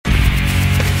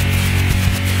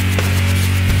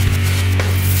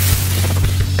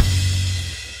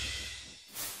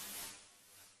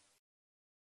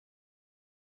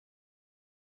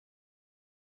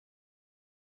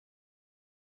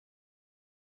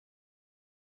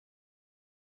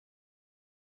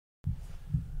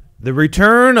The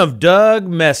return of Doug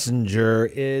Messenger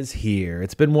is here.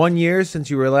 It's been 1 year since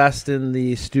you were last in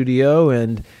the studio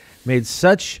and made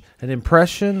such an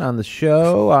impression on the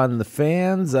show, on the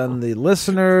fans, on the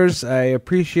listeners. I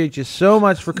appreciate you so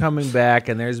much for coming back,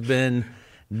 and there's been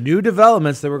new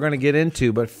developments that we're going to get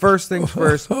into. But first things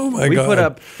first, we put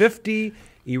up 50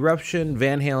 Eruption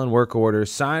Van Halen work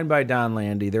orders signed by Don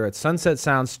Landy. They're at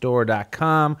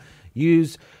sunsetsoundstore.com.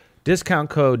 Use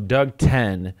discount code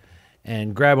Doug10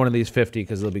 and grab one of these 50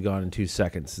 because they'll be gone in 2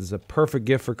 seconds. It's a perfect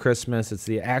gift for Christmas. It's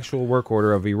the actual work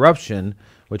order of Eruption,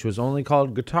 which was only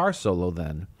called Guitar Solo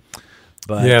then.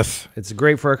 But yes, it's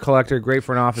great for a collector, great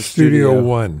for an office Studio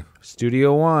One.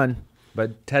 Studio One.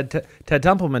 But Ted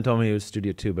Templeman told me it was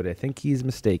Studio 2, but I think he's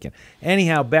mistaken.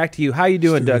 Anyhow, back to you. How you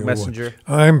doing, Doug Messenger?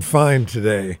 I'm fine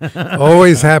today.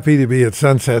 Always happy to be at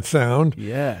Sunset Sound.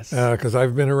 Yes. Because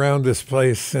I've been around this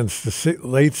place since the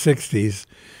late 60s,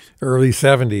 early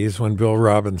 70s, when Bill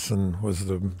Robinson was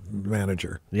the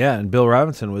manager. Yeah, and Bill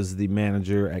Robinson was the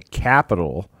manager at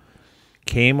Capitol,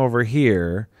 came over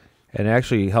here, and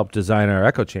actually helped design our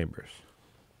echo chambers.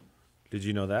 Did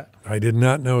you know that? I did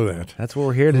not know that. That's what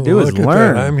we're here to do, is Look at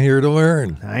learn. that. I'm here to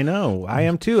learn. I know. I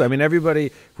am too. I mean,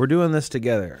 everybody, we're doing this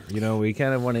together. You know, we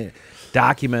kind of want to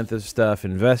document this stuff,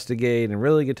 investigate, and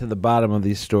really get to the bottom of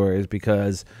these stories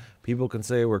because people can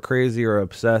say we're crazy or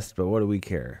obsessed, but what do we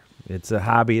care? It's a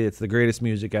hobby. It's the greatest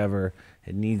music ever.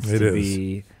 It needs to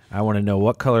be. I want to know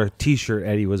what color T-shirt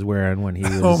Eddie was wearing when he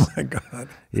was. Oh, my God.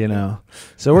 You know.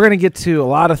 So we're going to get to a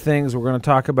lot of things. We're going to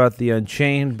talk about the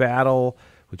Unchained battle,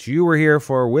 which you were here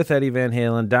for with Eddie Van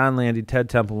Halen, Don Landy, Ted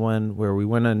Templeman, where we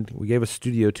went and we gave a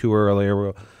studio tour earlier.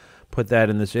 We'll put that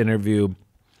in this interview.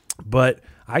 But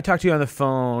I talked to you on the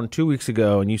phone 2 weeks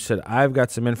ago, and you said, I've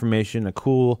got some information, a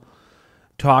cool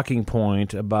talking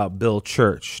point about Bill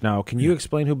Church. Now, can you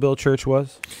explain who Bill Church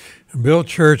was? Bill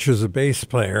Church is a bass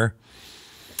player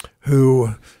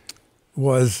who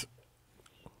was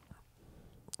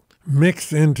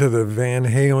mixed into the Van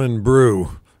Halen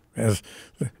brew as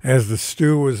the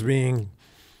stew was being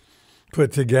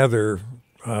put together.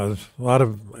 A lot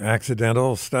of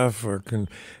accidental stuff from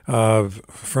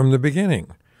the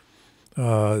beginning.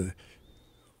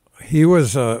 He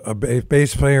was a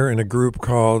bass player in a group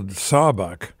called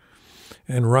Sawbuck,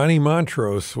 and Ronnie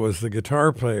Montrose was the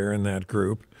guitar player in that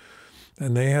group.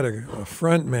 And they had a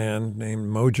front man named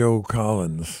Mojo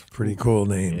Collins. Pretty cool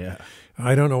name. Yeah.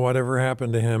 I don't know whatever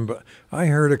happened to him, but I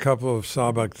heard a couple of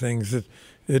Sawbuck things that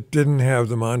it didn't have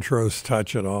the Montrose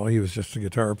touch at all. He was just a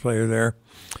guitar player there.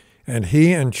 And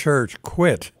he and Church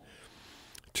quit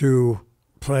to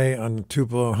play on the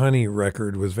Tupelo Honey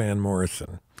record with Van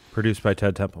Morrison. Produced by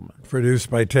Ted Templeman.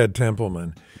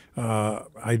 I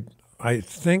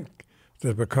think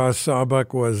that because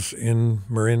Sawbuck was in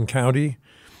Marin County,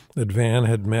 that Van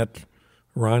had met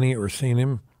Ronnie or seen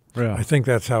him. Yeah. I think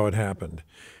that's how it happened.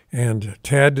 And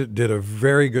Ted did a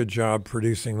very good job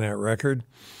producing that record.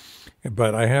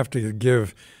 But I have to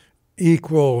give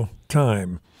equal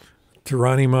time to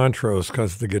Ronnie Montrose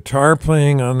because the guitar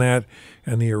playing on that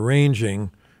and the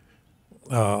arranging,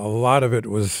 a lot of it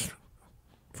was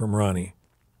from Ronnie.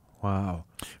 Wow.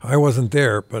 I wasn't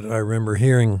there, but I remember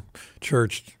hearing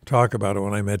Church talk about it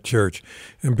when I met Church.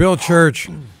 And Bill Church,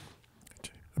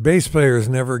 bass players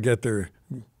never get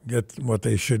what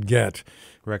they should get.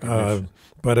 Recognition.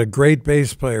 But a great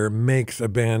bass player makes a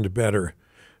band better,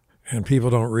 and people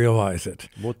don't realize it.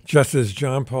 Just as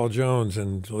John Paul Jones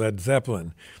and Led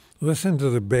Zeppelin. Listen to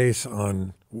the bass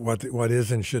on What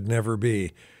Is and Should Never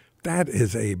Be. That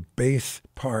is a bass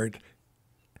part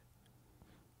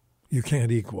you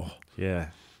can't equal.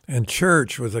 Yeah. And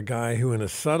Church was a guy who, in a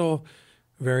subtle,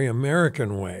 very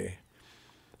American way,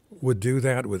 would do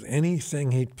that with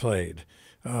anything he played.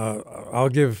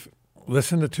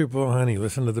 Listen to Tupelo Honey,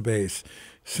 listen to the bass.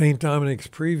 St. Dominic's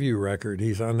Preview record,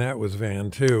 he's on that with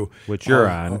Van too. Which you're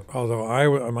on. Although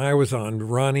I was on,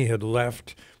 Ronnie had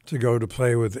left to go to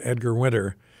play with Edgar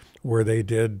Winter, where they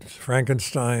did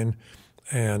Frankenstein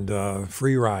and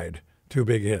Free Ride, 2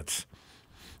 big hits.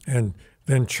 And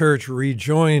then Church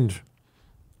rejoined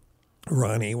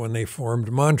Ronnie when they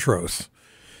formed Montrose.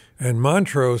 And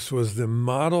Montrose was the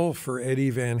model for Eddie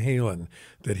Van Halen,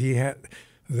 that he had.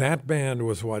 That band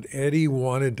was what Eddie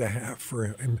wanted to have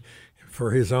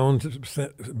for his own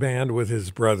band with his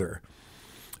brother.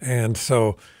 And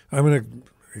so I'm going to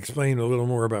explain a little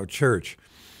more about Church.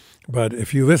 But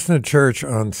if you listen to Church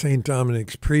on St.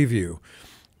 Dominic's Preview,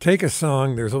 take a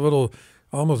song, there's a little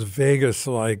almost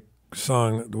Vegas-like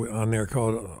song on there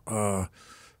called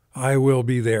I Will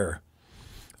Be There.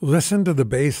 Listen to the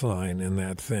bass line in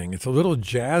that thing. It's a little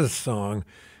jazz song.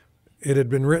 It had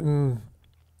been written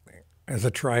as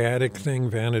a triadic thing.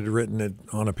 Van had written it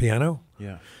on a piano.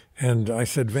 Yeah. And I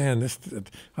said, Van,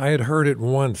 I had heard it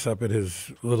once up at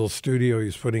his little studio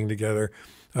he's putting together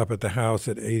up at the house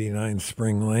at 89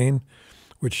 Spring Lane,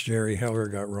 which Jerry Heller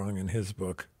got wrong in his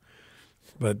book.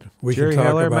 But we Jerry can talk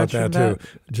Heller about that mentioned too.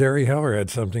 Jerry Heller had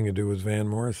something to do with Van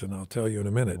Morrison. I'll tell you in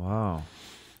a minute. Wow.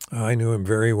 I knew him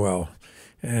very well.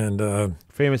 And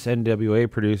famous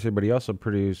NWA producer, but he also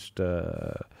produced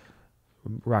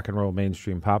rock and roll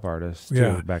mainstream pop artists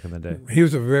too, back in the day. He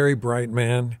was a very bright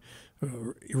man,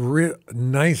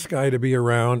 nice guy to be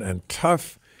around, and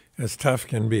tough as tough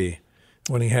can be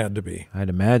when he had to be. I'd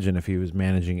imagine if he was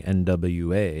managing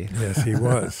NWA. Yes, he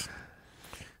was.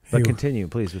 But continue,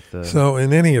 please, with the... So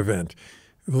in any event,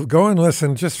 go and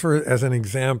listen, just as an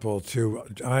example, to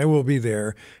I Will Be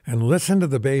There, and listen to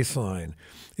the bass line.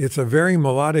 It's a very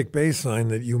melodic bass line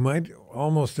that you might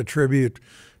almost attribute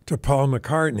to Paul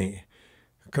McCartney,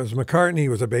 because McCartney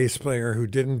was a bass player who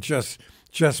didn't just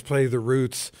play the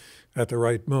roots at the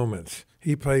right moments.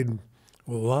 He played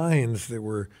lines that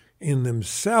were in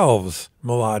themselves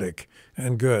melodic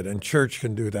and good, and Church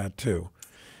can do that too.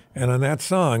 And on that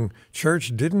song,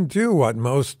 Church didn't do what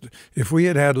most, if we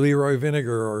had had Leroy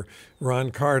Vinegar or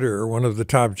Ron Carter or one of the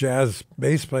top jazz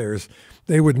bass players,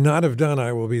 they would not have done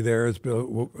I Will Be There as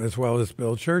well as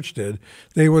Bill Church did.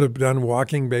 They would have done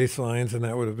walking bass lines, and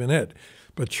that would have been it.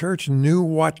 But Church knew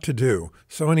what to do.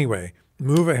 So anyway,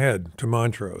 move ahead to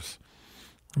Montrose.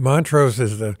 Montrose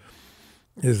is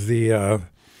the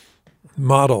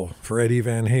model for Eddie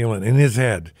Van Halen in his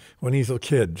head when he's a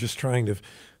kid, just trying to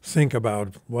think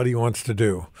about what he wants to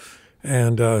do.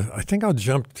 And I think I'll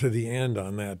jump to the end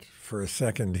on that for a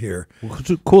second here.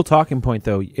 Cool talking point,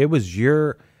 though. It was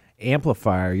your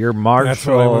amplifier, your Marshall. That's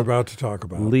what I'm about to talk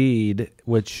about. Lead,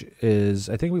 which is,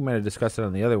 I think we might have discussed it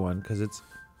on the other one, because it's,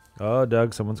 oh,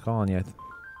 Doug, someone's calling you.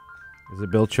 Is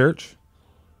it Bill Church?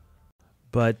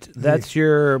 But that's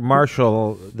your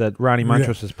Marshall that Ronnie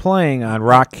Montrose is playing on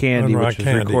Rock Candy, which is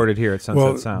recorded here at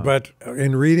Sunset Sound. But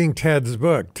in reading Ted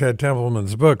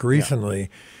Templeman's book recently,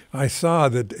 I saw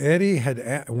that Eddie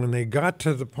had, when they got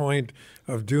to the point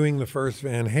of doing the first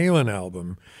Van Halen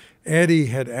album, Eddie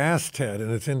had asked Ted,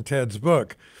 and it's in Ted's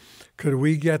book, could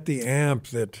we get the amp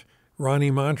that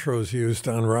Ronnie Montrose used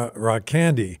on Rock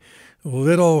Candy?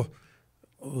 Little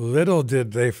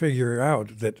did they figure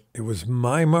out that it was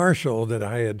my Marshall that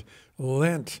I had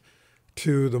lent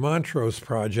to the Montrose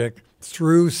project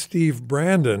through Steve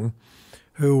Brandon,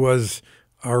 who was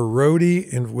our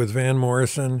roadie with Van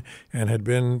Morrison and had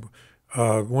been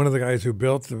one of the guys who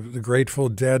built the Grateful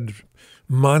Dead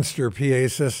monster PA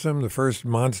system, the first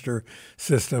monster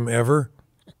system ever.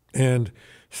 And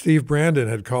Steve Brandon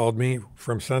had called me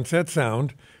from Sunset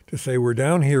Sound to say, we're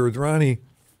down here with Ronnie.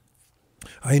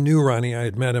 I knew Ronnie. I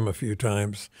had met him a few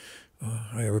times.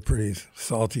 I have a pretty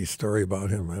salty story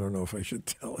about him. I don't know if I should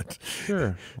tell it.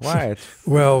 Sure. Why? It's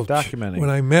well, documenting.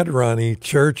 When I met Ronnie,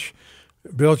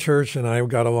 Bill Church and I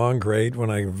got along great.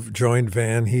 When I joined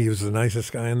Van, he was the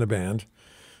nicest guy in the band.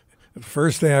 The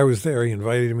first day I was there, he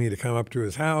invited me to come up to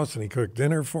his house, and he cooked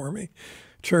dinner for me.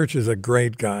 Church is a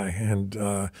great guy,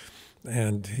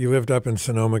 and he lived up in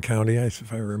Sonoma County,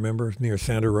 if I remember, near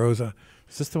Santa Rosa.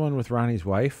 Is this the one with Ronnie's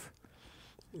wife?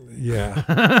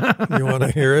 Yeah. You want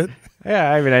to hear it?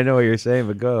 Yeah, I mean, I know what you're saying,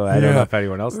 but go. I don't know if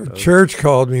anyone else does. Church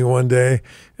called me one day,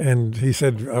 and he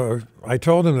said, I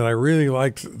told him that I really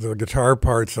liked the guitar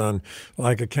parts on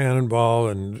Like a Cannonball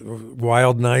and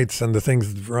Wild Nights and the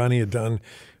things that Ronnie had done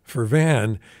for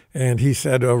Van. And he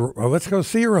said, let's go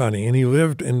see Ronnie. And he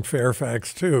lived in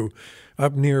Fairfax, too,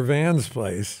 up near Van's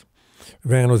place.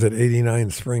 Van was at 89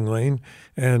 Spring Lane.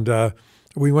 And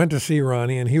we went to see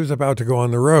Ronnie, and he was about to go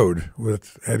on the road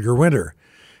with Edgar Winter.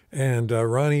 And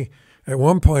Ronnie, at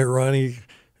one point, Ronnie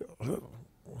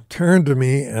turned to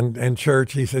me and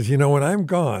Church. He says, when I'm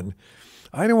gone,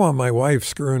 I don't want my wife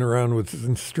screwing around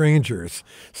with strangers.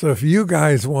 So if you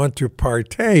guys want to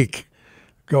partake,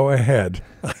 go ahead.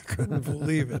 I couldn't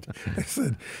believe it.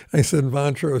 I said,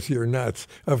 Montrose, you're nuts.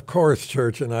 Of course,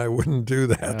 Church and I wouldn't do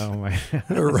that. Oh my!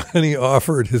 Ronnie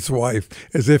offered his wife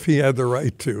as if he had the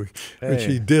right to, which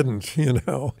he didn't.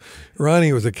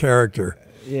 Ronnie was a character.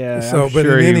 Yeah, so, I'm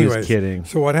sure he was kidding.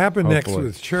 So what happened next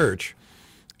with Church?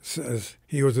 Says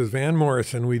he was with Van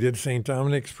Morrison. We did St.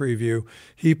 Dominic's preview.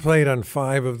 He played on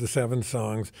 5 of the 7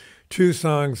 songs. 2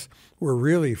 songs were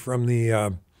really from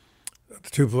the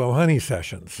Tupelo Honey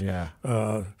sessions. Yeah.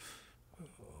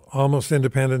 Almost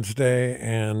Independence Day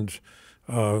and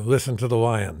Listen to the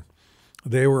Lion.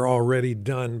 They were already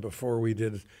done before we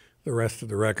did the rest of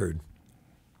the record.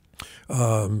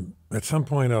 At some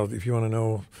point, if you want to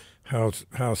know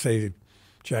how say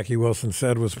Jackie Wilson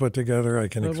said was put together. I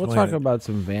can explain We'll talk it. about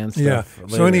some Van stuff. Yeah.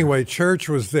 Later. So anyway, Church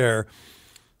was there.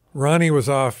 Ronnie was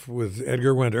off with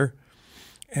Edgar Winter,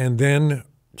 and then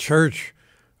Church.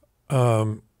 They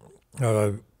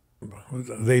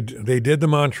did the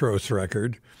Montrose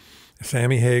record.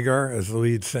 Sammy Hagar as the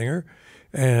lead singer,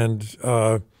 and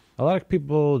a lot of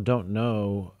people don't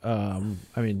know.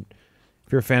 I mean,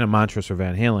 if you're a fan of Montrose or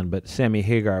Van Halen, but Sammy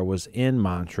Hagar was in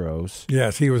Montrose.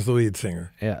 Yes, he was the lead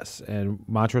singer. Yes, and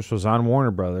Montrose was on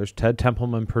Warner Brothers. Ted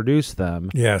Templeman produced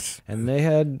them. Yes, and they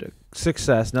had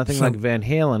success. Nothing like Van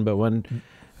Halen, but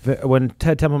when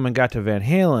Ted Templeman got to Van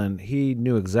Halen, he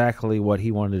knew exactly what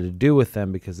he wanted to do with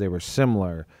them because they were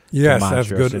similar to Montrose.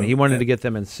 That's good. And he wanted to get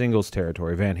them in singles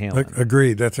territory, Van Halen.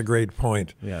 Agreed. That's a great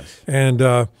point. Yes.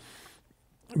 And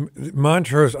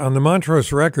Montrose, on the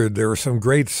Montrose record, there were some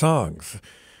great songs.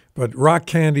 But Rock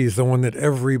Candy is the one that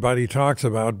everybody talks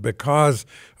about because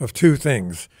of two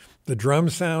things, the drum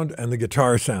sound and the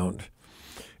guitar sound.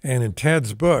 And in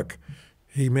Ted's book,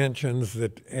 he mentions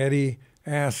that Eddie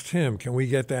asked him, can we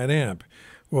get that amp?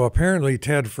 Well, apparently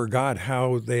Ted forgot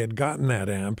how they had gotten that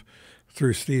amp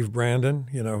through Steve Brandon,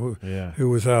 who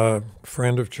was a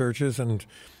friend of Church's, and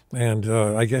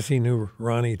I guess he knew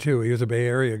Ronnie too. He was a Bay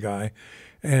Area guy.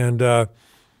 And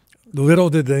little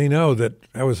did they know that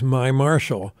was my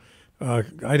Marshall. I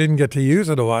didn't get to use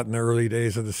it a lot in the early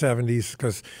days of the 70s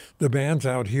because the bands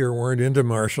out here weren't into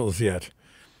Marshalls yet.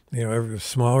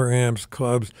 Smaller amps,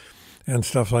 clubs, and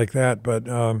stuff like that.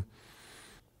 But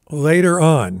later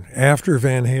on, after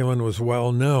Van Halen was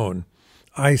well known,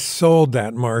 I sold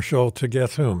that Marshall to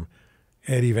guess whom?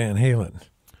 Eddie Van Halen.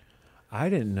 I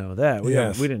didn't know that. We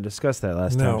didn't discuss that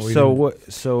last time. We so didn't.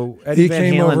 What? So Eddie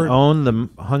Van Halen owned the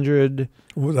 100.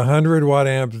 With 100-watt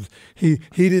amp. He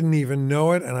didn't even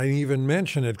know it, and I didn't even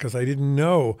mention it because I didn't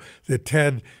know that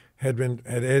Ted had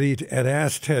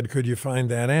asked Ted, could you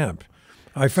find that amp?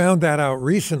 I found that out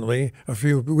recently, a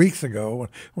few weeks ago,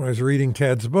 when I was reading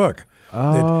Ted's book.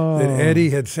 That Eddie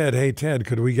had said, hey, Ted,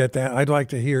 could we get that? I'd like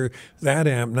to hear that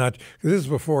amp. This is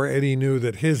before Eddie knew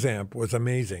that his amp was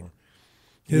amazing.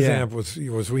 His amp was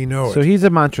We Know It. So he's a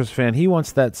Montrose fan. He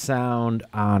wants that sound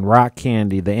on Rock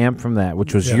Candy, the amp from that,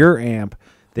 which was your amp.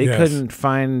 They couldn't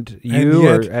find you,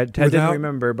 or Ted didn't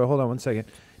remember, but hold on one second.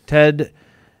 Ted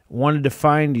wanted to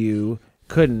find you,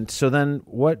 couldn't. So then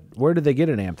where did they get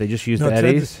an amp? They just used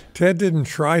Eddie's? Ted didn't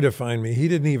try to find me. He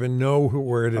didn't even know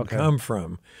where it had come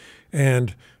from.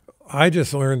 And I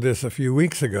just learned this a few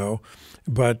weeks ago,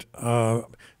 but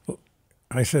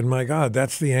I said, my God,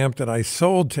 that's the amp that I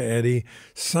sold to Eddie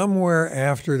somewhere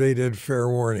after they did Fair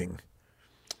Warning.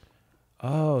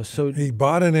 Oh, so he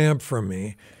bought an amp from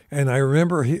me, and I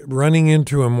remember running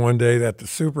into him one day at the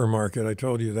supermarket. I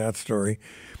told you that story.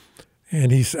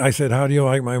 And I said, how do you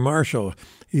like my Marshall?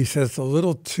 He says, it's a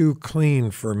little too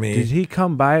clean for me. Did he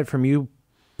come buy it from you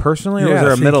personally, or was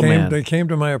there a middleman? They came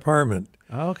to my apartment.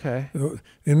 Oh, okay.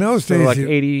 In those days, like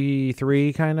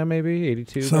 83 kind of, maybe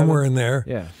 82, somewhere in there.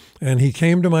 Yeah. And he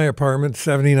came to my apartment,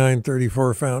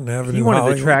 7934 Fountain Avenue. He wanted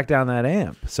Hollywood. to track down that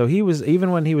amp. So he was,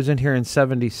 even when he was in here in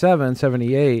 77,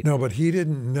 78. No, but he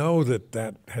didn't know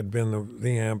that had been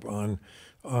the amp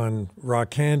on Rock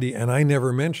Candy, and I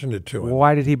never mentioned it to him.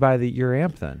 Why did he buy your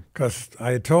amp then? Because I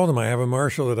had told him I have a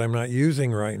Marshall that I'm not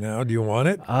using right now. Do you want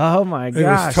it? Oh my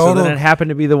gosh! So then it happened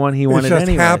to be the one he wanted. It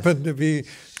just happened to be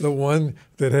the one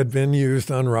that had been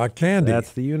used on Rock Candy.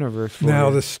 That's the universe.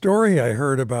 Now the story I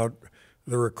heard about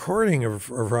the recording of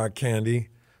Rock Candy,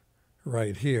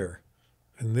 right here,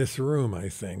 in this room, I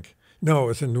think. No, it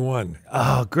was in one.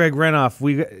 Oh, Greg Renoff.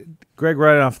 Greg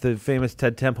Renoff, the famous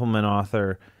Ted Templeman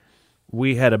author.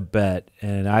 We had a bet,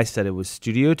 and I said it was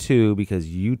Studio 2 because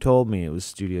you told me it was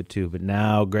Studio 2. But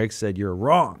now Greg said you're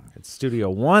wrong. It's Studio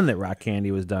 1 that Rock Candy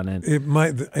was done in. It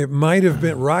might have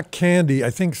been Rock Candy.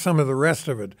 I think some of the rest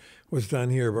of it was done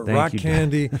here, but Rock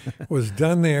Candy was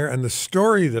done there. And the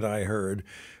story that I heard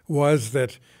was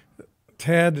that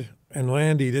Ted and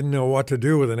Landy didn't know what to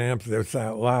do with an amp that's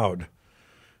that loud,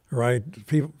 right?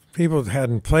 People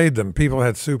hadn't played them. People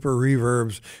had super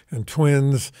reverbs and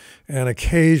twins and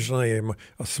occasionally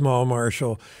a small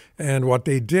Marshall. And what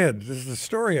they did, this is the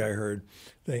story I heard,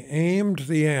 they aimed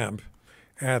the amp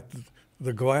at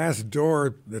the glass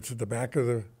door that's at the back of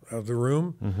the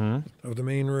room, of the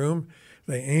main room.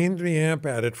 They aimed the amp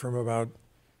at it from about,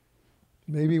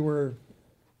 maybe we're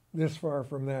this far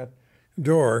from that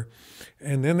door,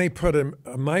 and then they put a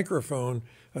microphone,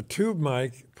 a tube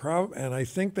mic, and I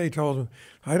think they told him,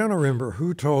 I don't remember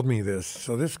who told me this,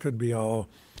 so this could be all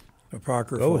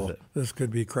apocryphal. Go with it. This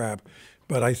could be crap,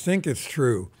 but I think it's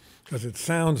true because it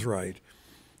sounds right.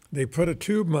 They put a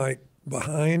tube mic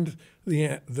behind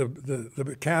the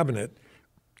cabinet,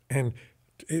 And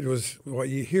it was, what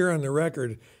you hear on the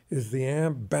record is the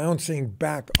amp bouncing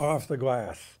back off the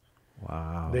glass.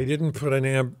 Wow. They didn't put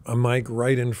a mic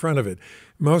right in front of it.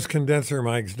 Most condenser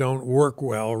mics don't work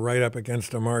well right up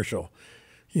against a Marshall.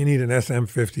 You need an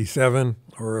SM57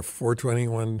 or a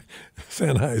 421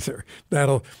 Sennheiser.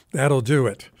 That'll do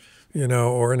it,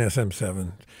 or an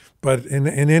SM7. But in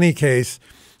any case,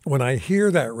 when I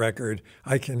hear that record,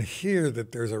 I can hear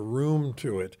that there's a room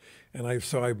to it. And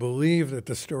so I believe that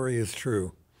the story is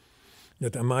true,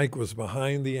 that the mic was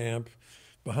behind the amp,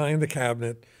 behind the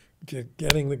cabinet,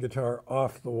 getting the guitar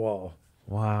off the wall.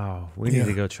 Wow. We need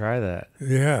to go try that.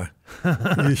 Yeah,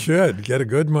 you should. Get a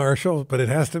good Marshall, but it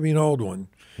has to be an old one.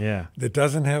 Yeah. That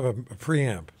doesn't have a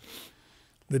preamp.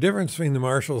 The difference between the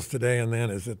Marshalls today and then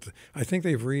is that I think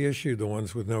they've reissued the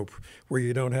ones with where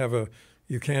you don't have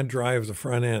you can't drive the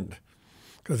front end.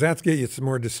 Because that's get you some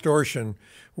more distortion,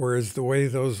 whereas the way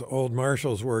those old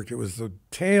Marshalls worked, it was the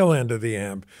tail end of the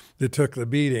amp that took the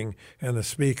beating and the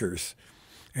speakers.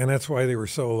 And that's why they were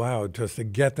so loud. Just to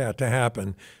get that to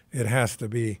happen, it has to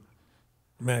be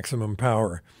maximum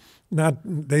power.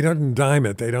 They don't dime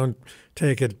it. They don't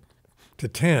take it to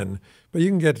 10, but you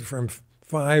can get from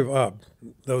 5 up.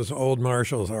 Those old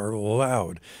Marshalls are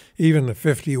loud. Even the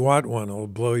 50-watt one will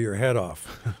blow your head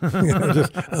off.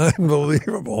 Just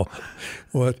unbelievable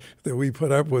that we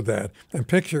put up with that. And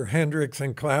picture Hendrix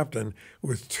and Clapton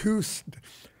with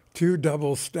two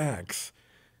double stacks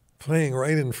playing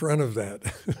right in front of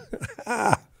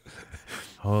that.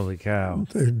 Holy cow.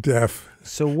 They're deaf.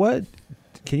 So what,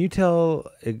 can you tell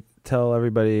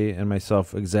everybody and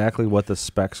myself exactly what the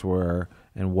specs were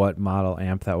and what model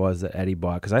amp that was that Eddie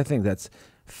bought? Because I think that's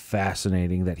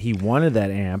fascinating that he wanted that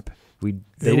amp. They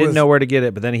didn't know where to get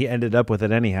it, but then he ended up with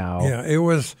it anyhow. Yeah, it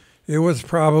was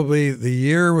probably, the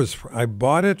year was, I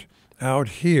bought it out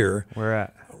here. Where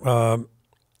at?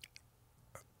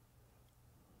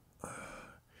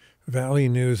 Valley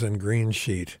News and Green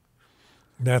Sheet.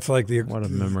 That's like what a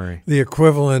memory. The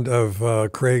equivalent of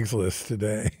Craigslist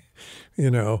today,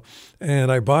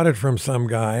 And I bought it from some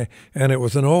guy, and it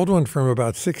was an old one from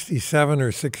about 67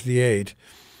 or 68,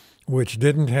 which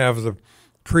didn't have the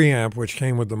preamp, which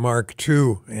came with the Mark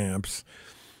II amps.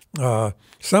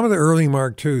 Some of the early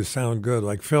Mark IIs sound good,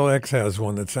 like Phil X has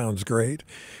one that sounds great.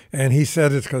 And he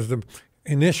said it's because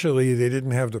initially they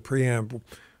didn't have the preamp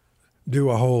do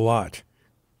a whole lot,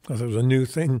 because it was a new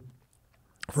thing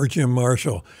for Jim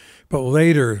Marshall. But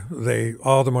later,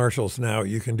 all the Marshalls now,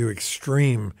 you can do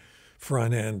extreme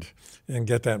front end and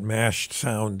get that mashed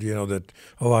sound, that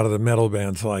a lot of the metal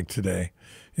bands like today.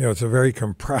 It's a very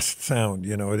compressed sound,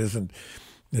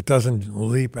 it doesn't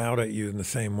leap out at you in the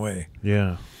same way.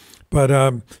 Yeah.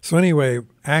 But so anyway,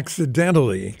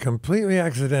 completely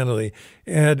accidentally,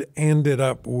 Ed ended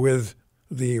up with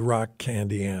the Rock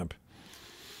Candy amp.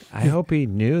 I hope he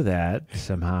knew that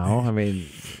somehow. I mean,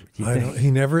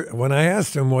 he never. When I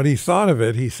asked him what he thought of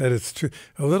it, he said it's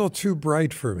a little too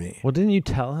bright for me. Well, didn't you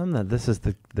tell him that this is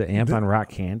the amp on Rock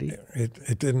Candy?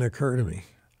 It didn't occur to me.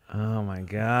 Oh my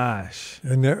gosh!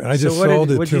 I just sold it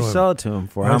to him. What'd you sell it to him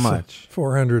for? How much?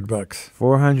 $400.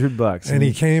 $400. And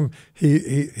he came.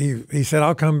 He said,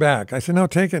 "I'll come back." I said, "No,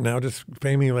 take it now. Just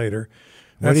pay me later."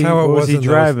 That's how it was. What was he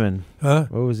driving? Huh?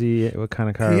 What was he? What kind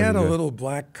of car? He had a little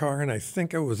black car, and I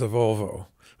think it was a Volvo.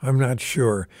 I'm not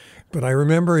sure, but I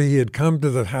remember he had come to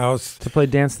the house to play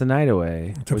 "Dance the Night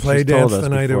Away."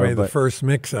 The first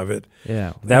mix of it.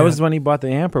 Yeah, that was when he bought the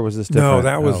amp, or was this different? No,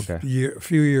 that was a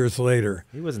few years later.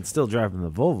 He wasn't still driving the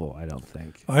Volvo, I don't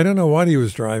think. I don't know what he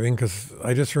was driving, because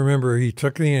I just remember he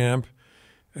took the amp,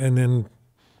 and then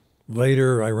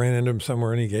later I ran into him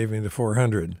somewhere, and he gave me the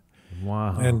 400.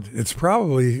 Wow. And it's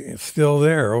probably still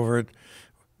there over at,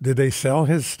 did they sell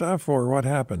his stuff or what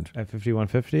happened? At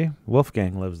 5150?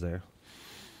 Wolfgang lives there.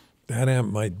 That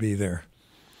amp might be there.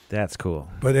 That's cool.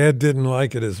 But Ed didn't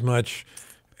like it as much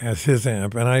as his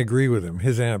amp, and I agree with him.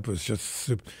 His amp was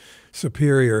just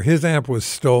superior. His amp was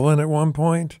stolen at one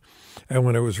point, and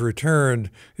when it was returned,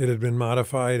 it had been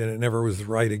modified, and it never was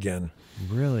right again.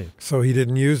 Really? So he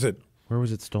didn't use it. Where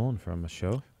was it stolen from? A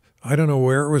show? I don't know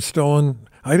where it was stolen.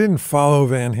 I didn't follow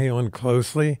Van Halen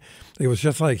closely. It was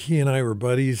just like he and I were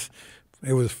buddies.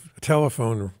 It was a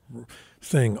telephone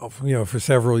thing, for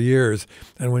several years.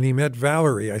 And when he met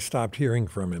Valerie, I stopped hearing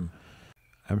from him.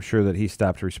 I'm sure that he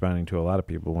stopped responding to a lot of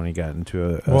people when he got into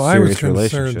a serious relationship. Well,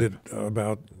 I was concerned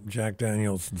about Jack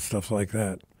Daniels and stuff like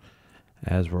that.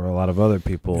 As were a lot of other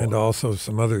people. And also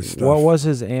some other stuff. What was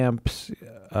his amps?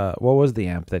 What was the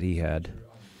amp that he had?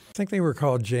 I think they were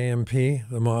called JMP,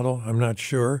 the model. I'm not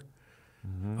sure.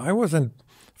 Mm-hmm. I wasn't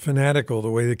fanatical the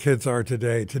way the kids are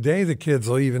today. Today, the kids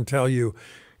will even tell you,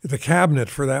 the cabinet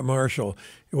for that Marshall,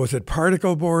 was it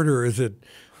particle board or is it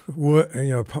wood,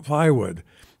 plywood?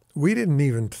 We didn't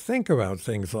even think about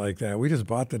things like that. We just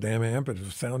bought the damn amp. It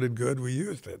sounded good. We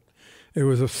used it. It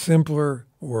was a simpler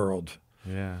world.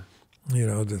 Yeah.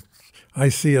 I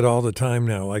see it all the time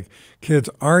now, like kids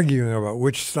arguing about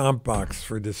which stomp box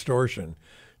for distortion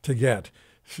to get.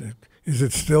 Is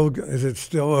it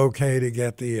still okay to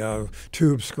get the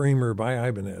Tube Screamer by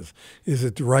Ibanez? Is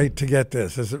it right to get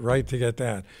this? Is it right to get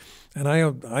that? And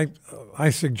I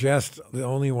suggest the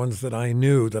only ones that I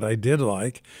knew that I did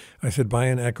like. I said buy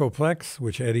an Echoplex,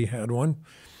 which Eddie had one,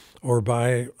 or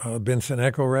buy a Benson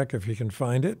Echorec if you can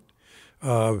find it.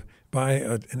 Buy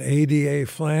an ADA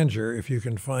flanger if you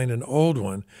can find an old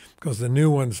one, because the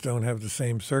new ones don't have the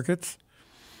same circuits.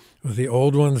 With the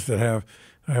old ones that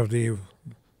have the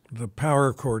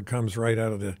power cord comes right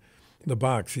out of the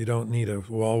box. You don't need a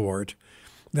wall wart.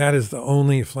 That is the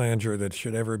only flanger that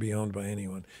should ever be owned by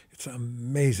anyone. It's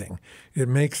amazing. It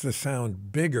makes the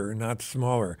sound bigger, not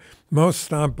smaller. Most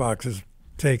stomp boxes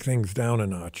take things down a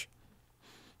notch.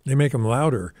 They make them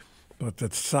louder, but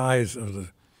the size of the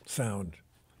sound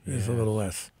is a little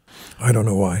less. I don't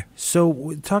know why.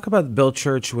 So talk about Bill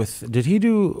Church. Did he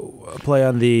play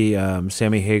on the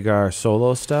Sammy Hagar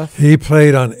solo stuff? He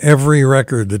played on every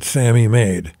record that Sammy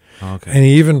made. Okay. And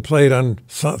he even played on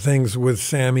some things with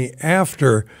Sammy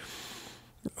after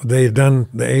they had done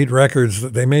the 8 records.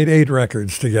 They made 8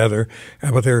 records together,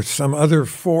 but there's some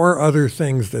 4 other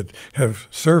things that have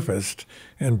surfaced,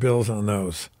 and Bill's on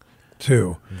those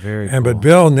too. Very cool. But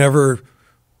Bill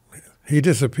he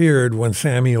disappeared when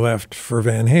Sammy left for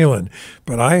Van Halen.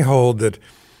 But I hold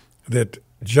that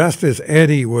just as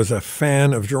Eddie was a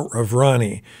fan of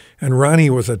Ronnie, and Ronnie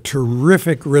was a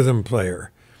terrific rhythm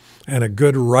player and a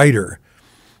good writer.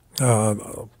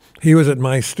 He was at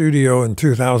my studio in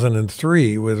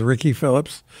 2003 with Ricky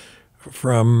Phillips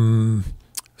from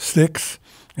Styx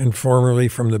and formerly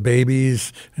from the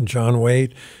Babies and John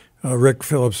Waite. Rick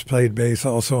Phillips played bass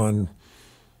also on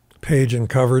Page and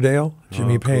Coverdale,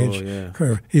 Jimmy Page.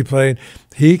 Yeah. He played.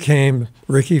 He came,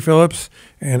 Ricky Phillips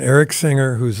and Eric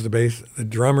Singer, who's the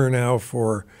drummer now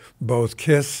for both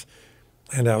Kiss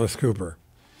and Alice Cooper.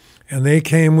 And they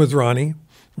came with Ronnie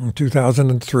in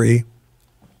 2003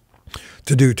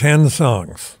 to do 10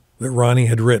 songs that Ronnie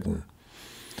had written.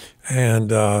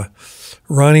 And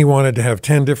Ronnie wanted to have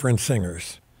 10 different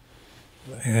singers.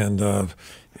 And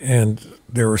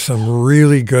there were some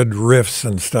really good riffs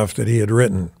and stuff that he had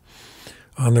written.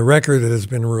 On the record that has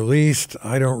been released,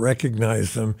 I don't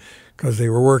recognize them because they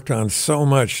were worked on so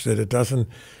much that it doesn't.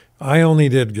 I only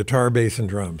did guitar, bass, and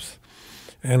drums.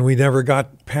 And we never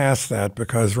got past that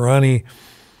because Ronnie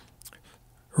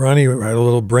had a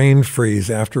little brain freeze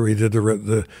after we did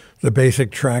the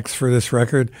basic tracks for this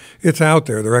record. It's out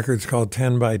there. The record's called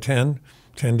 10 by 10,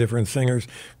 10 different singers,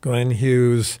 Glenn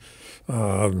Hughes,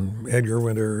 Edgar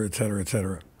Winter, et cetera, et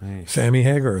cetera. Nice. Sammy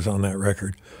Hagar is on that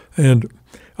record. And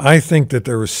I think that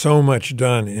there was so much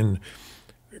done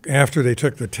after they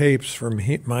took the tapes from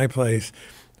my place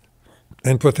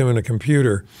and put them in a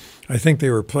computer. I think they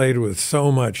were played with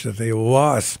so much that they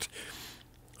lost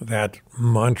that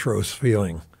Montrose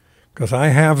feeling. Because I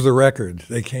have the record.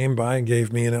 They came by and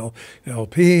gave me an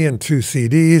LP and 2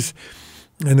 CDs,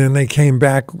 and then they came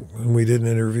back and we did an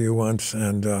interview once,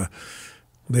 and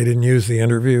they didn't use the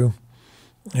interview.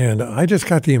 And I just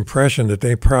got the impression that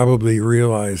they probably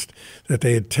realized that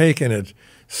they had taken it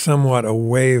somewhat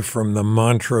away from the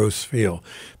Montrose feel.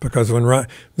 Because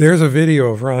there's a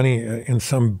video of Ronnie in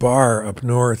some bar up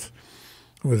north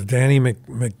with Dan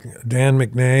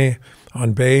McNay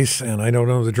on bass, and I don't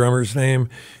know the drummer's name,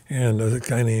 and a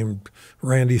guy named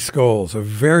Randy Scholes, a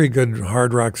very good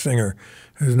hard rock singer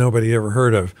who's nobody ever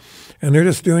heard of. And they're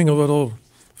just doing a little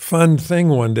fun thing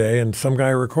one day, and some guy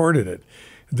recorded it.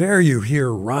 There you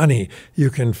hear Ronnie. You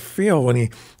can feel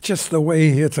just the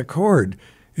way he hits a chord.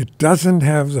 It doesn't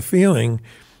have the feeling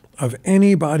of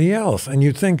anybody else. And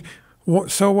you think,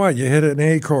 so what? You hit an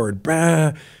A chord,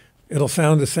 bah, it'll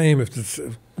sound the same if it's,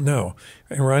 no.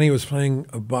 And Ronnie was playing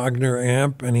a Wagner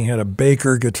amp, and he had a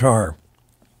Baker guitar.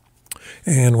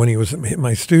 And when he was in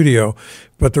my studio,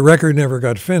 but the record never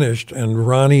got finished, and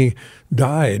Ronnie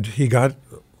died. He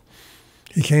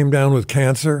came down with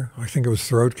cancer. I think it was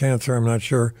throat cancer, I'm not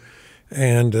sure.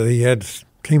 And he had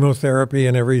chemotherapy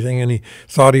and everything, and he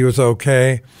thought he was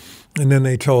okay. And then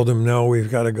they told him, no,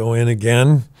 we've got to go in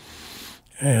again.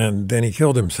 And then he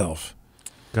killed himself.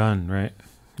 Gun, right?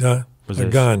 Yeah, a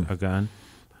gun. A gun?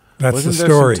 That's Wasn't the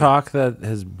story. there some talk that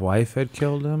his wife had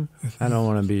killed him? I don't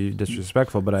want to be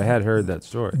disrespectful, but I had heard that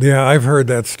story. Yeah, I've heard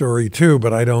that story too,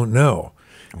 but I don't know.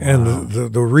 Wow. And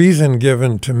the reason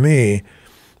given to me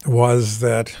was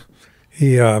that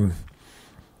he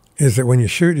is that when you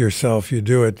shoot yourself, you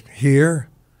do it here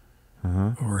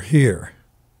or here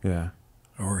Yeah.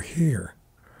 or here.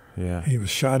 Yeah. He was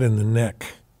shot in the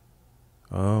neck.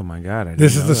 Oh my God! I didn't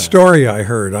This is know the that. story I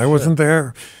heard. I wasn't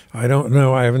there. I don't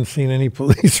know. I haven't seen any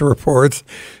police reports,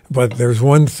 but there's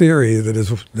one theory that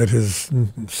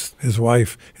his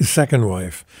wife, his second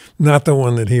wife, not the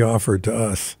one that he offered to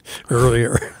us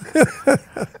earlier.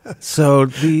 So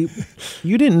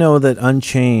you didn't know that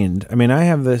Unchained. I mean, I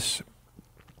have this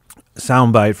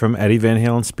soundbite from Eddie Van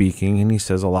Halen speaking, and he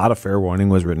says a lot of Fair Warning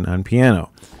was written on piano,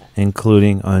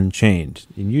 including Unchained.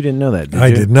 And you didn't know that, did you?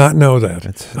 I did not know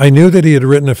that. I knew that he had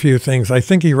written a few things. I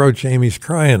think he wrote Jamie's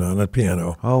Crying on a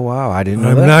piano. Oh wow, I didn't know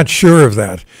I'm that. not sure of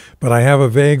that, but I have a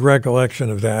vague recollection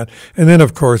of that. And then,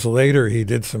 of course, later he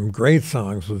did some great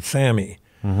songs with Sammy.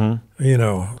 You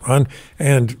know,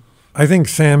 and I think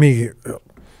Sammy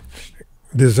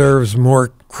deserves more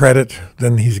credit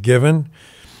than he's given.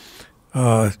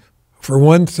 For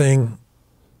one thing,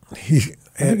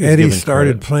 Eddie given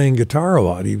started credit. playing guitar a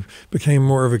lot. He became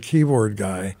more of a keyboard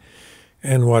guy,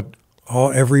 and what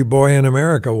every boy in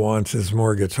America wants is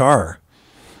more guitar.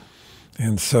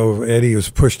 And so Eddie was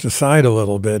pushed aside a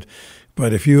little bit.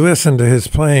 But if you listen to his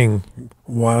playing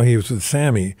while he was with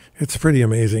Sammy, it's pretty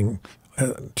amazing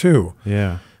too.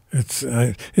 Yeah.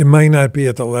 It might not be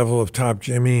at the level of Top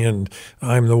Jimmy and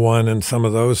I'm the One and some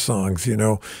of those songs, you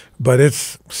know, but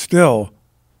it's still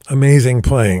amazing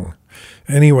playing.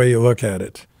 Any way you look at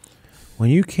it. When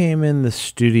you came in the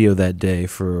studio that day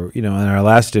for, in our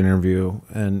last interview,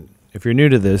 and if you're new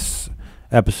to this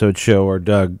episode show or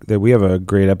Doug, that we have a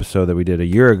great episode that we did a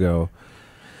year ago,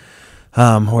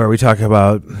 where we talk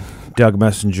about Doug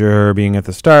Messenger being at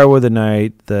the Starwood the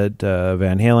night that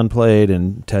Van Halen played,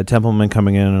 and Ted Templeman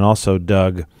coming in, and also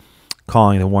Doug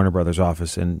calling the Warner Brothers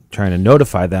office and trying to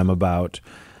notify them about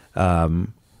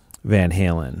Van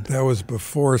Halen. That was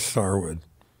before Starwood.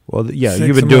 Well, yeah, 6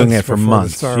 you've been doing months that for before the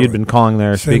months. Starwood. You'd been calling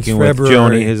there, Since speaking with February.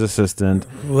 Joni, his assistant,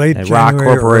 Late at Rock January,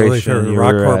 early Corporation. February. you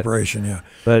Rock were at. Corporation, yeah.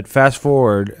 But fast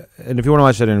forward, and if you want to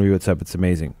watch that interview, it's up. It's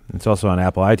amazing. It's also on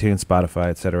Apple, iTunes, Spotify,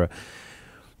 etc.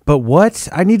 But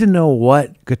I need to know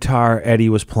what guitar Eddie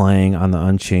was playing on the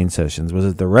Unchained sessions. Was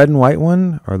it the red and white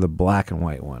one or the black and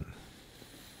white one?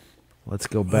 Let's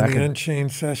go back. On the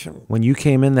Unchained session. When you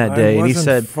came in that I day, and he wasn't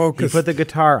said focused. he put the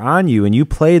guitar on you, and you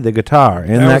played the guitar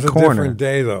in That that was a corner. different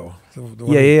day, though. The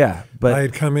one- Yeah. But I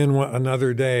had come in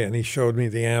another day, and he showed me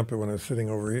the amp when I was sitting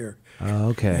over here. oh,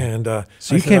 okay. And So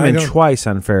I you said, came "I in don't-" twice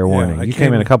on Fair Warning. I You came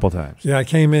came- in a couple times. Yeah, I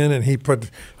came in, and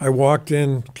I walked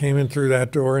in, came in through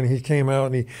that door, and he came out,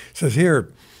 and he says, "Here,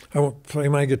 I want to play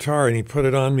my guitar," and he put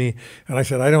it on me, and I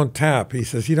said, "I don't tap." He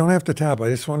says, "You don't have to tap. I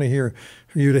just want to hear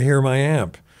you to hear my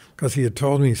amp," because he had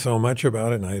told me so much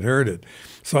about it, and I'd heard it.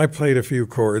 So I played a few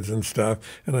chords and stuff,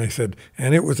 and I said,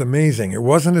 and it was amazing. It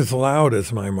wasn't as loud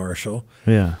as my Marshall,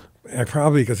 Yeah.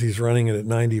 probably because he's running it at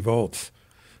 90 volts.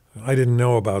 I didn't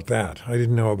know about that. I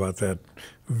didn't know about that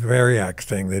Variac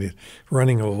thing, that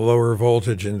running a lower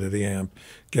voltage into the amp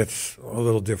gets a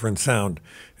little different sound.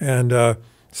 And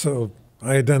so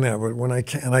I had done that. But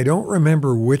and I don't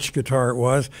remember which guitar it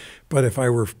was, but if I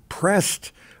were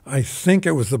pressed, I think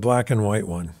it was the black and white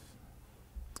one.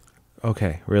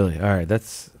 Okay, really? All right,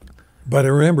 that's... But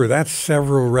remember, that's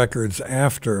several records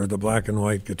after the black and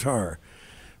white guitar.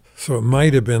 So it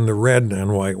might have been the red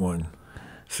and white one.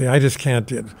 See, I just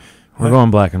can't... We're going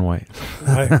black and white.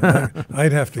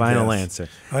 I'd have to Final guess. answer.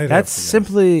 I'd have That's to guess.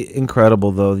 simply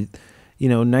incredible, though.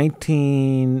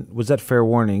 19... Was that Fair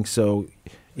Warning? So,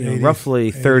 80,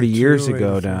 roughly 30 years 82,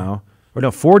 ago 83. now. Or no,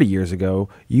 40 years ago.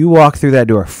 You walked through that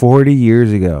door 40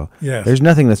 years ago. Yes. There's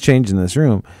nothing that's changed in this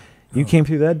room. You came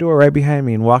through that door right behind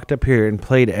me and walked up here and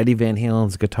played Eddie Van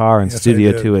Halen's guitar in Yes, I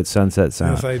Studio did. 2 at Sunset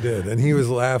Sound. Yes, I did, and he was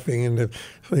laughing, and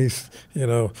he's,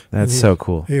 and That's he- so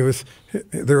cool. There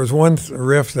was one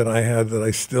riff that I had that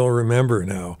I still remember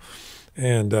now,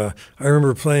 and I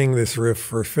remember playing this riff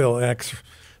for Phil X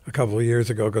a couple of years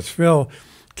ago, because Phil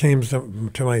came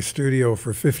to my studio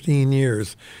for 15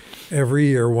 years, every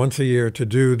year, once a year, to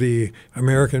do the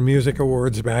American Music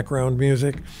Awards background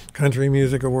music, Country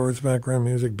Music Awards background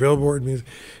music, Billboard music,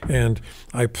 and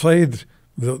I played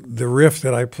the riff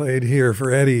that I played here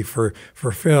for Eddie for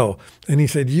Phil, and he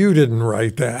said, "You didn't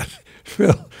write that."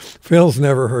 Phil's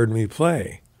never heard me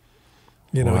play.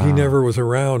 He Wow. never was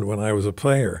around when I was a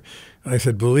player. I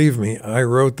said, "Believe me, I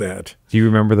wrote that." Do you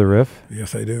remember the riff?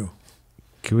 Yes, I do.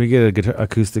 Can we get a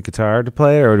acoustic guitar to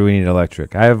play, or do we need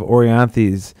electric? I have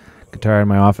Orianthi's guitar in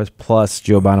my office, plus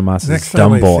Joe Bonamassa's Next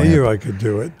time I Dumble. see you, amp. I could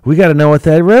do it. We got to know what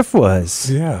that riff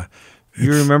was. Yeah.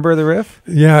 You remember the riff?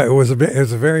 Yeah, it was a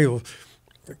very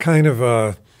kind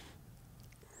of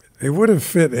It would have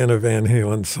fit in a Van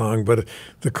Halen song, but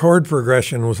the chord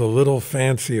progression was a little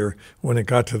fancier when it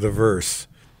got to the verse.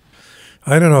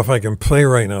 I don't know if I can play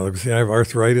right now because I have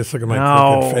arthritis. Look at my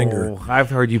crooked finger. I've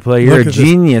heard you play. You're a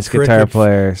genius guitar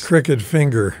player. Crooked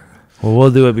finger. Well,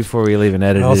 we'll do it before we leave and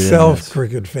edit it. I'll sell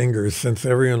crooked fingers since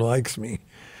everyone likes me.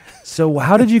 So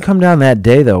how did you come down that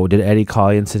day, though? Did Eddie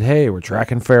call you and said, "Hey, we're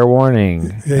tracking Fair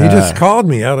Warning"? Yeah, he just called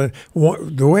me out.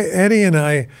 The way Eddie and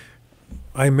I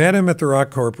met him at the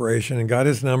Rock Corporation and got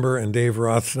his number and Dave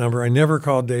Roth's number. I never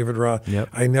called David Roth. Yep.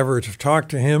 I never have talked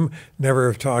to him, never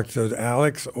have talked to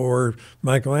Alex or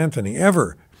Michael Anthony,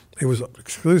 ever. It was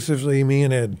exclusively me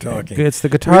and Ed talking. It's the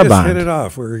guitar bond. We just hit bond. it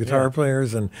off. We were guitar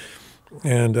players, and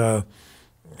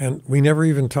we never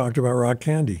even talked about Rock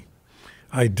Candy.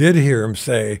 I did hear him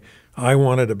say, I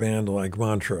wanted a band like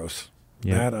Montrose.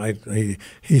 Yep.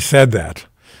 He said that.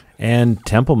 And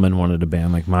Templeman wanted a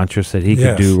band like Montrose that he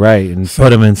Yes. could do right and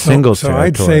put him in singles territory.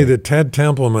 I'd say that Ted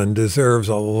Templeman deserves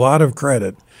a lot of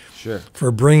credit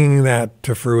for bringing that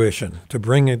to fruition,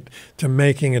 to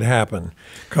making it happen.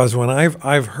 Because when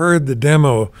I've heard the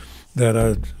demo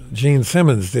that Gene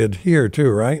Simmons did here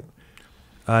too, right?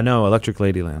 No, Electric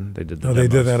Ladyland. They did the They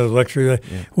did demos. that at Electric.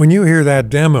 Yeah. When you hear that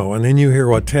demo and then you hear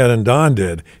what Ted and Don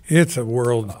did, it's a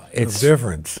world of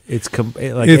difference. It's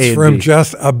like It's from A&B.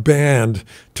 just a band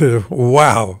to,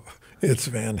 wow, it's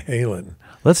Van Halen.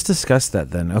 Let's discuss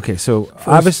that then. Okay, so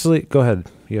obviously, go ahead.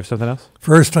 You have something else?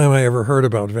 First time I ever heard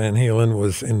about Van Halen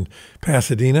was in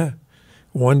Pasadena.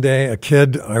 One day, a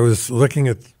kid, I was looking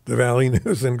at the Valley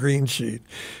News and Green Sheet,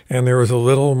 and there was a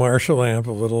little Marshall amp,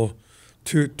 a little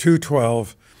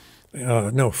 212,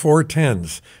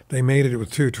 410s. They made it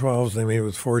with 212s. They made it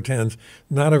with 410s.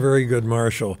 Not a very good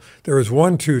Marshall. There was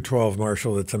one 212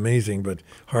 Marshall that's amazing, but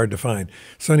hard to find.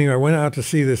 So anyway, I went out to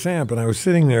see this amp, and I was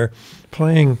sitting there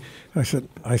playing. I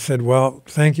said, well,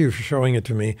 thank you for showing it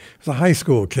to me. It was a high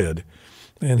school kid.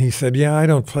 And he said, yeah, I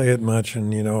don't play it much.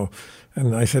 And,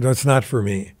 and I said, well, it's not for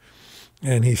me.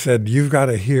 And he said, you've got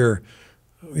to hear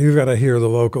the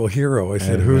local hero. I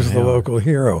said, who's the local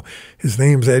hero? His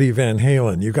name's Eddie Van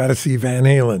Halen. You got to see Van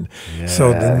Halen. Yes.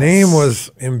 So the name was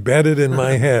embedded in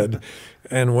my head.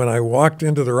 And when I walked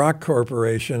into the Rock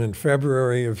Corporation in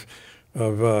February of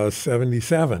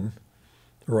 77,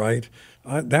 right,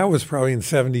 that was probably in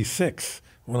 76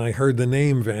 when I heard the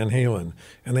name Van Halen.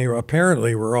 And they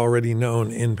apparently were already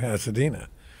known in Pasadena.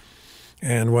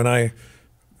 And when I,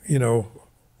 Go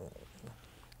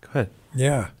ahead.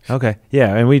 yeah. Okay.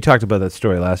 Yeah, and we talked about that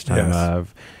story last time Yes.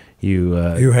 of you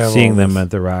have seeing all them this. at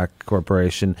the Rock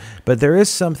Corporation. But there is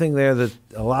something there that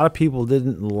a lot of people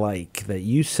didn't like, that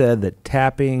you said that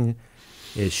tapping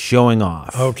is showing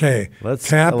off. Okay. Let's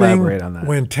tapping, elaborate on that.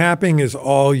 When tapping is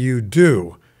all you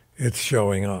do, it's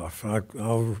showing off.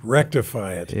 I'll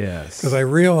rectify it. Yes. Because I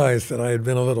realized that I had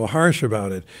been a little harsh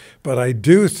about it. But I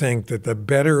do think that the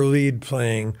better lead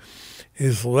playing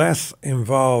is less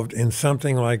involved in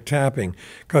something like tapping.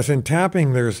 Because in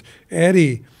tapping,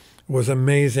 Eddie was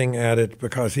amazing at it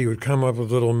because he would come up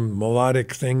with little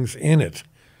melodic things in it.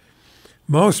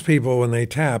 Most people, when they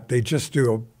tap, they just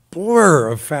do a blur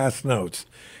of fast notes.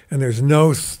 And there's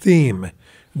no theme,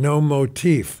 no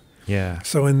motif. Yeah.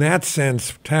 So in that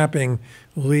sense, tapping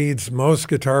leads most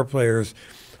guitar players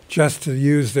just to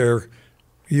use their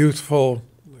youthful,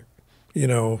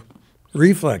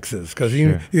 reflexes, because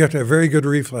you have to have very good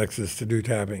reflexes to do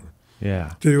tapping,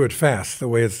 Yeah. to do it fast the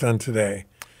way it's done today.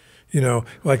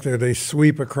 Like they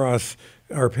sweep across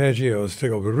arpeggios to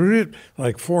go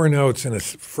like 4 notes in a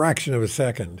fraction of a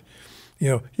second.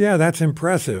 Yeah, that's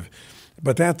impressive,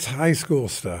 but that's high school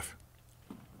stuff.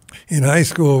 In high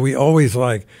school, we always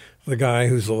like the guy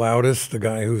who's the loudest, the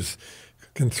guy who's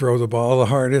can throw the ball the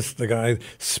hardest, the guy.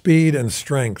 Speed and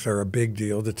strength are a big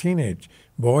deal to teenage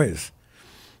boys.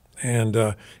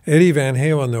 And Eddie Van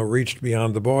Halen, though, reached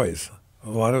beyond the boys. A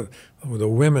lot of the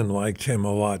women liked him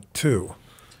a lot too.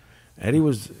 Eddie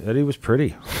was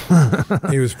pretty.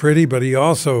 He was pretty, but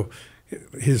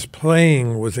his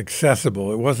playing was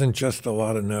accessible. It wasn't just a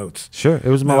lot of notes. Sure, it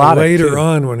was Now, melodic. later too.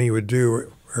 on, when he would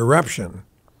do Eruption,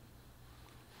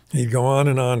 he'd go on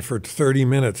and on for 30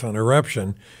 minutes on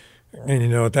Eruption.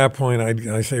 And, at that point,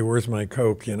 I say, where's my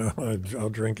Coke? I'll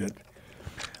drink it.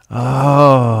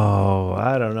 Oh,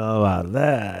 I don't know about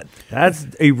that. That's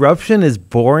Eruption is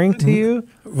boring to you?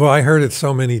 Well, I heard it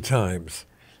so many times.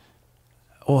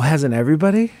 Well, hasn't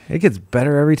everybody? It gets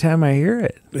better every time I hear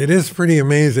it. It is pretty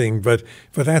amazing, but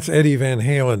that's Eddie Van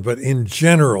Halen. But in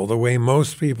general, the way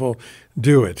most people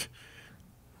do it,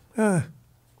 Oh,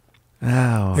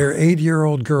 they're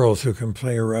 8-year-old girls who can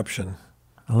play Eruption.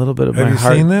 a little bit of Have my you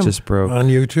heart seen them just broke. on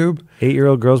YouTube?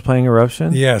 8-year-old girls playing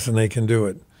Eruption? Yes, and they can do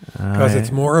it. because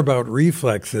it's more about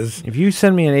reflexes. If you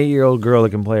send me an 8-year-old girl that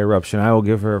can play Eruption, I will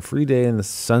give her a free day in the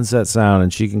Sunset Sound,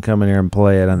 and she can come in here and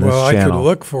play it on this Well, channel. I could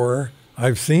look for her.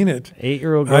 I've seen it.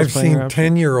 8-year-old girls I've playing seen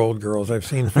Eruption? 10-year-old girls. I've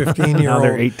seen 15-year-old Now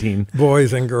they're 18.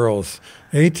 boys and girls,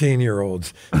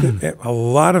 18-year-olds. A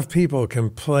lot of people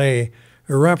can play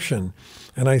Eruption.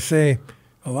 And I say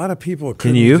a lot of people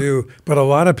couldn't do, but a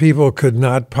lot of people could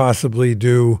not possibly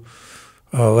do,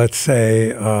 let's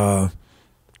say,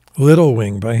 Little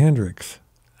Wing by Hendrix.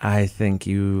 I think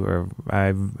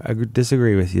I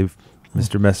disagree with you,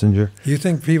 Mr. Messenger. You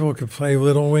think people could play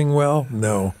Little Wing well?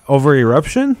 No. Over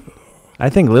Eruption? I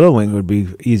think Little Wing would be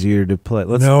easier to play.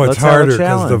 It's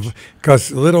harder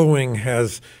because Little Wing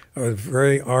has a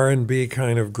very R&B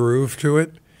kind of groove to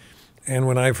it. And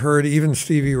when I've heard even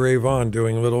Stevie Ray Vaughan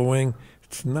doing Little Wing,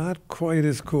 it's not quite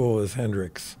as cool as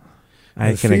Hendrix.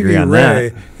 I can agree on that.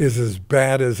 Stevie Ray is as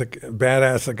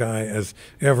badass a guy as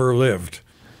ever lived.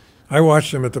 I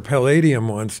watched him at the Palladium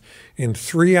once. In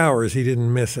 3 hours, he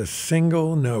didn't miss a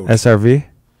single note. SRV?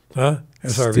 Huh?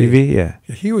 SRV? Stevie, yeah.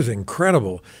 He was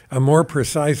incredible. A more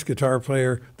precise guitar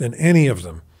player than any of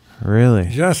them. Really?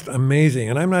 Just amazing.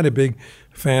 And I'm not a big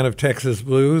fan of Texas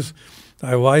blues.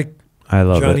 I love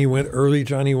early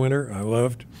Johnny Winter.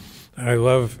 I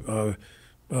love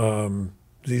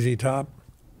ZZ Top.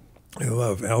 I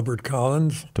love Albert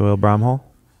Collins. Doyle Bramhall?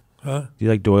 Huh? Do you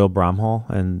like Doyle Bramhall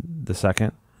and the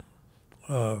second?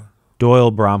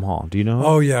 Doyle Bramhall. Do you know him?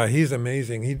 Oh, yeah. He's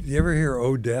amazing. You ever hear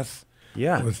Oh Death?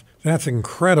 Yeah. That's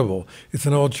incredible. It's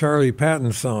an old Charlie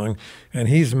Patton song, and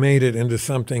he's made it into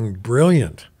something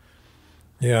brilliant.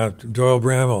 Yeah, Doyle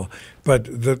Bramhall. But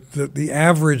the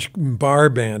average bar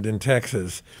band in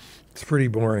Texas, it's pretty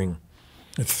boring.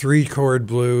 It's 3-chord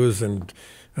blues, and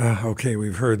okay,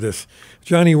 we've heard this.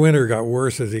 Johnny Winter got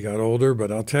worse as he got older, but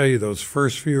I'll tell you, those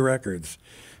first few records,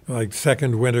 like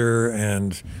Second Winter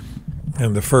and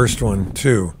the first one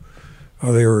too,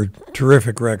 they were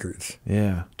terrific records.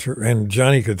 Yeah. And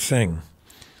Johnny could sing.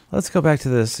 Let's go back to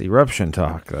this Eruption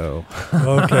talk, though.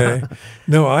 Okay.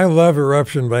 No, I love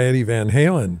Eruption by Eddie Van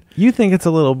Halen. You think it's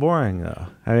a little boring, though.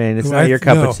 I mean, it's not your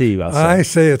cup of tea, I'll say. I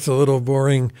say it's a little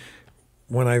boring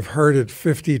when I've heard it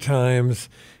 50 times,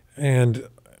 and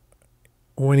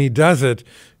when he does it,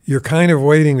 you're kind of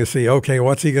waiting to see, okay,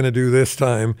 what's he going to do this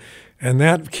time? And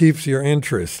that keeps your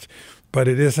interest. But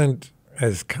it isn't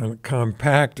as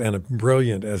compact and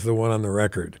brilliant as the one on the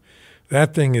record.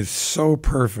 That thing is so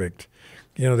perfect.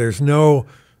 You know, there's no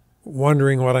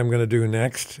wondering what I'm going to do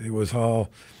next. It was all,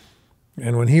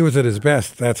 and when he was at his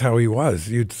best, that's how he was.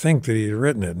 You'd think that he'd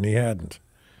written it, and he hadn't.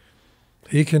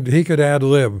 He could ad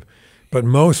lib, but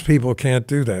most people can't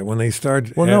do that. When they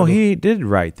start, well, no, he did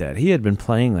write that. He had been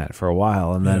playing that for a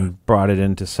while, and then brought it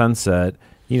into Sunset.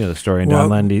 You know the story. And Don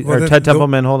Landy or Ted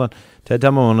Templeman. Hold on, Ted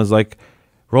Templeman was like,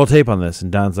 "Roll tape on this,"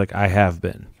 and Don's like, "I have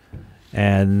been,"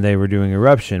 and they were doing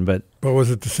Eruption, but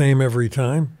was it the same every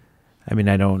time? I mean,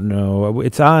 I don't know.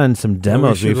 It's on some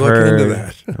demos we've heard. Into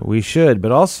that. We should,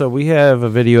 but also we have a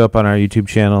video up on our YouTube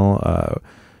channel.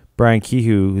 Brian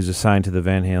Kehoe, who's assigned to the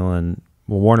Van Halen,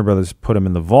 Warner Brothers put him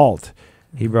in the vault.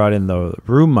 He brought in the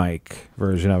room mic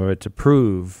version of it to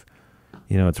prove,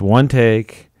 it's one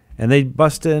take. And they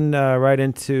bust in right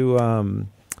into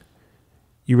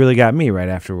You Really Got Me right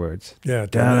afterwards. Yeah.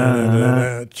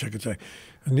 Check.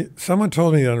 And someone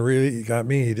told me on Really Got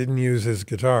Me, he didn't use his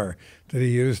guitar, that he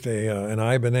used an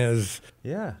Ibanez.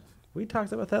 Yeah. We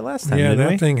talked about that last time, Yeah, didn't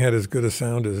that we? thing had as good a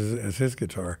sound as his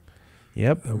guitar.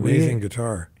 Yep. Amazing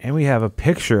guitar. And we have a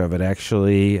picture of it,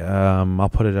 actually. I'll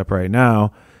put it up right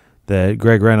now. That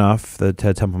Greg Renoff, the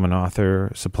Ted Templeman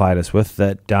author, supplied us with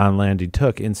that Don Landy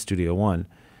took in Studio One.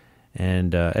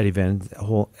 And Eddie Van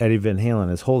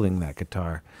Halen is holding that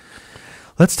guitar.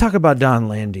 Let's talk about Don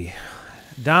Landy.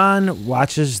 Don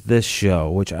watches this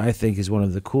show, which I think is one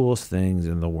of the coolest things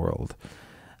in the world.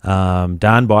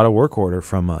 Don bought a work order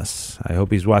from us. I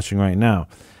hope he's watching right now.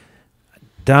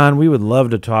 Don, we would love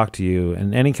to talk to you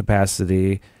in any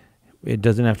capacity. It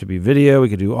doesn't have to be video. We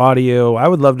could do audio. I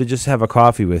would love to just have a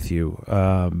coffee with you,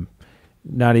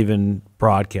 not even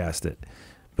broadcast it.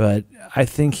 But I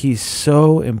think he's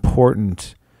so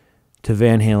important to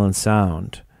Van Halen's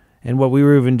sound. And what we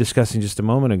were even discussing just a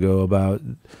moment ago about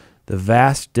the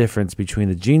vast difference between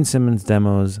the Gene Simmons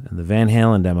demos and the Van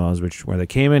Halen demos, where they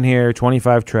came in here,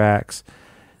 25 tracks,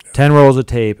 10 rolls of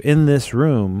tape in this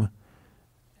room.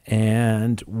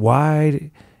 And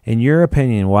why, in your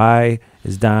opinion, why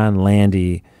is Don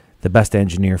Landy the best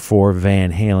engineer for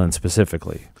Van Halen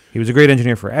specifically? He was a great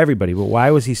engineer for everybody, but why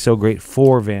was he so great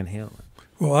for Van Halen?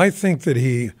 Well, I think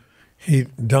that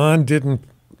Don didn't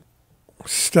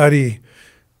study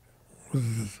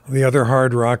the other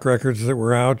hard rock records that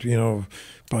were out,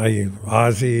 by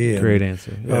Ozzy and Great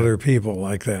answer. Yeah. other people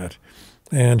like that.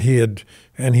 And he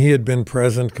had been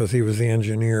present because he was the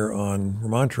engineer on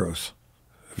Montrose.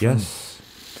 Yes.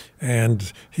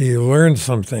 And he learned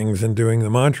some things in doing the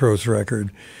Montrose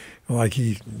record. Like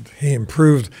he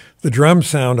improved the drum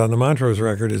sound on the Montrose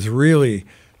record is really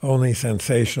only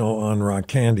sensational on Rock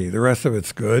Candy. The rest of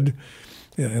it's good.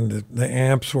 And the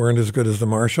amps weren't as good as the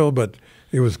Marshall, but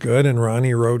it was good. And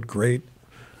Ronnie wrote great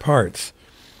parts,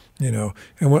 And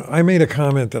when I made a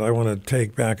comment that I want to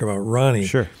take back about Ronnie.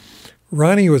 Sure.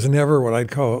 Ronnie was never what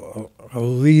I'd call a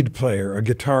lead player, a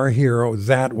guitar hero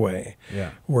that way.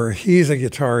 Yeah. Where he's a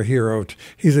guitar hero.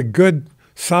 He's a good,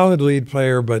 solid lead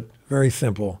player, but very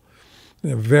simple.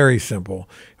 Very simple.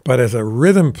 But as a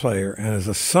rhythm player and as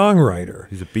a songwriter,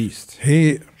 He's a beast.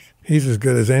 he's as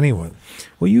good as anyone.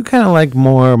 Well, you kind of like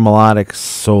more melodic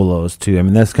solos too. I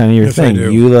mean, that's kind of your Yes, I thing.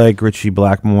 do. You like Richie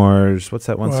Blackmore's, what's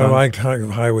that one Well, song? I liked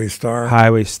Highway Star.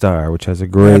 Highway Star, which has a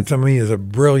That great. to me is a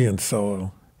brilliant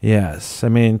solo. Yes, I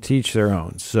mean, to each their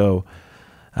own. So,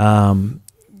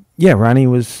 yeah, Ronnie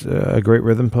was a great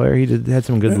rhythm player. He had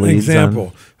some good An leads.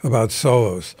 example about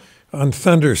solos. On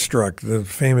Thunderstruck, the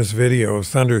famous video of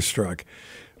Thunderstruck,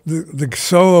 the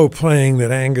solo playing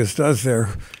that Angus does there,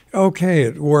 okay,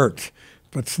 it worked,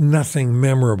 but it's nothing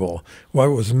memorable. What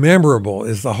was memorable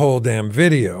is the whole damn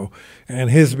video and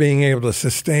his being able to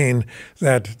sustain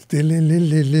that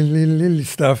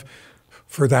stuff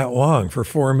for that long, for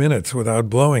 4 minutes without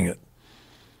blowing it.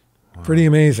 Wow. Pretty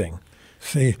amazing.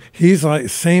 See, he's like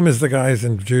same as the guys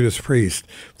in Judas Priest.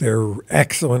 They're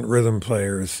excellent rhythm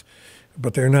players,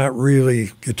 but they're not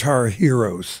really guitar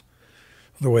heroes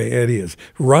the way Eddie is.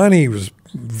 Ronnie was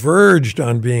verged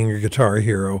on being a guitar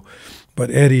hero, but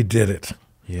Eddie did it.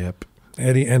 Yep.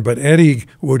 But Eddie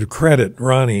would credit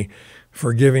Ronnie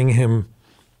for giving him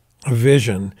a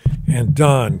vision, and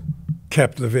Don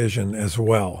kept the vision as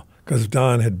well because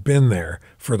Don had been there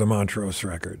for the Montrose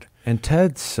record. And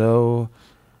Ted's so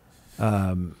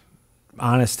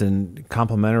honest and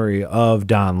complimentary of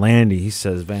Don Landy. He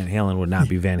says Van Halen would not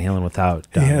be Van Halen without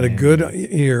Don He had Landy. a good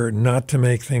ear not to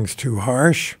make things too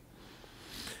harsh.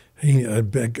 A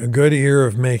good ear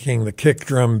of making the kick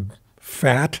drum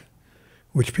fat,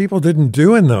 which people didn't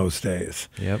do in those days.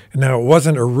 Yep. Now, it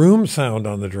wasn't a room sound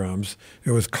on the drums.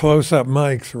 It was close-up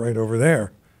mics right over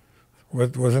there.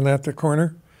 Wasn't that the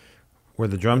corner? Where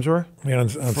the drums were? Yeah, on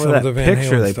For some that of the Van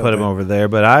picture, Halen they stuff. put him over there.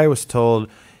 But I was told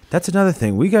that's another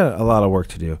thing. We got a lot of work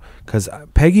to do because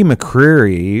Peggy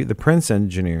McCreary, the Prince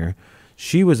engineer,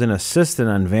 she was an assistant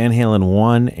on Van Halen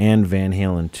 1 and Van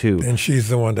Halen 2. And she's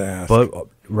the one to ask. But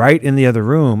right in the other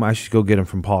room, I should go get them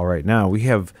from Paul right now. We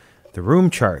have the room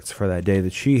charts for that day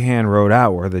that she hand wrote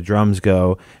out where the drums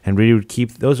go, and we would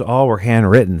keep those. All were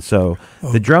handwritten, so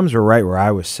the drums were right where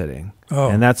I was sitting,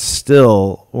 and that's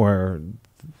still where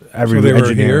every So they were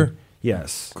engineer. here?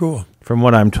 Yes, Cool. from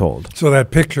what I'm told. So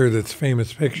that picture, that's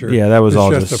famous picture, Yeah, that was is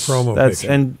all just a promo picture.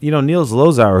 And Niels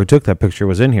Lozauer, who took that picture,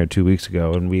 was in here 2 weeks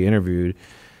ago, and we interviewed.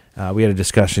 We had a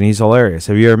discussion. He's hilarious.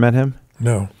 Have you ever met him?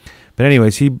 No. But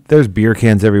anyways, there's beer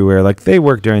cans everywhere. Like they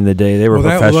worked during the day. They were Well,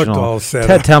 that professional. looked all set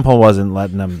Ted up. Temple wasn't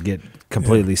letting them get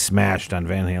completely smashed on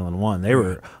Van Halen 1. They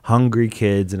were hungry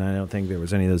kids, and I don't think there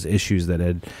was any of those issues that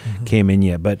had came in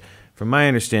yet. But from my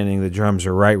understanding, the drums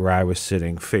are right where I was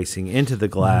sitting, facing into the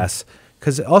glass.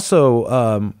 Because also,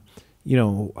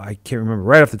 I can't remember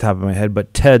right off the top of my head,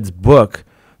 but Ted's book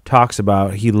talks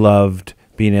about he loved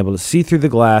being able to see through the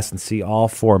glass and see all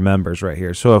four members right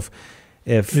here. So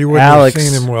if You wouldn't Alex, have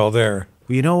seen him well there.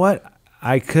 well, you know what?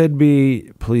 I could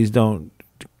be, please don't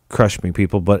crush me,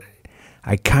 people, but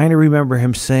I kind of remember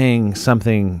him saying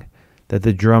something that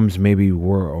the drums maybe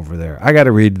were over there. I got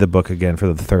to read the book again for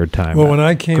the third time. Well, when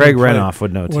I came, Greg to play- Renoff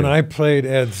would know too. When I played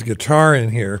Ed's guitar in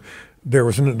here, there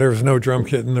was no drum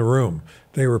kit in the room.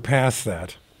 They were past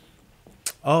that.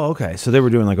 Oh, okay. So they were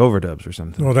doing like overdubs or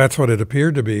something. Well, that's what it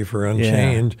appeared to be for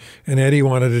Unchained. And Eddie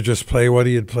wanted to just play what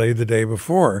he had played the day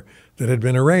before that had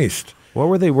been erased. What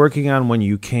were they working on when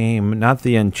you came? Not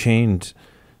the Unchained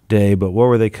day, but what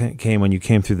were they came when you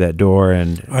came through that door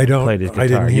and I don't. played his guitar? I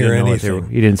didn't You hear know what they anything.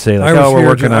 were- you didn't say I like, was "Oh, we're here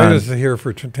working ju- on." I was here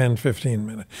for 10,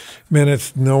 15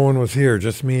 minutes. No one was here,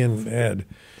 just me and Ed.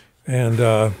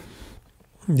 And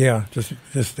yeah, just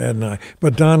Ed and I.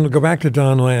 But go back to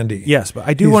Don Landy. Yes, but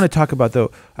I do want to talk about,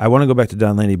 though, I want to go back to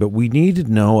Don Landy, but we need to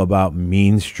know about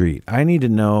Mean Street. I need to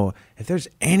know if there's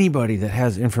anybody that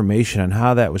has information on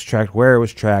how that was tracked, where it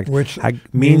was tracked. Which Mean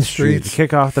Mean Street, to Streets?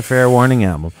 kick off the Fair Warning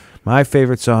album. My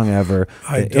favorite song ever.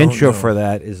 I The don't intro know. for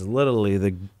that is literally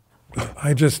the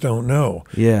I just don't know.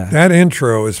 Yeah. That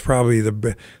intro is probably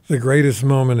the greatest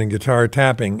moment in guitar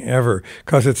tapping ever,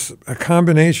 because it's a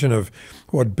combination of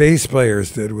what bass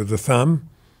players did with the thumb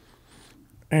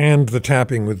and the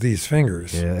tapping with these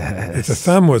fingers. Yes. The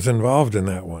thumb was involved in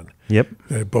that one. Yep.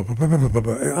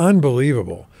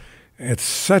 Unbelievable. It's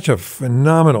such a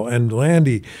phenomenal, and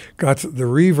Landy got the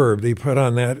reverb they put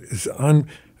on that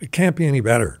it can't be any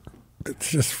better.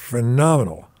 It's just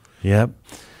phenomenal. Yep.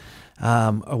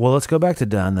 Well, let's go back to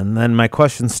Don, and then my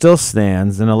question still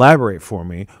stands, and elaborate for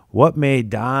me. What made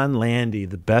Don Landy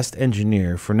the best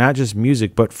engineer for not just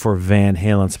music, but for Van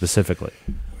Halen specifically?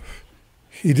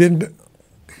 He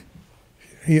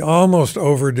almost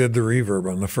overdid the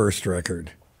reverb on the first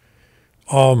record.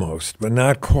 Almost, but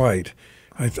not quite.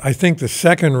 I think the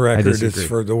second record is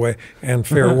for the way, and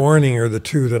Fair Warning are the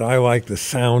two that I like the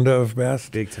sound of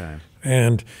best. Big time.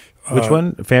 And which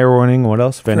one? Fair Warning. What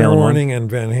else? Van Halen 1? Fair Warning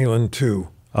and Van Halen 2.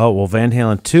 Oh, well, Van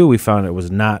Halen 2, we found it was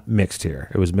not mixed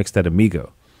here. It was mixed at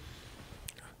Amigo.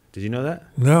 Did you know that?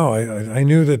 No, I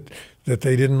knew that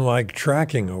they didn't like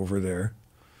tracking over there,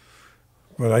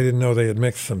 but I didn't know they had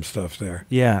mixed some stuff there.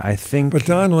 Yeah, I think. But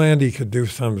Don Landy could do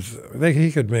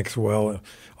he could mix well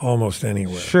almost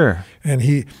anywhere. Sure. And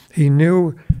he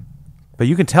knew. But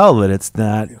you can tell that it's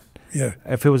not. Yeah.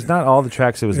 If it was not all the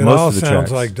tracks, it was most of the tracks. It all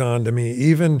sounds like Don to me.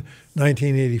 Even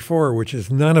 1984, which is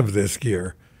none of this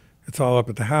gear. It's all up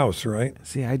at the house, right?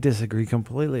 See, I disagree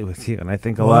completely with you, and I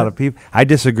think a lot of people. I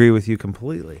disagree with you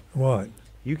completely. What?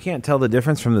 You can't tell the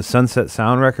difference from the Sunset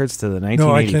Sound records to the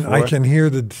 1984. No, I can hear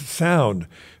the sound,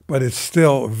 but it's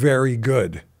still very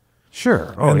good.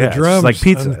 Sure. Oh, and the drums, it's like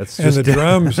pizza. And the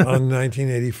drums on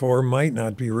 1984 might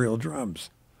not be real drums.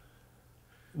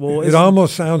 Well, it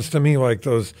almost sounds to me like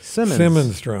those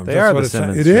Simmons drums. They are the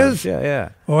Simmons drums. It is? Yeah.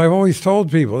 Oh, I've always told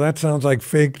people that sounds like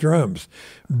fake drums.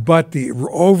 But the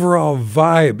overall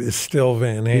vibe is still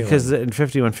Van Halen. Because in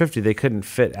 5150, they couldn't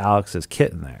fit Alex's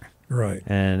kit in there. Right.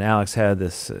 And Alex had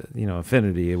this,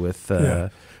 affinity with No,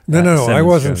 Simmons I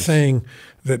wasn't drums. saying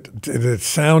that it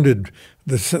sounded,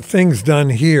 the things done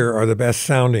here are the best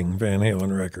sounding Van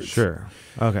Halen records. Sure.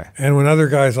 Okay. And when other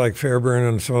guys like Fairburn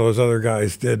and some of those other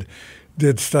guys did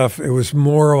stuff, it was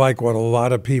more like what a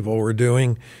lot of people were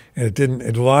doing, and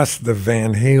it lost the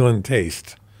Van Halen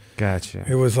taste. Gotcha.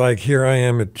 It was like, here I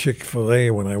am at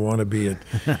Chick-fil-A when I want to be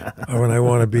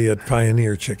at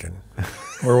Pioneer Chicken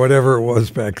or whatever it was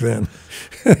back then.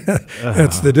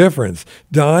 That's the difference.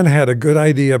 Don had a good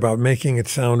idea about making it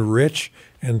sound rich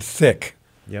and thick.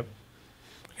 Yep.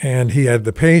 And he had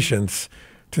the patience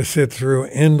to sit through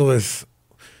endless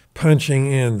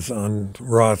punching ins on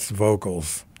Roth's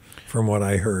vocals, from what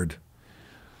I heard.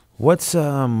 What's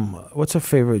a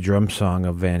favorite drum song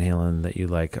of Van Halen that you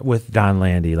like with Don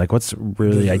Landy? Like, what's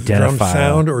really identifiable? Drum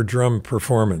sound or drum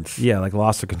performance? Yeah, like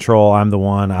Lost of Control, I'm the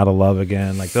One, Out of Love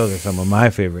Again. Like, those are some of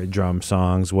my favorite drum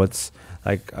songs. What's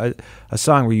like a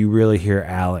song where you really hear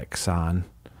Alex on?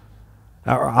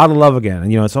 Out of Love Again.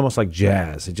 And, it's almost like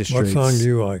jazz. It just What song do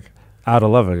you like? Out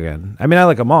of Love Again. I mean, I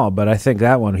like them all, but I think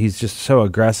that one, he's just so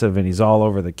aggressive and he's all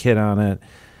over the kit on it.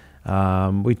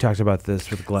 We talked about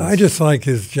this with Glenn. I just like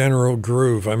his general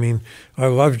groove. I mean, I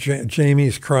love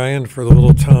Jamie's Crying for the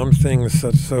little tom thing.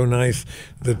 That's so nice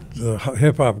that the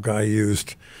hip-hop guy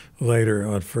used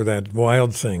later for that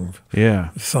Wild Thing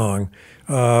song.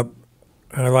 I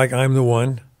like I'm the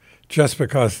One just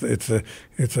because it's a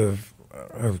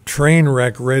train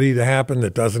wreck ready to happen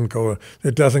that doesn't go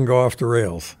off the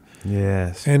rails.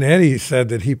 Yes. And Eddie said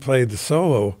that he played the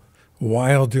solo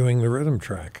while doing the rhythm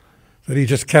track. That he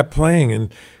just kept playing,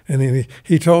 and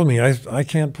he told me, I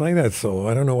can't play that solo.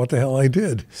 I don't know what the hell I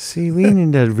did. See, we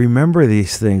need to remember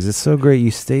these things. It's so great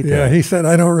you state that. Yeah, he said,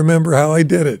 I don't remember how I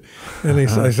did it. And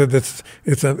I said,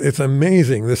 it's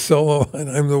amazing. The solo, and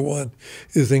I'm the One,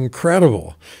 is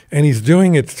incredible. And he's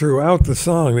doing it throughout the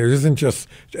song. There isn't just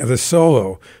the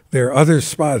solo. There are other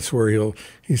spots where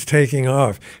he's taking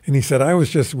off. And he said, I was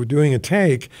just doing a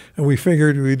take, and we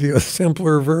figured we'd do a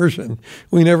simpler version.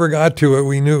 We never got to it.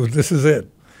 We knew this is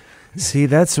it. See,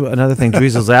 that's another thing.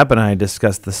 Dweezil Zapp and I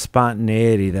discussed the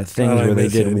spontaneity, that things where they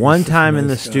did one time in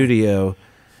the studio,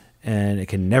 and it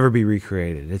can never be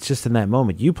recreated. It's just in that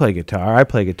moment. You play guitar, I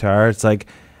play guitar. It's like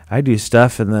I do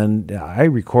stuff, and then I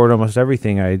record almost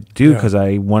everything I do because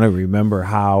I want to remember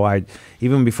how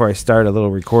even before I start a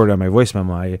little record on my voice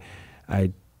memo,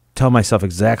 I tell myself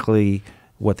exactly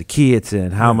what the key it's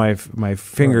in, how my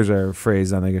fingers are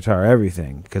phrased on the guitar,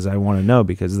 everything, because I want to know,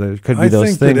 because there could be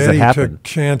those things that happen. I think that Eddie took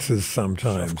chances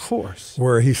sometimes. Of course.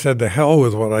 Where he said, the hell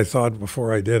with what I thought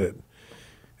before I did it.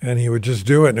 And he would just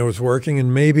do it, and it was working,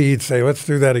 and maybe he'd say, let's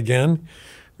do that again.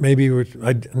 Maybe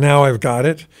now I've got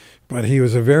it. but he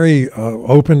was a very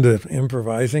open to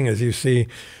improvising, as you see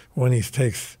when he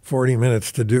takes 40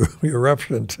 minutes to do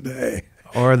Eruption today.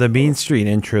 Or the Mean Street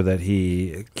intro that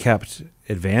he kept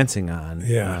advancing on.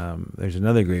 Yeah. There's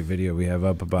another great video we have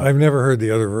up about. I've never heard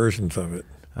the other versions of it.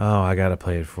 Oh, I got to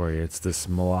play it for you. It's this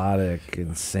melodic,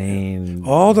 insane.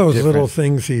 All those different- little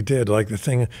things he did, like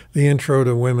the intro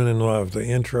to Women in Love, the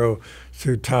intro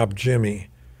to Top Jimmy.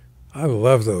 I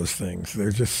love those things.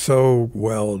 They're just so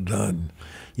well done.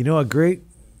 You know, a great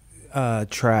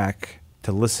track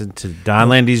to listen to Don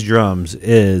Landy's drums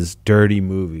is Dirty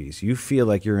Movies. You feel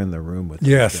like you're in the room with these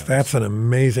Yes, drums.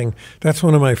 that's that's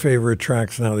one of my favorite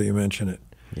tracks now that you mention it.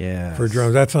 Yeah. For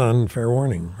drums. That's on Fair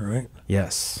Warning, right?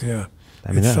 Yes. Yeah. I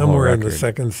mean, it's that whole somewhere on the record.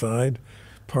 second side,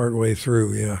 part way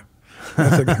through, yeah.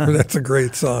 That's a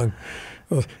great song.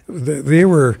 Well, they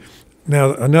were,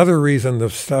 now another reason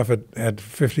the stuff at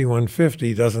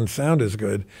 5150 doesn't sound as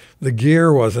good, the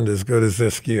gear wasn't as good as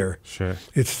this gear. Sure.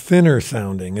 It's thinner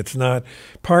sounding. It's not,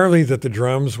 partly that the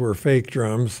drums were fake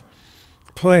drums,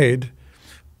 played,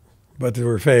 but they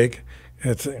were fake.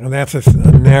 And that's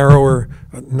a narrower,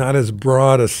 not as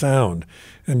broad a sound.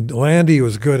 And Landy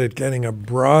was good at getting a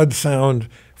broad sound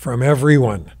from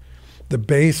everyone. The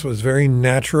bass was very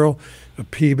natural, a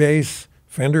P bass,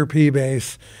 Fender P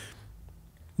bass,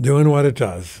 doing what it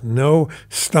does. No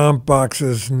stomp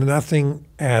boxes, nothing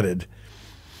added.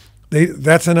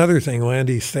 That's another thing.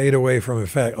 Landy stayed away from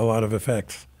a lot of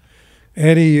effects.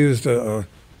 Eddie used a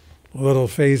little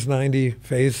Phase 90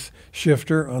 phase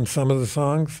shifter on some of the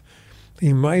songs.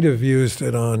 He might have used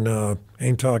it on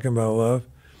Ain't Talking About Love.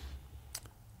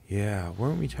 Yeah,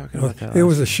 weren't we talking about that? It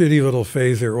was a shitty little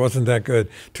phaser. It wasn't that good.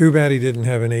 Too bad he didn't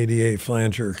have an 88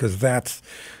 flanger, because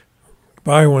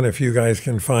buy one if you guys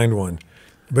can find one.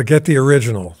 But get the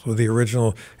original. So the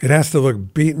original, it has to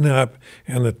look beaten up,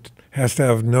 and it has to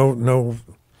have no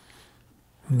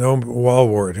wall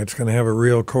wart. It's going to have a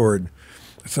real cord.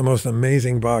 It's the most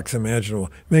amazing box imaginable.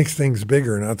 Makes things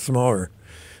bigger, not smaller.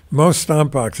 Most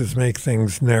stomp boxes make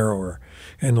things narrower,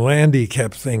 and Landy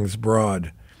kept things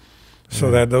broad,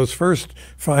 so that those first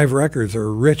 5 records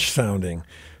are rich sounding.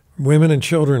 Women and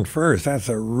Children First, that's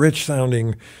a rich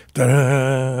sounding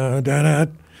da da da.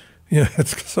 Yeah,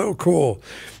 it's so cool.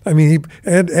 I mean,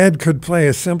 Ed could play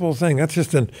a simple thing. That's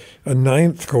just a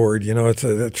ninth chord. You know, it's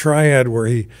a triad where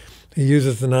he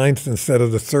uses the ninth instead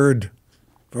of the third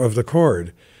of the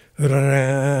chord. Da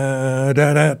da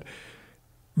da da.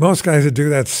 Most guys that do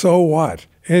that, so what?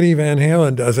 Eddie Van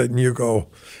Halen does it, and you go,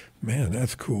 man,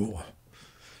 that's cool.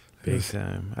 Big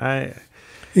time.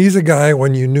 He's a guy,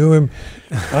 when you knew him,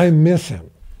 I miss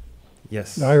him.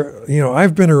 Yes.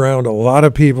 I've been around a lot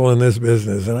of people in this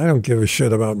business, and I don't give a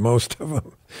shit about most of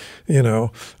them.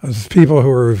 There's people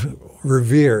who are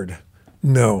revered.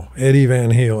 No, Eddie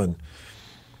Van Halen.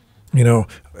 You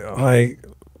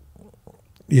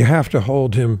have to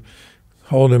hold him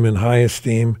in high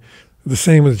esteem. The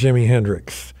same with Jimi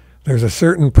Hendrix. There's a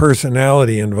certain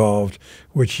personality involved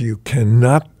which you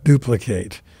cannot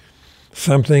duplicate.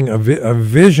 A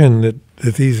vision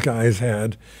that these guys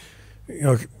had.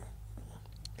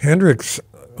 Hendrix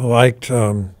liked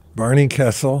Barney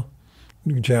Kessel,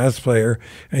 jazz player,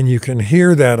 and you can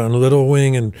hear that on Little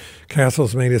Wing, and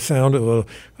Kessel's made it sound a little.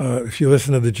 If you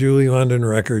listen to the Julie London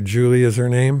record, Julie is her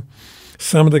name,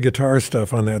 some of the guitar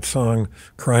stuff on that song,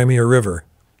 Cry Me a River,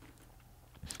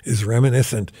 is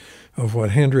reminiscent of what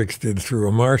Hendrix did through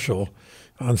a Marshall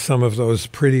on some of those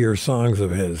prettier songs of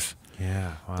his.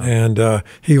 Yeah, wow. And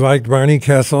he liked Barney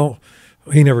Kessel.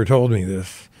 He never told me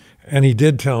this. And he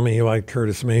did tell me he liked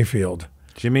Curtis Mayfield.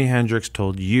 Jimi Hendrix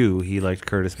told you he liked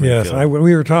Curtis Mayfield. Yes, when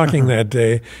we were talking that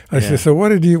day, I said, so what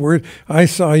did you, I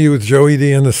saw you with Joey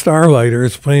D and the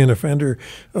Starlighters playing a Fender,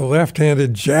 a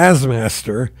left-handed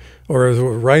Jazzmaster, or a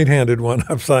right-handed one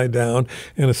upside down,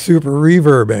 and a super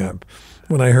reverb amp.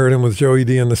 When I heard him with Joey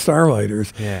D and the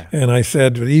Starlighters. Yeah. And I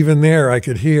said, but even there I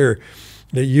could hear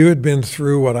that you had been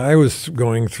through what I was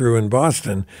going through in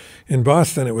Boston. In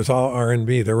Boston, it was all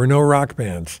R&B. There were no rock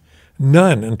bands.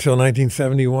 None until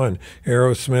 1971.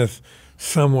 Aerosmith,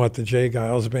 somewhat the Jay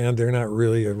Giles Band. They're not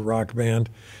really a rock band.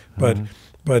 But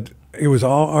it was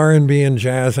all R&B and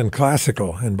jazz and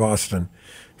classical in Boston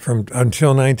until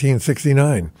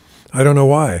 1969. I don't know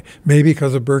why. Maybe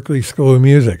because of Berklee School of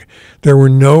Music. There were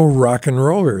no rock and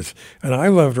rollers. And I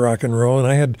loved rock and roll. And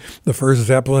I had the first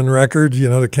Zeppelin records,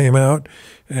 that came out.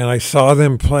 And I saw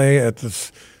them play at the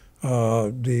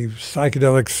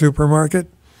Psychedelic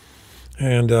Supermarket.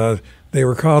 And they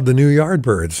were called the New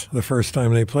Yardbirds the first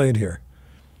time they played here.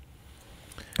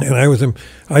 And I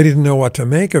didn't know what to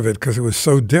make of it because it was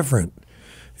so different.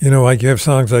 Like you have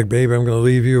songs like Baby, I'm Gonna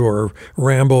Leave You or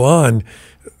Ramble On.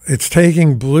 It's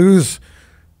taking blues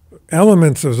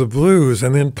elements of the blues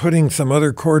and then putting some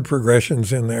other chord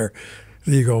progressions in there.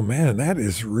 You go, man, that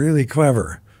is really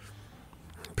clever.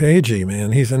 Pagey,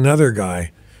 man, he's another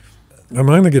guy.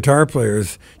 Among the guitar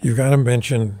players, you've got to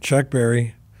mention Chuck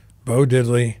Berry, Bo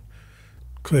Diddley,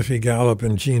 Cliffy Gallup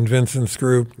and Gene Vincent's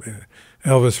group,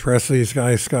 Elvis Presley's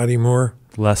guy, Scotty Moore.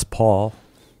 Les Paul,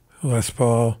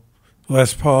 Franny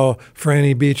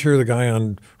Beecher, the guy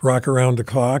on Rock Around the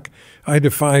Clock. I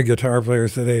defy guitar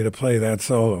players today to play that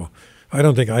solo. I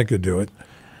don't think I could do it.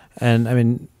 And I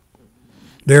mean,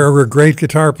 there were great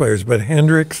guitar players, but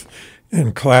Hendrix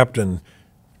and Clapton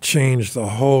changed the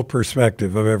whole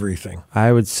perspective of everything.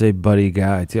 I would say Buddy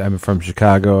Guy too. I'm from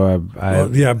Chicago.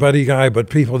 Buddy Guy, but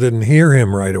people didn't hear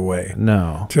him right away.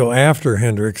 No, till after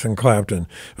Hendrix and Clapton.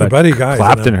 But Buddy Guy.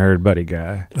 Clapton heard Buddy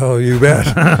Guy. Oh, you bet.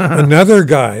 Another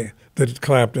guy that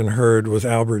Clapton heard was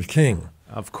Albert King.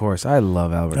 Of course, I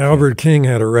love Albert. Albert King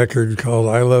had a record called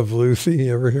 "I Love Lucy."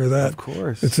 You ever hear that? Of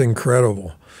course, it's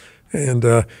incredible.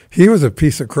 And he was a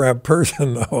piece of crap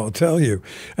person, though, I'll tell you.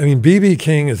 I mean, B.B.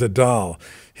 King is a doll.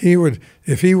 He would,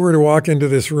 if he were to walk into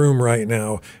this room right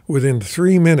now, within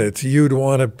 3 minutes, you'd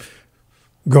want to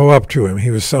go up to him.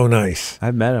 He was so nice.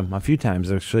 I've met him a few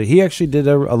times, actually. He actually did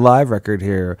a live record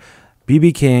here,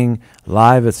 B.B. King,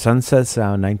 live at Sunset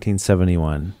Sound,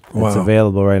 1971. Wow. It's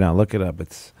available right now. Look it up.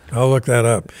 I'll look that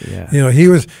up. Yeah. He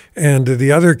was, and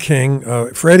the other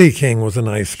King, Freddie King, was a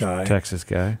nice guy, Texas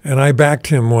guy, and I backed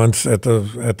him once at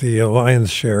the Lions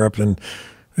Share up in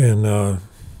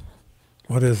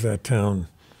what is that town,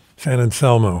 San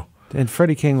Anselmo. And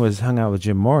Freddie King hung out with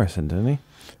Jim Morrison, didn't he?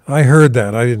 I heard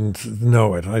that. I didn't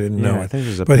know it. I think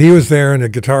there's but he was there, and a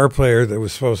guitar player that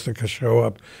was supposed to show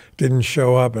up didn't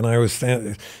show up, and I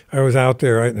was out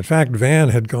there. In fact, Van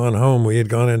had gone home. We had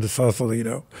gone into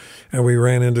Sausalito, and we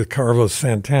ran into Carlos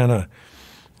Santana,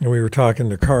 and we were talking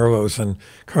to Carlos,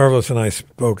 and I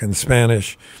spoke in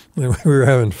Spanish, and we were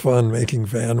having fun making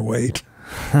Van wait.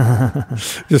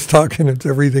 Just talking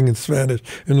everything in Spanish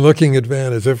and looking at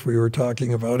Van as if we were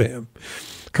talking about him.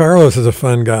 Carlos is a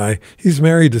fun guy. He's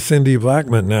married to Cindy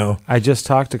Blackman now. I just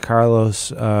talked to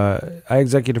Carlos. I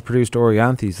executive produced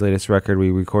Orianthi's latest record.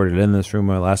 We recorded in this room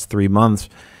the last 3 months,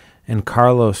 and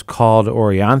Carlos called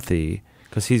Orianthi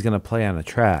because he's going to play on a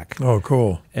track. Oh,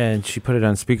 cool. And she put it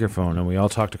on speakerphone, and we all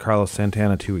talked to Carlos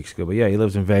Santana 2 weeks ago. But yeah, he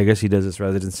lives in Vegas. He does his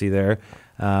residency there.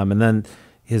 And then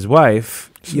his wife,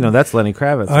 that's Lenny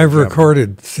Kravitz. I've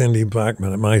recorded Cindy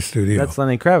Blackman at my studio. That's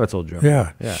Lenny Kravitz, old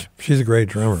drummer. Yeah. She's a great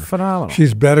drummer. Phenomenal.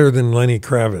 She's better than Lenny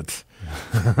Kravitz.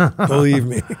 Believe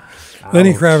me.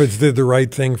 Lenny Kravitz did the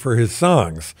right thing for his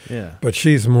songs. Yeah. But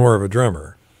she's more of a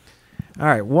drummer. All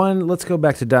right. Let's go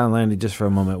back to Don Landry just for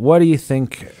a moment. What do you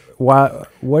think? What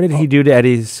did he do to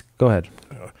Eddie's? Go ahead.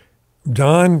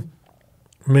 Don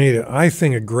made, I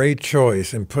think, a great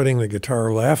choice in putting the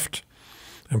guitar left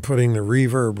and putting the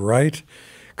reverb right,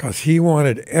 because he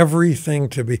wanted everything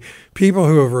to be, people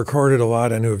who have recorded a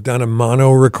lot and who have done a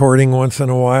mono recording once in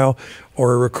a while,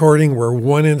 or a recording where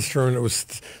one instrument was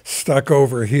stuck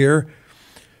over here,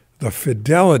 the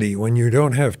fidelity when you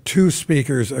don't have two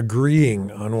speakers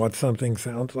agreeing on what something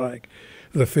sounds like,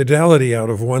 the fidelity out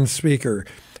of one speaker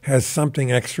has something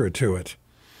extra to it.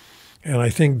 And I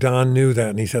think Don knew that,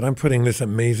 and he said, I'm putting this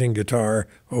amazing guitar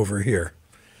over here.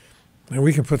 And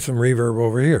we can put some reverb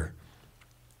over here.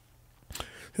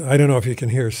 I don't know if you can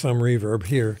hear some reverb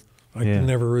here. I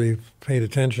never really paid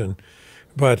attention.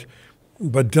 But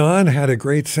Don had a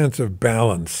great sense of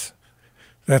balance.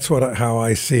 That's how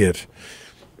I see it.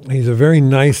 He's a very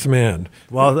nice man.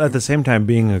 While at the same time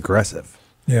being aggressive.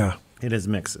 Yeah. In his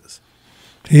mixes.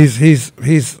 He's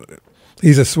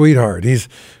a sweetheart. He's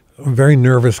a very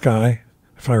nervous guy,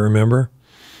 if I remember.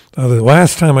 The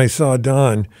last time I saw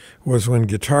Don was when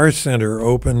Guitar Center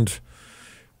opened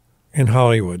in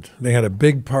Hollywood. They had a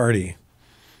big party.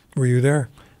 Were you there?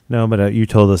 No, but you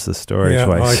told us the story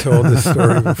twice. I told this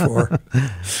story before.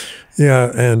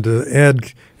 Yeah, and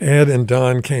Ed and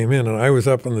Don came in, and I was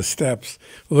up on the steps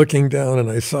looking down, and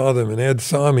I saw them, and Ed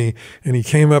saw me, and he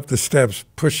came up the steps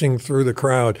pushing through the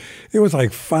crowd. It was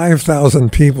like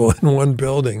 5,000 people in one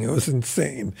building. It was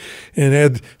insane. And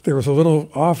Ed, there was a little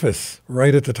office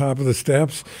right at the top of the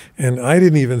steps, and I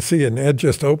didn't even see it, and Ed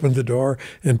just opened the door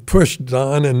and pushed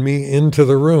Don and me into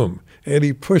the room.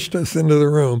 Eddie pushed us into the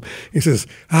room. He says,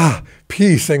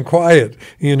 peace and quiet,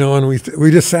 and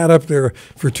we just sat up there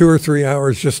for 2 or 3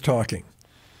 hours just talking.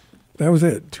 That was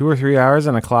it. 2 or 3 hours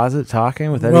in a closet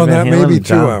talking with Eddie Well, Van that Halen? may be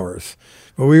 2 hours.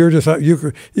 But we were just, you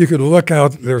could look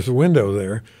out, there's a window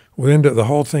there window. The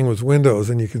whole thing was windows,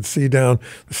 and you could see down.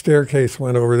 The staircase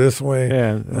went over this way.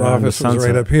 Yeah, the office was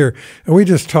right up here, and we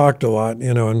just talked a lot,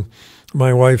 and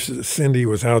my wife Cindy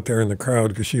was out there in the crowd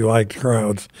because she liked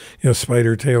crowds.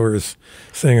 Spider Taylor's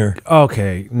singer.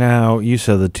 Okay, now you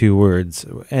said the two words,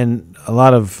 and a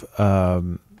lot of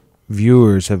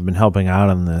viewers have been helping out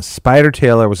on this. Spider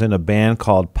Taylor was in a band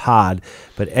called Pod,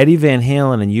 but Eddie Van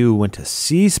Halen and you went to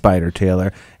see Spider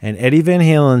Taylor, and Eddie Van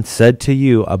Halen said to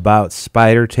you about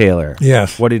Spider Taylor.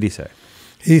 Yes. What did he say?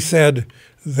 He said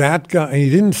that guy, he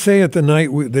didn't say it the night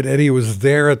that Eddie was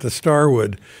there at the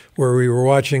Starwood where we were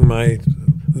watching my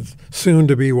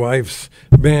soon-to-be wife's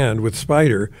band with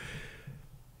Spider.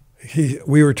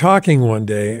 We were talking one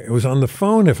day. It was on the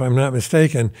phone, if I'm not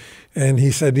mistaken, and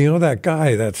he said, that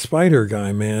guy, that Spider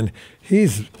guy, man,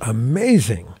 he's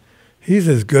amazing. He's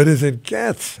as good as it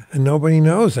gets, and nobody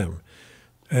knows him.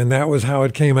 And that was how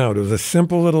it came out. It was a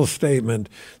simple little statement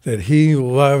that he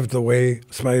loved the way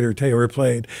Spider Taylor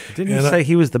played. Didn't he say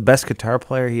he was the best guitar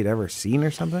player he'd ever seen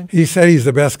or something? He said he's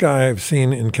the best guy I've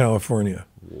seen in California.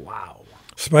 Wow.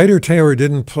 Spider Taylor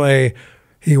didn't play.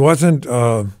 He wasn't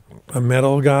a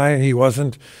metal guy. He was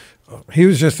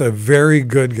just a very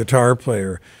good guitar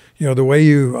player. The way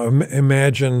you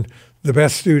imagine the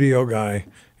best studio guy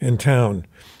in town.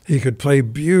 He could play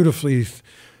beautifully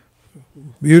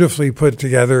put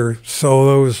together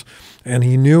solos, and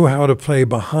he knew how to play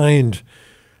behind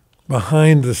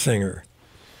the singer.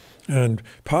 And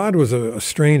Pod was a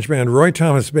strange band. Roy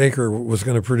Thomas Baker was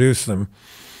going to produce them,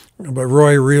 but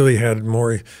Roy really had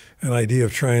more an idea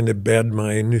of trying to bed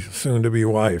my soon-to-be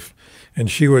wife,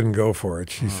 and she wouldn't go for it.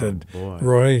 She said, boy.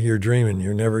 Roy, you're dreaming.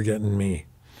 You're never getting me.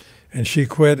 And she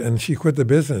quit the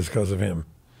business because of him.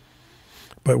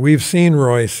 But we've seen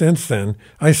Roy since then.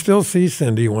 I still see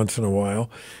Cindy once in a while,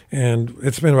 and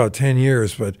it's been about 10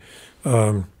 years, but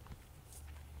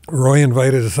Roy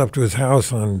invited us up to his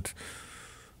house on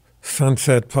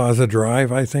Sunset Plaza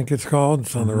Drive, I think it's called.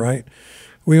 It's on the right.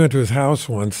 We went to his house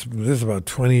once. This is about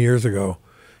 20 years ago,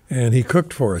 and he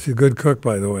cooked for us. He's a good cook,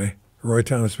 by the way. Roy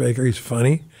Thomas Baker. He's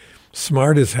funny,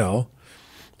 smart as hell,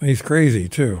 and he's crazy,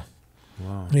 too.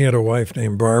 Wow. He had a wife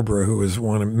named Barbara who was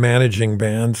one of managing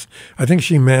bands. I think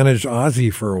she managed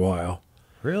Ozzy for a while.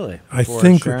 Really? I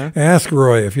think. Sharon? Ask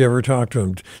Roy if you ever talked to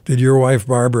him. Did your wife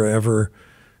Barbara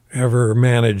ever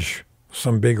manage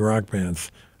some big rock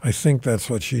bands? I think that's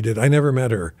what she did. I never met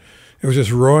her. It was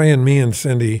just Roy and me and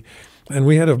Cindy, and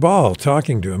we had a ball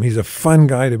talking to him. He's a fun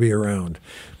guy to be around.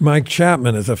 Mike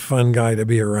Chapman is a fun guy to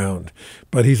be around,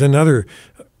 but he's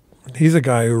a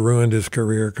guy who ruined his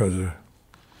career because of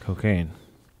cocaine.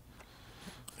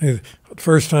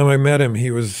 First time I met him, he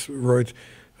was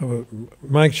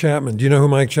Mike Chapman. Do you know who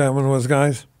Mike Chapman was,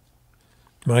 guys?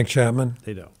 Mike Chapman?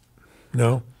 They don't.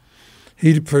 No?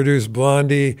 He produced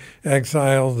Blondie,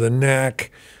 Exile, The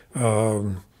Knack,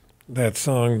 that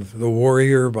song, The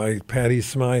Warrior by Patti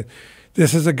Smythe.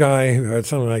 This is a guy who had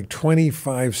something like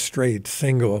 25 straight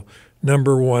single,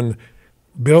 #1,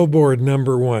 Billboard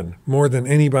 #1, more than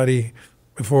anybody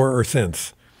before or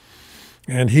since.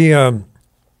 And he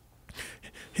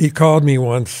called me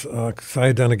once because I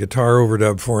had done a guitar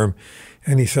overdub for him,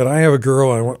 and he said, I have a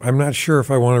girl, I'm not sure if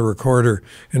I want to record her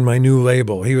in my new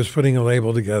label. He was putting a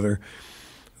label together.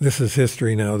 This is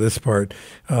history now, this part.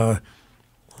 A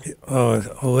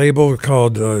label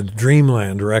called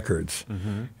Dreamland Records.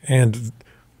 Mm-hmm. And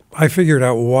I figured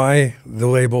out why the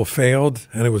label failed,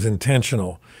 and it was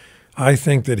intentional. I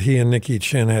think that he and Nicky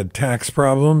Chin had tax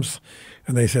problems,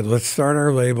 and they said, let's start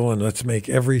our label and let's make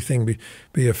everything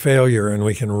be a failure, and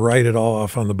we can write it all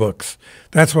off on the books.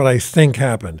 That's what I think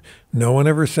happened. No one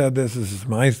ever said this. This is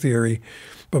my theory.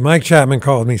 But Mike Chapman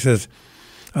called me and says,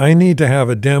 I need to have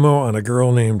a demo on a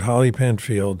girl named Holly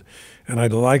Penfield, and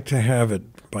I'd like to have it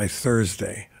by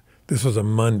Thursday. This was a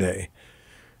Monday.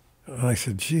 And I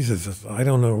said, Jesus, I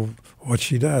don't know what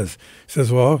she does. He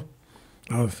says, well,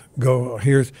 I'll go.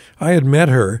 I had met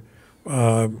her.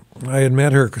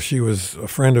 Because she was a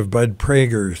friend of Bud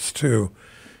Prager's, too.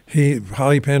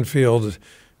 Holly Penfield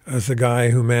is the guy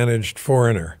who managed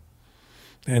Foreigner.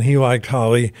 And he liked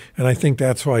Holly, and I think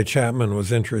that's why Chapman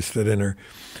was interested in her.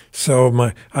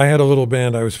 So I had a little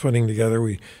band I was putting together.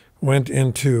 We went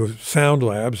into Sound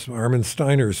Labs, Armin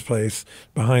Steiner's place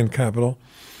behind Capitol.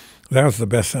 That was the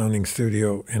best-sounding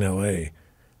studio in L.A.,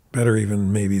 better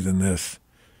even maybe than this.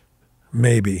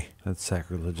 Maybe. That's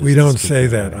sacrilegious. We don't say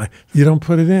that. You don't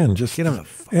put it in. Just get him the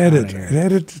fuck edit, out of here.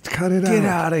 Edit, cut it out. Get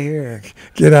out of here.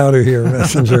 Get out of here,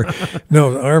 messenger.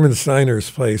 No, Armin Steiner's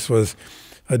place was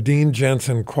a Dean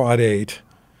Jensen Quad 8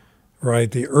 right?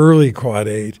 The early Quad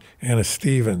 8 and a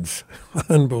Stevens.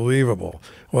 Unbelievable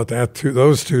what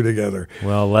those two together.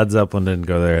 Well, Led Zeppelin didn't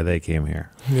go there. They came here.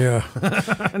 Yeah.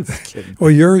 I'm just kidding.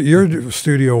 Well, your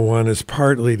Studio One is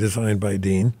partly designed by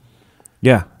Dean.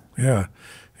 Yeah. Yeah.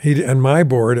 And my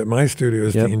board at my studio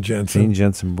is Yep. Dean Jensen. Dean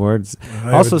Jensen boards.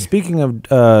 I Also, would- speaking of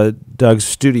Doug's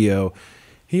studio,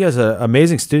 he has an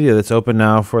amazing studio that's open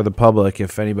now for the public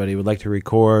if anybody would like to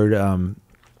record.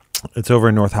 It's over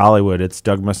in North Hollywood. It's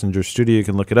Doug Messenger's studio. You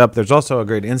can look it up. There's also a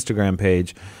great Instagram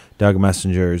page, Doug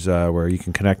Messenger's, where you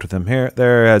can connect with him.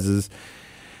 There has his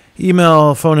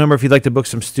email, phone number if you'd like to book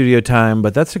some studio time.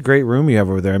 But that's a great room you have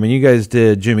over there. I mean, you guys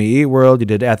did Jimmy Eat World. You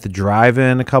did At the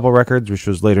Drive-In, a couple records, which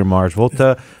was later Mars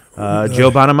Volta. Joe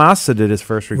Bonamassa did his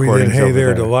first We recording. did Hey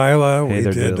There, Delilah. Hey We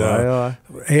There, did Delilah.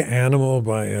 Animal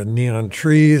by Neon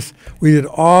Trees. We did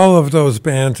all of those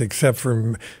bands except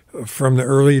from the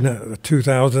early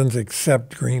 2000s,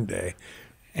 except Green Day.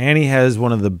 And he has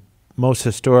one of the most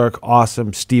historic,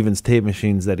 awesome Stevens tape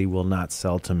machines that he will not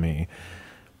sell to me.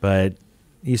 But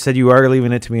you said you are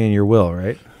leaving it to me in your will,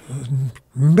 right?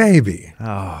 Maybe.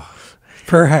 Oh,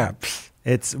 Perhaps.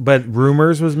 but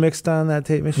Rumors was mixed on that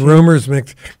tape machine. Rumors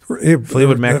mixed.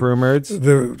 Fleetwood Mac Rumors.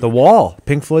 The The Wall,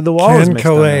 Pink Floyd. The Wall was Ken mixed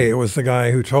on Calais that. was the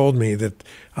guy who told me that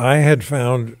I had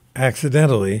found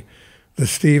accidentally the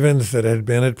Stevens that had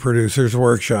been at Producer's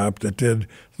Workshop that did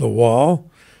The Wall.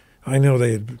 I know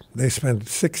they spent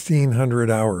 1,600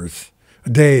 hours,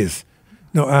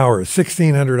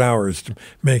 1,600 hours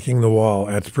making The Wall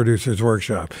at Producer's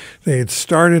Workshop. They had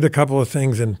started a couple of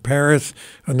things in Paris,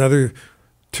 another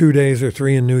 2 days or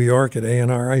 3 in New York at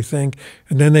A&R, I think.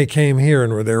 And then they came here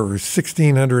and were there for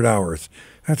 1,600 hours.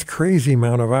 That's a crazy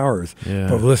amount of hours. Yeah.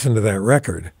 But listen to that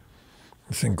record.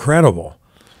 It's incredible.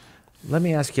 Let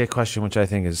me ask you a question, which I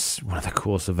think is one of the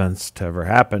coolest events to ever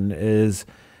happen, is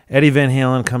Eddie Van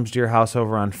Halen comes to your house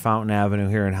over on Fountain Avenue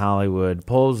here in Hollywood,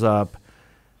 pulls up,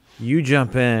 you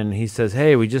jump in, he says,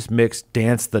 hey, we just mixed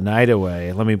Dance the Night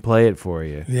Away. Let me play it for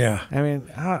you. Yeah. I mean,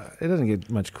 it doesn't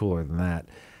get much cooler than that.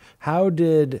 How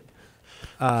did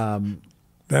That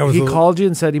was he a- called you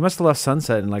and said he must have left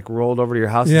Sunset and like rolled over to your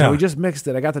house? And Yeah. said, we just mixed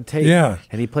it. I got the tape. Yeah.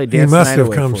 And he played He Dance must the Night have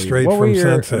Away come for you. straight What were from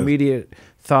your Sunset. immediate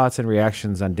thoughts and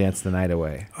reactions on Dance the Night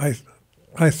Away?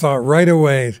 I thought right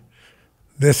away,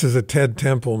 this is a Ted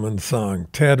Templeman song.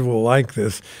 Ted will like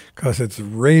this because it's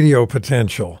radio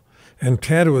potential. And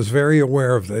Ted was very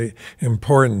aware of the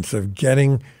importance of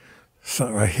getting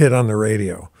a hit on the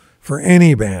radio. For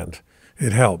any band,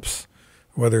 it helps.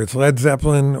 Whether it's Led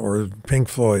Zeppelin or Pink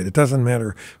Floyd, it doesn't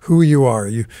matter who you are,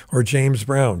 or James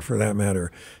Brown for that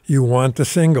matter. You want the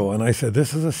single. And I said,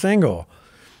 this is a single.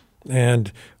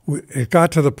 And it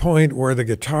got to the point where the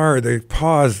guitar, they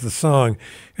paused the song,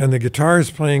 and the guitar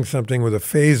is playing something with a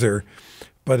phaser,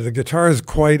 but the guitar is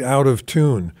quite out of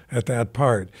tune at that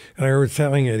part. And I was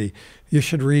telling Eddie, you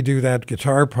should redo that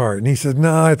guitar part. And he said,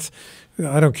 no,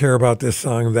 I don't care about this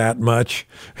song that much.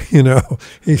 He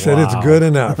said, Wow. it's good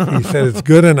enough. He said, it's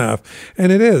good enough.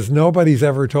 And it is. Nobody's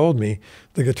ever told me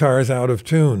the guitar is out of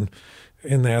tune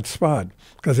in that spot,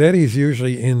 because Eddie's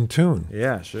usually in tune.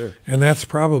 Yeah, sure. And that's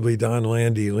probably Don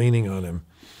Landy leaning on him,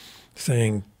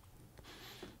 saying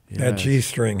that Yes. G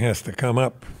string has to come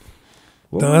up.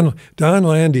 What Don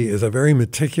Landy is a very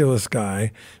meticulous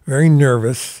guy, very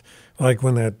nervous, like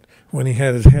when he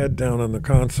had his head down on the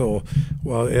console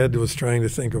while Ed was trying to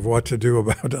think of what to do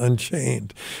about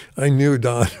Unchained. I knew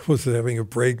Don was having a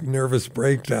nervous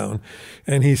breakdown.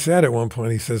 And he said at one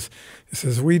point, he says,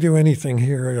 we do anything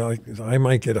here, I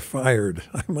might get fired.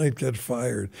 I might get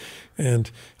fired.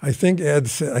 And I think Ed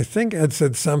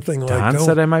said something like, Don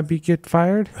said I might get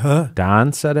fired? Huh?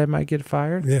 Don said I might get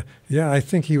fired? Yeah, I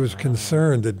think he was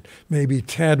concerned that maybe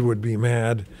Ted would be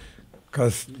mad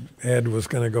because Ed was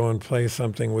going to go and play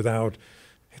something without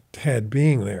Ted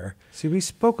being there. See, we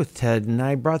spoke with Ted, and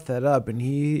I brought that up, and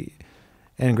he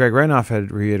and Greg Renoff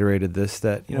had reiterated this,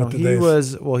 that What did he they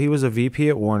was a VP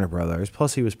at Warner Brothers.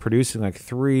 Plus, he was producing like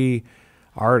 3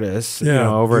 artists, Yeah,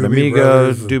 over at Doobie Amigo,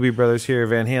 Brothers and- Doobie Brothers here,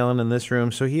 Van Halen in this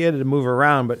room. So he had to move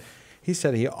around, but he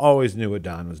said he always knew what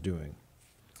Don was doing.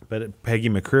 But Peggy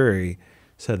McCreary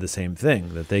said the same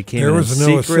thing, that they came There in was and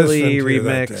no secretly assistant here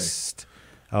that day. remixed.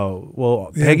 Oh,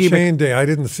 well, The Peggy Unchained Day, I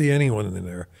didn't see anyone in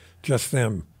there, just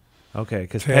them. Okay,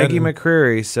 because Ted Peggy and-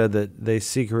 McCreary said that they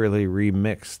secretly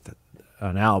remixed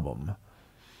an album.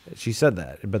 She said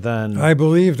that, but then I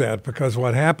believe that because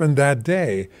what happened that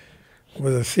day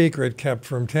was a secret kept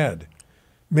from Ted.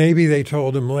 Maybe they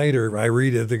told him later, I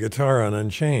redid the guitar on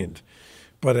Unchained.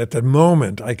 But at the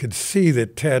moment, I could see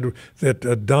that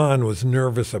Don was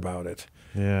nervous about it.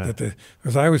 yeah,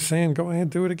 Because I was saying, go ahead,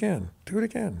 do it again.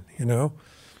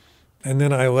 And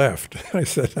then I left. I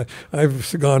said,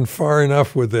 I've gone far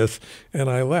enough with this, and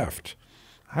I left.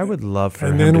 I would love for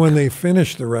him And then to when they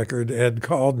finished the record, Ed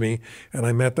called me, and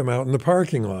I met them out in the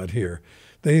parking lot here.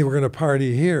 They were going to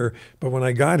party here, but when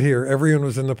I got here, everyone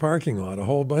was in the parking lot, a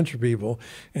whole bunch of people.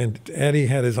 And Eddie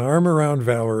had his arm around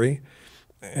Valerie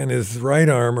and his right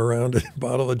arm around a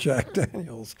bottle of Jack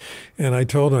Daniels. And I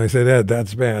told him, I said, Ed,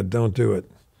 that's bad. Don't do it.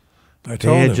 I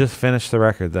told They him. had just finished the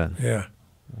record then. Yeah.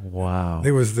 Wow.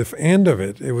 It was the end of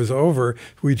it. It was over.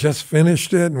 We just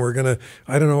finished it, and we're going to,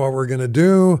 I don't know what we're going to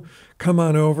do. Come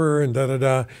on over, and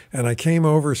da-da-da. And I came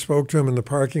over, spoke to him in the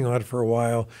parking lot for a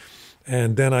while,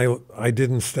 and then I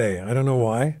didn't stay. I don't know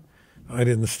why. I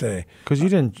didn't stay. Because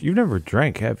you've never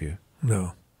drank, have you?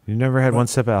 No. You never had one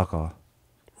sip of alcohol.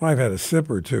 Well, I've had a sip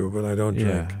or two, but I don't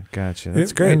drink. Yeah, gotcha.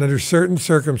 That's great. And under certain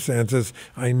circumstances,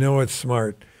 I know it's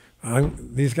smart.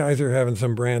 These guys are having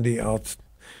some brandy. I'll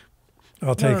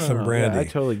take some brandy. Yeah, I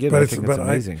totally get it. I think it's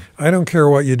amazing. I don't care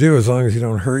what you do as long as you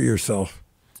don't hurt yourself.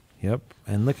 Yep.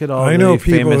 And look at all I the know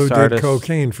people famous who artists. did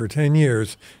cocaine for 10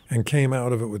 years and came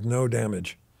out of it with no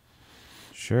damage.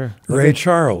 Sure. Ray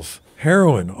Charles,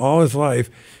 heroin all his life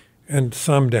and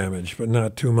some damage, but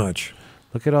not too much.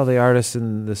 Look at all the artists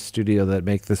in the studio that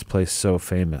make this place so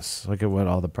famous. Look at what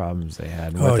all the problems they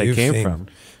had and what they you've came seen. from.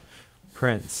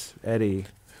 Prince, Eddie,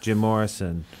 Jim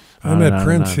Morrison. I met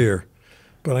Prince here,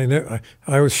 but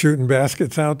I was shooting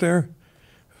baskets out there,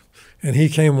 and he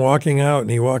came walking out,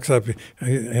 and he walks up,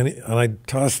 and I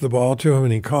tossed the ball to him,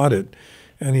 and he caught it,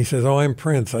 and he says, "Oh, I'm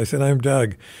Prince." I said, "I'm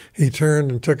Doug." He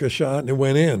turned and took a shot, and it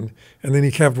went in, and then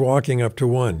he kept walking up to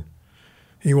one.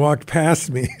 He walked past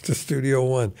me to Studio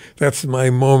One. That's my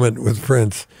moment with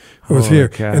Prince. It was here.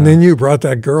 cow. And then you brought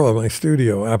that girl in my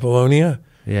studio, Apollonia.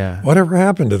 Yeah. Whatever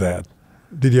happened to that?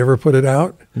 Did you ever put it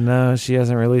out? No, she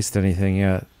hasn't released anything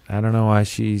yet. I don't know why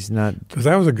she's not. Because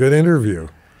that was a good interview.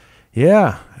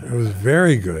 Yeah. It was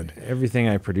very good. Everything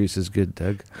I produce is good,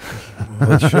 Doug.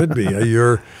 Well, it should be.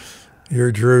 You're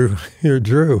Drew. You're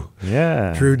Drew.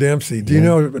 Yeah. Drew Dempsey. Do you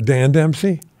know Dan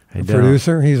Dempsey? I A don't.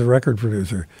 producer? He's a record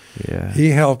producer. Yeah.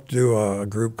 He helped do a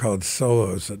group called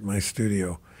Solos at my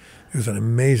studio. It was an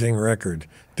amazing record.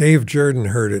 Dave Jordan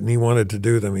heard it and he wanted to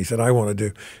do them. He said, I want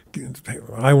to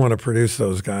produce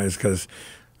those guys because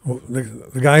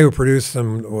the guy who produced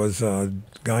them was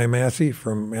Guy Massey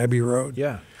from Abbey Road.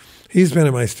 Yeah. He's been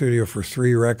in my studio for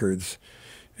 3 records.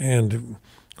 And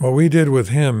what we did with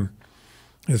him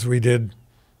is we did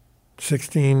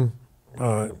 16-inch,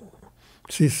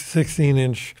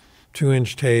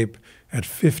 2-inch tape at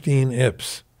 15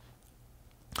 IPS.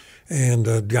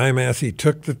 And Guy Massey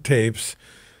took the tapes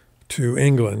to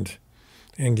England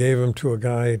and gave them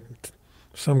to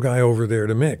some guy over there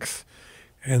to mix.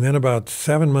 And then about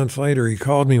 7 months later, he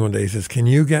called me one day. He says, "Can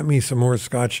you get me some more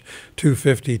Scotch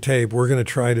 250 tape? We're going to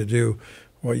try to do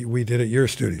what we did at your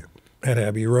studio at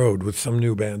Abbey Road with some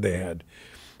new band they had."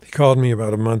 He called me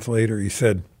about a month later. He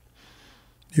said,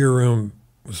 "Your room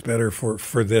was better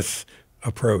for this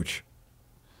approach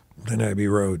than Abbey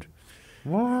Road."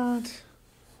 What?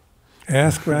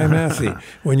 Ask Guy Massey.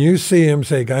 When you see him,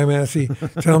 say, "Guy Massey,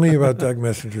 tell me about Doug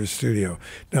Messenger's studio."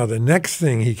 Now, the next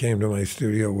thing he came to my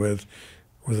studio with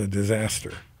was a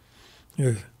disaster.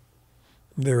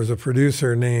 There was a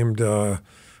producer named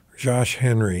Josh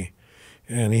Henry,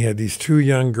 and he had these 2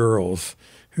 young girls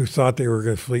who thought they were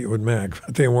going to Fleetwood Mac,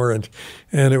 but they weren't.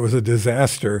 And it was a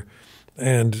disaster.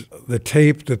 And the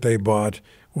tape that they bought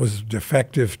was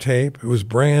defective tape. It was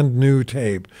brand new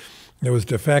tape. It was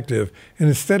defective. And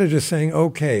instead of just saying,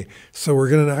 okay, so we're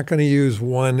not going to use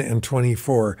 1 and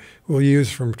 24, we'll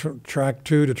use from track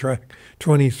 2 to track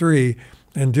 23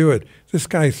 and do it. This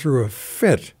guy threw a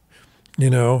fit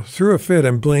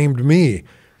and blamed me.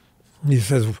 He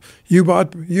says, you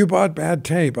bought bad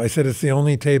tape. I said, it's the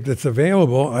only tape that's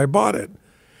available. I bought it.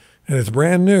 And it's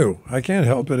brand new. I can't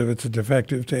help it if it's a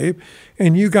defective tape.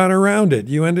 And you got around it.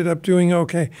 You ended up doing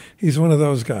okay. He's one of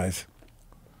those guys.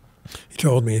 He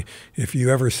told me, if you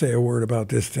ever say a word about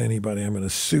this to anybody, I'm going to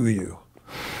sue you.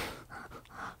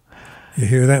 You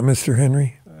hear that, Mr.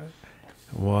 Henry?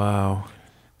 Wow.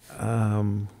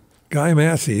 Guy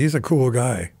Massey, he's a cool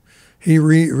guy. He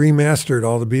remastered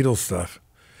all the Beatles stuff.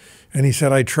 And he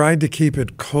said, I tried to keep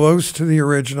it close to the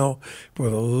original, but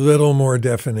with a little more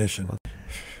definition.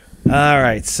 All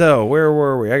right. So where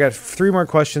were we? I got 3 more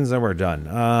questions and we're done.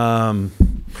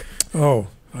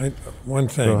 One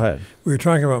thing. Go ahead. We were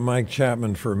talking about Mike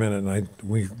Chapman for a minute, and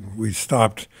we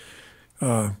stopped.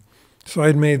 So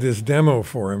I'd made this demo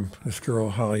for him, this girl,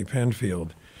 Holly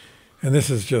Penfield. And this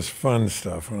is just fun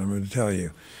stuff, what I'm going to tell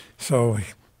you. So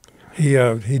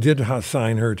he did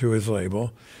sign her to his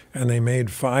label, and they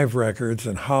made 5 records.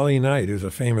 And Holly Knight, who's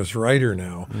a famous writer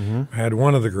now, had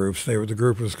one of the groups. The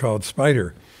group was called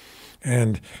Spider,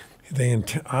 and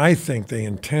I think they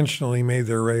intentionally made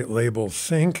their label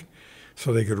sync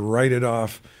so they could write it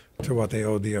off to what they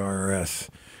owed the IRS.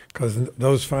 Because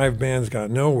those 5 bands got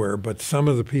nowhere, but some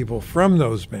of the people from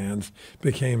those bands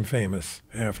became famous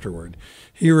afterward.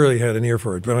 He really had an ear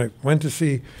for it. But I went to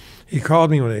see, he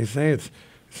called me one day, he said, hey,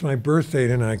 it's my birthday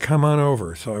tonight, come on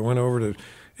over. So I went over to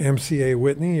MCA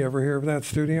Whitney. You ever hear of that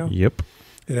studio? Yep.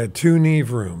 It had 2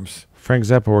 Neve rooms. Frank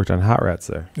Zappa worked on Hot Rats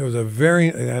there.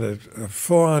 It had a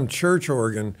full-on church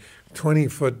organ,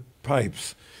 20-foot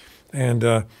pipes.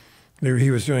 And he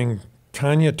was doing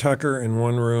Tanya Tucker in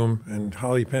one room and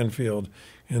Holly Penfield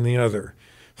in the other.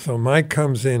 So Mike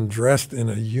comes in dressed in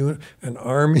an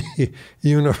army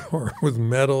uniform with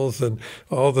medals and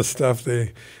all the stuff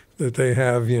that they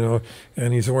have,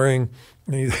 and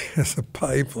he has a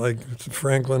pipe like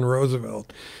Franklin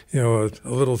Roosevelt, a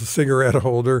little cigarette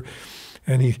holder.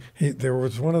 And there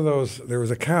was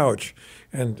a couch,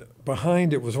 and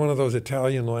behind it was one of those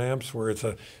Italian lamps where it's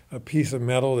a piece of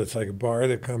metal that's like a bar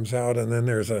that comes out, and then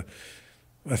there's a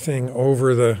thing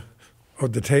over the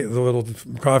little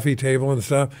coffee table and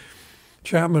stuff.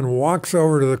 Chapman walks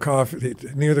over to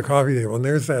near the coffee table, and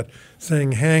there's that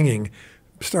thing hanging,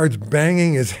 starts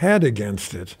banging his head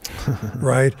against it,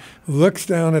 right? Looks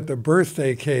down at the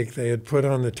birthday cake they had put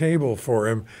on the table for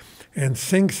him and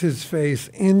sinks his face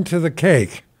into the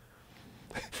cake.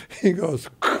 He goes,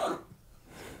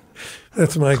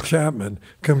 that's Mike Chapman,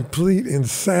 complete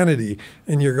insanity.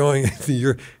 And you're going,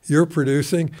 you're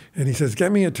producing, and he says,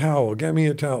 get me a towel.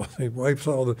 He wipes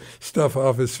all the stuff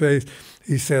off his face.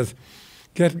 He says,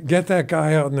 get that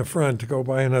guy out in the front to go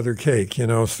buy another cake,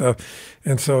 stuff.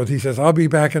 And so he says, I'll be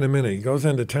back in a minute. He goes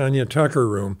into Tanya Tucker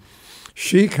room.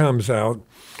 She comes out.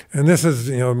 And this is,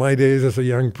 my days as a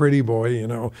young pretty boy,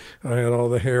 I had all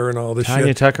the hair and all the shit.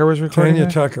 Tanya Tucker was recording Tanya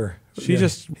there? Tucker.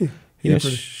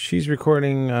 She's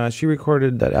recording, she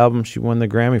recorded that album she won the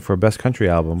Grammy for, Best Country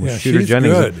Album, with Yeah, Shooter she's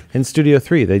Jennings good. in Studio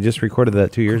 3. They just recorded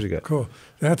that 2 years ago. Cool.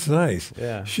 That's nice.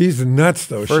 Yeah. She's nuts,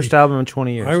 though. First album in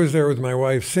 20 years. I was there with my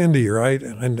wife, Cindy, right?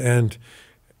 And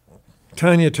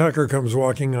Tanya Tucker comes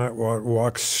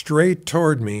walks straight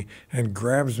toward me and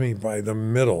grabs me by the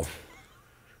middle.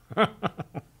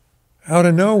 Out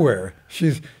of nowhere.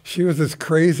 She was this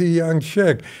crazy young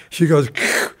chick. She goes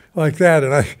like that,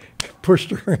 and I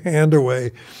pushed her hand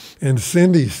away, and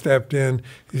Cindy stepped in.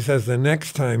 He says, the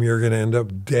next time you're going to end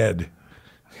up dead.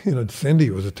 Cindy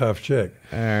was a tough chick.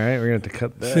 All right, we're going to have to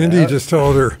cut that Cindy out. just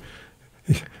told her,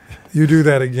 you do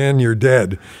that again, you're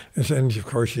dead. And of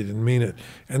course, she didn't mean it.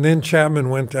 And then Chapman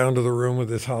went down to the room with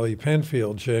this Holly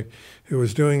Penfield chick who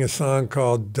was doing a song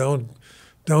called Don't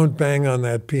Bang on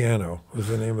That Piano was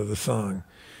the name of the song.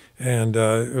 And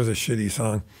it was a shitty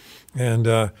song.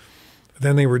 And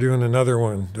then they were doing another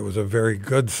one that was a very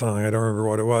good song. I don't remember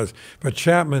what it was. But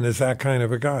Chapman is that kind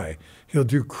of a guy. He'll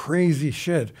do crazy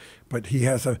shit, but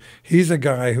he's a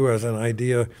guy who has an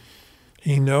idea.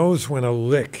 He knows when a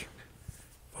lick,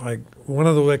 like one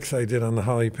of the licks I did on the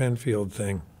Holly Penfield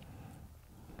thing,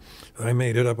 I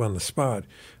made it up on the spot.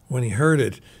 When he heard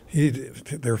it,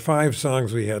 there are 5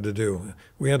 songs we had to do.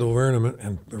 We had to learn them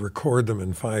and record them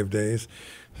in 5 days.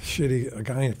 A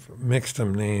guy mixed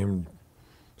them named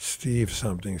Steve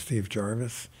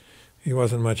Jarvis. He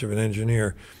wasn't much of an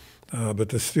engineer, but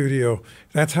the studio,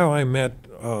 that's how I met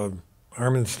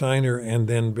Armin Steiner and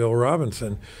then Bill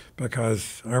Robinson,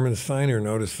 because Armin Steiner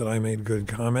noticed that I made good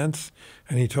comments,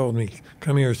 and he told me,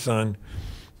 come here, son,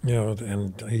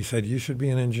 and he said, you should be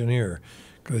an engineer,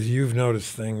 because you've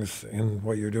noticed things in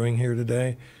what you're doing here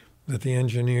today that the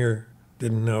engineer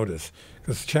didn't notice.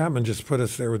 Because Chapman just put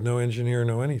us there with no engineer,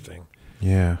 no anything.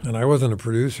 Yeah. And I wasn't a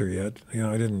producer yet.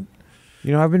 I didn't.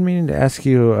 I've been meaning to ask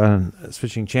you,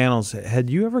 switching channels, had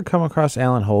you ever come across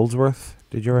Alan Holdsworth?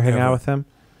 Did you ever hang out with him?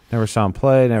 Never saw him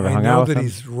play, never hung out with him? I know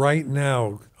that he's right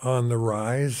now on the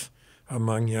rise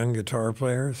among young guitar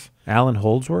players. Alan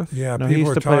Holdsworth? Yeah, No, he people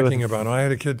used are to play talking about him. I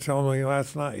had a kid tell me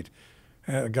last night,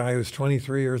 a guy who's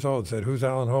 23 years old, said, who's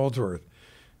Alan Holdsworth?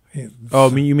 You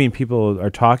mean people are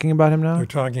talking about him now? They're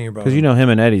talking about Because him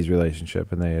and Eddie's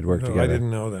relationship, and they had worked together. I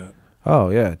didn't know that. Oh,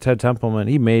 yeah. Ted Templeman.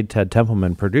 He made Ted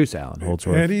Templeman produce Alan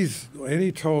Holdsworth.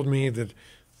 Eddie told me that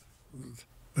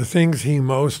the things he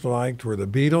most liked were the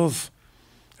Beatles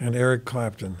and Eric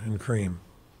Clapton and Cream.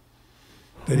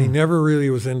 That he never really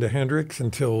was into Hendrix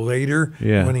until later,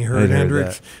 when he heard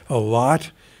Hendrix a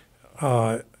lot.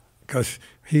 Because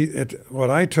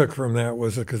what I took from that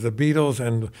was because the Beatles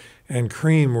and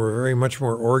Cream were very much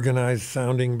more organized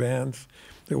sounding bands.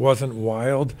 It wasn't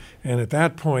wild. And at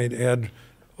that point, Ed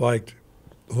loved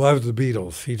the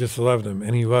Beatles. He just loved them,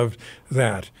 and he loved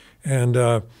that. And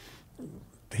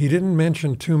he didn't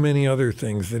mention too many other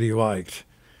things that he liked.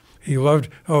 He loved,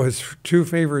 his two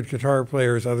favorite guitar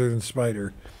players other than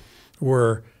Spider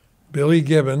were Billy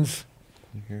Gibbons.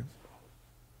 Okay.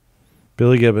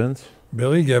 Billy Gibbons.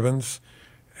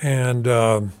 And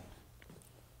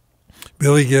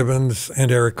Billy Gibbons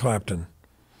and Eric Clapton.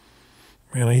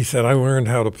 And he said, I learned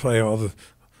how to play all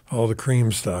the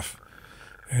Cream stuff.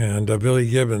 And Billy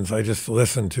Gibbons, I just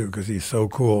listened to because he's so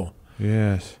cool.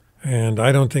 Yes. And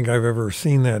I don't think I've ever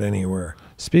seen that anywhere.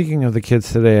 Speaking of the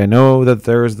kids today, I know that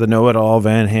there's the know-it-all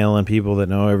Van Halen people that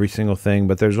know every single thing,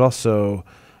 but there's also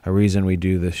a reason we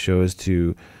do this show is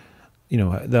to,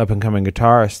 the up-and-coming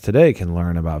guitarists today can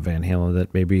learn about Van Halen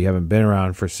that maybe haven't been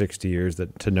around for 60 years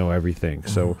to know everything. Mm-hmm.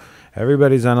 So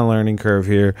everybody's on a learning curve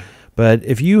here. But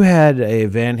if you had a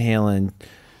Van Halen,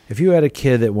 if you had a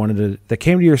kid that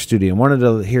came to your studio and wanted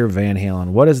to hear Van Halen,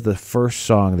 what is the first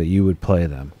song that you would play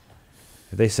them?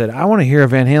 If they said, I want to hear a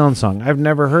Van Halen song, I've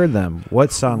never heard them,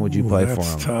 what song would you play for them?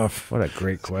 That's tough. What a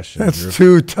great question. That's Drew.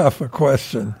 Too tough a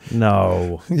question.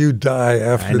 No. You die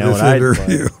after this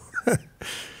interview.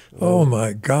 Oh,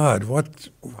 my God. What?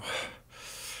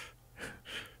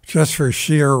 Just for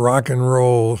sheer rock and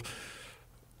roll,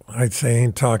 I'd say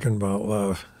Ain't Talking About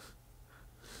Love.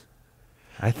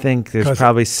 I think there's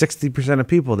probably 60% of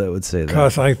people that would say that.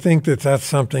 Because I think that's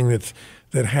something that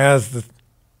has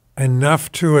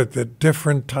enough to it that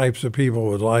different types of people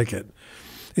would like it.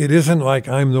 It isn't like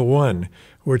I'm the One,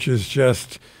 which is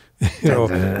just,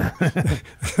 a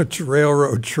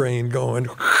railroad train going.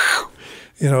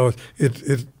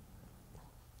 It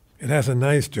has a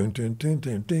nice tune.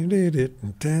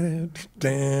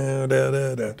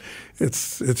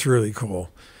 It's really cool.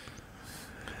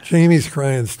 Jamie's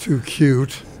Crying's too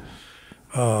cute.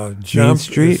 Jump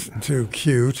Street? is too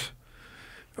cute.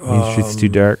 Main Street's too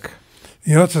dark.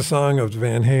 It's a song of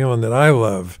Van Halen that I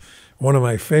love. One of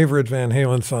my favorite Van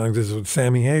Halen songs is with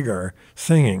Sammy Hagar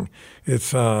singing.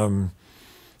 It's that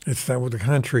with the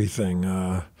country thing.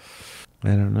 I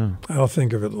don't know. I'll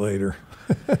think of it later.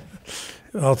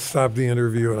 I'll stop the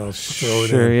interview and I'll throw it in.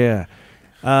 Sure, yeah.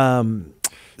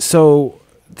 So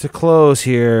to close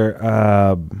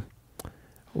here,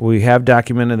 we have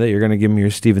documented that you're going to give me your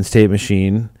Stephen's tape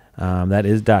machine. That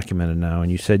is documented now,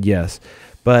 and you said yes.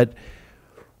 But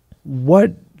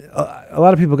what a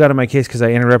lot of people got in my case because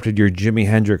I interrupted your Jimi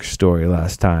Hendrix story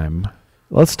last time.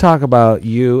 Let's talk about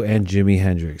you and Jimi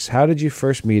Hendrix. How did you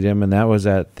first meet him? And that was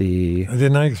at the...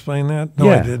 Didn't I explain that? No,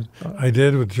 yeah. I did. I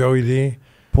did with Joey D.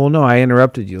 Well, no, I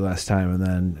interrupted you last time, and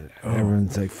then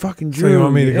everyone's like, fucking Drew. So you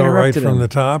want me to go right from the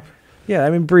top? Yeah, I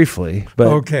mean, briefly. But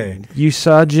okay. You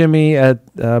saw Jimmy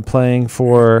at playing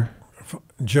for...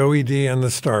 Joey D and the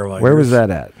Starlighters. Where was that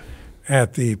at?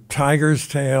 At the Tiger's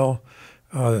Tail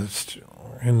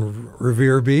in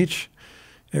Revere Beach.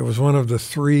 It was one of the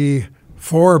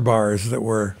 4 bars that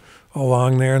were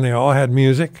along there, and they all had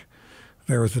music.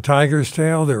 There was the Tiger's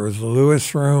Tail, there was the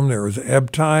Lewis Room, there was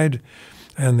Ebb Tide,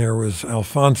 and there was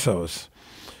Alfonso's.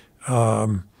 They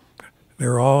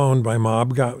were all owned by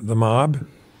the mob,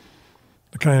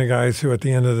 the kind of guys who at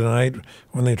the end of the night,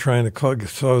 when they're trying to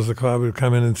close the club, would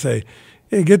come in and say,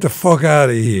 hey, get the fuck out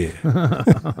of here.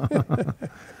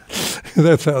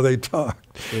 That's how they talked.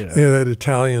 Yeah. That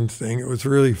Italian thing. It was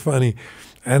really funny.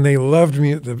 And they loved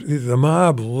me. The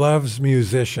mob loves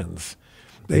musicians.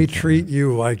 They treat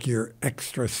you like you're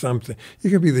extra something. You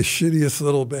could be the shittiest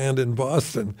little band in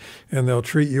Boston, and they'll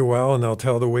treat you well, and they'll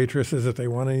tell the waitresses if they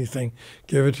want anything,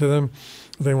 give it to them.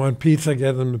 If they want pizza,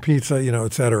 get them the pizza,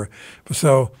 et cetera.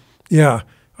 So, yeah,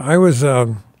 I was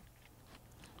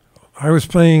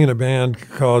playing in a band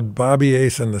called Bobby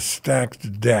Ace and the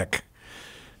Stacked Deck.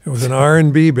 It was an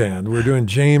R&B band. We were doing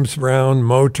James Brown,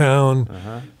 Motown.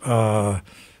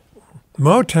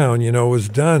 Motown, was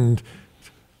done.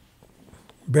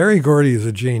 Berry Gordy is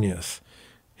a genius.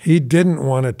 He didn't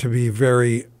want it to be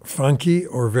very funky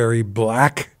or very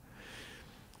black.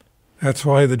 That's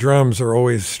why the drums are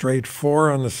always straight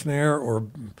 4 on the snare or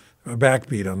a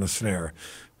backbeat on the snare.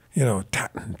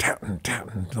 Tattin, tattin,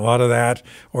 tattin, a lot of that,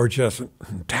 or just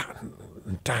tattin,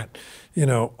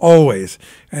 tattin, always.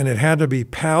 And it had to be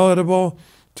palatable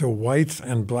to whites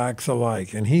and blacks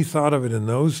alike. And he thought of it in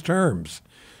those terms.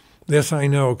 This I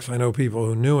know because I know people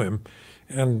who knew him.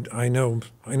 And I know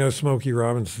Smokey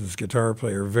Robinson's guitar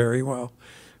player very well.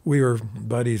 We were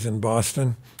buddies in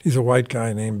Boston. He's a white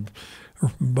guy named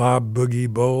Bob Boogie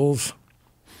Bowles.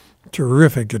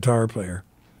 Terrific guitar player.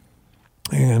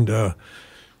 And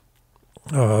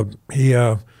so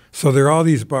there are all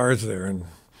these bars there, and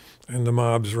and the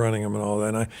mob's running them and all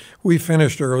that. And we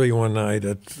finished early one night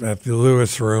at the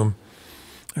Lewis Room,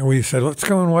 and we said, let's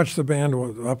go and watch the band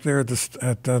up there at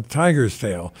the Tiger's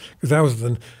Tail, because that was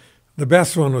the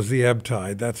best one was the Ebb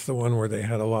Tide. That's the one where they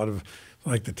had a lot of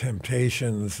like the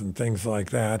Temptations and things like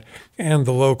that, and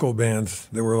the local bands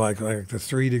that were like the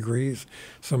 3 Degrees,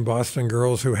 some Boston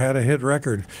girls who had a hit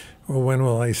record. Well, When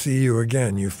Will I See You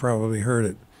Again? You've probably heard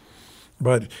it.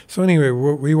 But so anyway,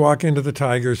 we walk into the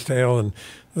Tiger's Tail, and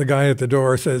the guy at the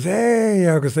door says, "Hey,"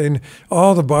 because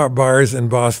all the bars in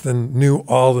Boston knew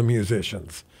all the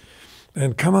musicians,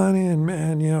 and come on in,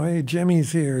 man. Hey,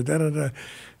 Jimmy's here. Da da da.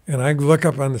 And I look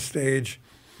up on the stage,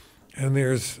 and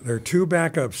there are 2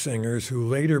 backup singers who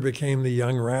later became the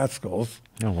Young Rascals.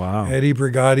 Oh wow! Eddie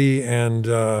Brigati and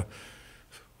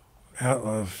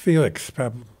Felix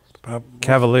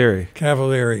Cavalieri.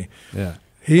 Cavalieri. Yeah.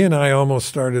 He and I almost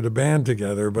started a band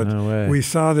together, but No way. we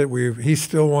saw that he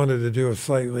still wanted to do a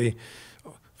slightly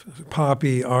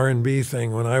poppy R&B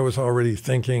thing when I was already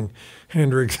thinking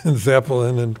Hendrix and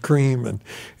Zeppelin and Cream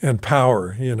and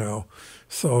Power,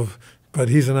 So, but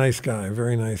he's a nice guy,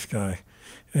 very nice guy.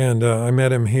 And I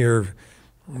met him here,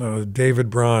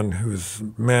 David Braun, who's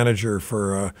manager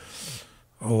for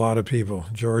a lot of people,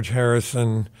 George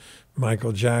Harrison,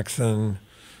 Michael Jackson,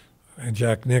 and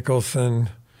Jack Nicholson.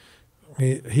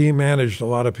 He managed a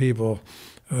lot of people.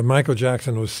 Michael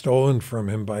Jackson was stolen from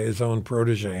him by his own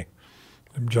protege,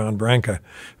 John Branca.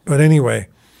 But anyway,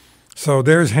 so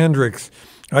there's Hendrix.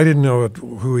 I didn't know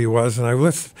who he was, and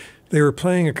they were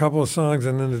playing a couple of songs,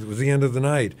 and then it was the end of the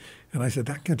night. And I said,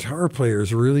 that guitar player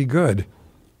is really good.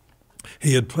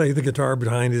 He had played the guitar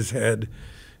behind his head,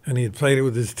 and he had played it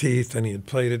with his teeth, and he had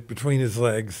played it between his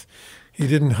legs. He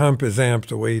didn't hump his amp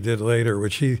the way he did later,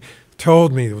 which he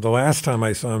told me the last time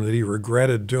I saw him that he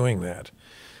regretted doing that.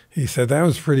 He said, that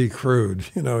was pretty crude.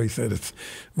 He said,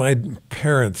 my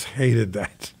parents hated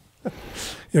that.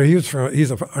 He's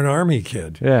an Army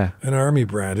kid. Yeah. An Army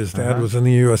brat. His dad was in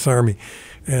the U.S. Army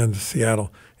and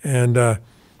Seattle. And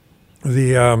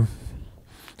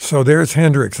so there's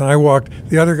Hendrix. And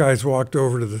the other guys walked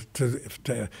over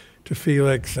to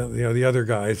Felix and the other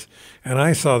guys. And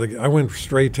I went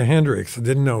straight to Hendrix. I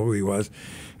didn't know who he was.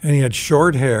 And he had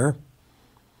short hair.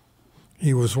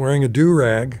 He was wearing a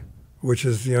do-rag, which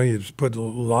is, you just put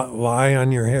lye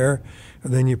on your hair,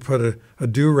 and then you put a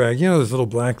do-rag. Those little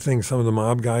black things some of the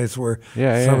mob guys wear,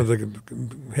 some of the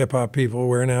hip-hop people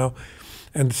wear now.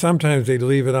 And sometimes they'd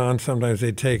leave it on, sometimes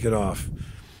they'd take it off.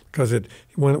 Because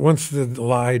once the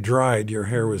lye dried, your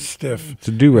hair was stiff. It's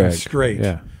a do-rag. And straight.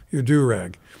 Yeah. Your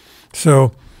do-rag.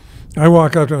 So I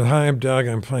walk up to him, "Hi, I'm Doug.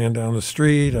 I'm playing down the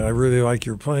street. I really like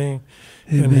your playing."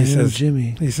 Hey, and man, he says,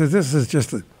 Jimmy. He says, "This is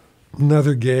just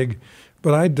another gig."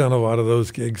 But I'd done a lot of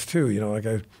those gigs too. Like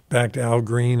I backed Al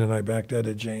Green and I backed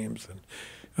Etta James.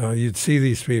 And you'd see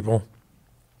these people.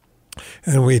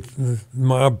 And the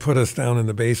mob put us down in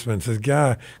the basement and says,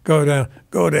 "Guy, go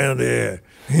down there.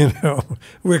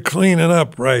 We're cleaning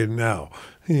up right now."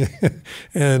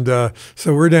 And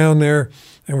so we're down there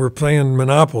and we're playing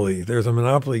Monopoly. There's a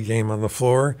Monopoly game on the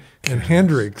floor. And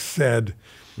Hendrix said,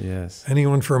 "Yes.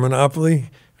 Anyone for Monopoly?"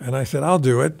 And I said, "I'll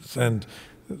do it." And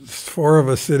 4 of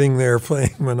us sitting there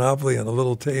playing Monopoly on a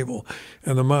little table,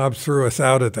 and the mob threw us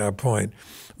out at that point.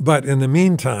 But in the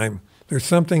meantime, there's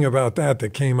something about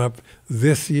that came up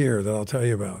this year that I'll tell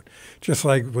you about. Just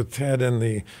like with Ted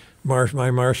and my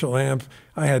Marshall amp,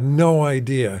 I had no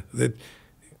idea that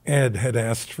Ed had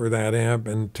asked for that amp,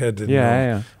 and Ted didn't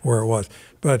know where it was.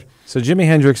 But so Jimi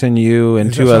Hendrix and you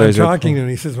and 2 others I'm talking to him.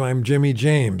 He says, "Well, I'm Jimmy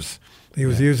James." He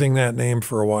was using that name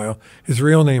for a while. His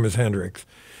real name is Hendrix.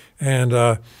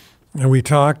 And we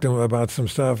talked about some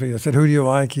stuff. He said, "Who do you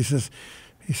like?" He says,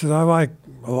 "I like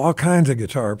all kinds of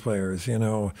guitar players.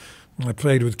 I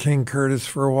played with King Curtis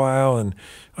for a while, and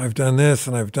I've done this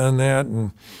and I've done that,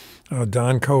 and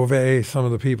Don Covey, some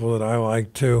of the people that I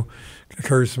like too,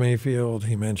 Curtis Mayfield,"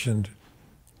 he mentioned,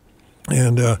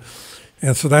 and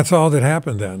so that's all that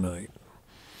happened that night.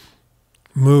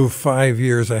 Move 5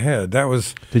 years ahead. That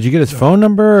was. Did you get his phone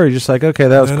number, or just like, okay,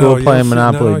 that was cool playing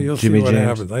Monopoly? You'll Jimmy see what James.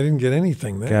 happened. I didn't get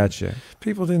anything then. Gotcha.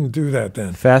 People didn't do that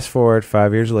then. Fast forward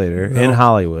 5 years later in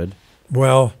Hollywood.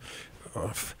 Well,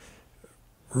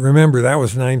 remember that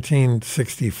was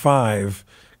 1965.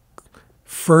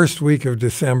 First week of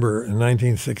December in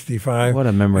 1965. What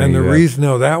a memory! And the you have.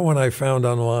 reason, that one I found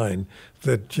online,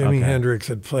 that Jimi Hendrix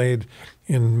had played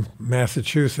in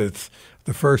Massachusetts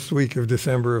the first week of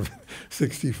December of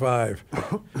 65.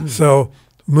 So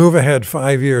move ahead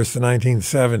 5 years to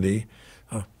 1970.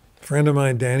 A friend of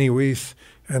mine, Danny Weiss,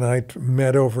 and I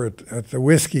met over at the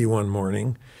Whiskey one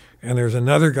morning, and there's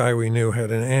another guy we knew had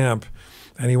an amp,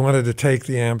 and he wanted to take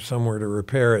the amp somewhere to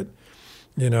repair it,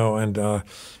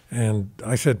 and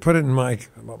I said, put it in my.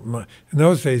 In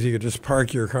those days, you could just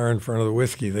park your car in front of the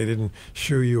whiskey. They didn't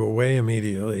shoo you away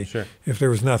immediately if there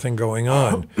was nothing going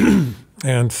on.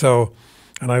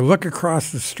 And I look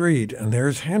across the street, and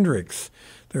there's Hendrix.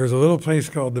 There's a little place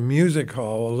called the Music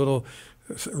Hall, a little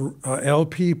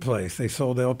LP place. They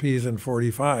sold LPs and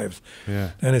 45s.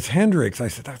 Yeah. And it's Hendrix. I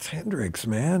said, that's Hendrix,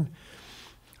 man.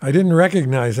 I didn't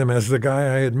recognize him as the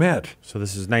guy I had met. So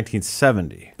this is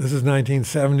 1970. This is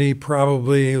 1970,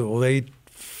 probably late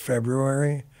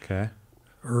February, Okay.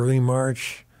 early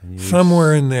March,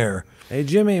 somewhere in there. Hey,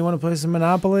 Jimmy, you want to play some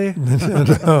Monopoly?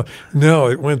 No,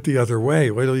 it went the other way.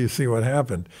 Wait till you see what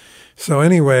happened. So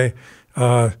anyway,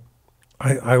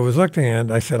 I was looking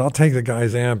and I said, I'll take the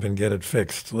guy's amp and get it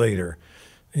fixed later,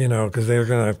 because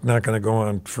they're not going to go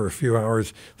on for a few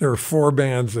hours. There were 4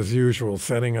 bands as usual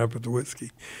setting up at the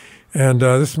Whiskey. And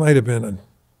this might have been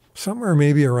somewhere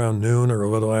maybe around noon or a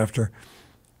little after.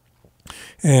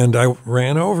 And I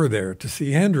ran over there to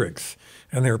see Hendrix.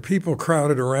 And there were people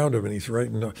crowded around him, and he's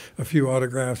writing a few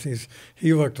autographs.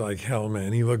 He looked like hell,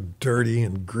 man. He looked dirty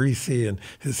and greasy, and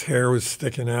his hair was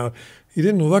sticking out. He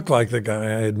didn't look like the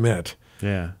guy I had met.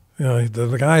 Yeah.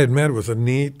 The guy I had met was a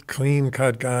neat,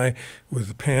 clean-cut guy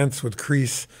with pants with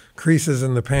creases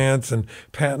in the pants and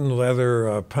patent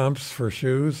leather pumps for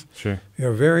shoes. Sure.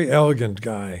 Very elegant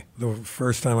guy the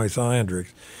first time I saw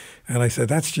Hendrix. And I said,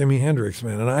 that's Jimi Hendrix,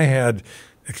 man. And I had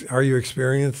Are You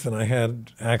Experienced? And I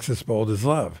had Axis Bold as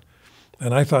Love.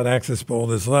 And I thought Axis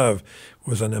Bold as Love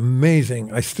was an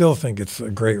amazing, I still think it's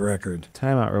a great record.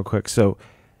 Time out real quick. So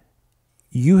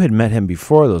you had met him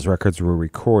before those records were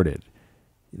recorded.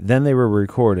 Then they were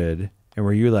recorded, and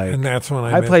were you like, and that's when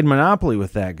I played Monopoly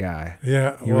with that guy.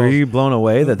 Yeah. Were you blown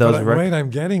away that those records? Wait, I'm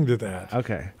getting to that.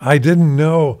 Okay. I didn't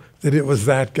know that it was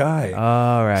that guy.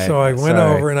 All right. So I went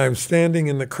over, and I'm standing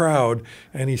in the crowd,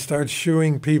 and he starts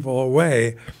shooing people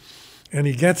away, and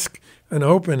he gets an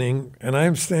opening, and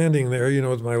I'm standing there,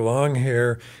 with my long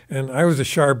hair, and I was a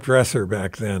sharp dresser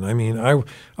back then. I mean,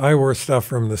 I wore stuff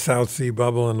from the South Sea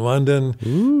Bubble in London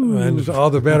and all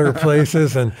the better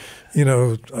places, and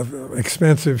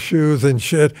expensive shoes and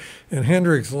shit. And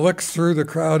Hendrix looks through the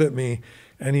crowd at me,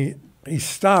 and he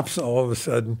stops all of a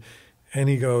sudden, and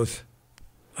he goes,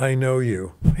 I know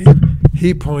you.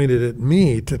 He pointed at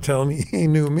me to tell me he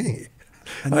knew me.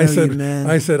 I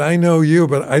said, I know you,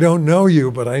 but I don't know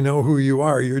you, but I know who you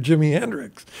are. You're Jimi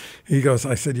Hendrix. He goes,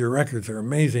 I said, your records are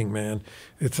amazing, man.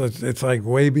 It's like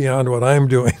way beyond what I'm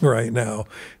doing right now.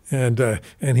 And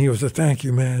he was a thank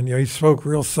you, man. He spoke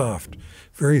real soft,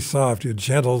 very soft, a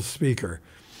gentle speaker.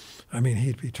 I mean,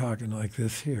 he'd be talking like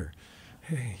this here.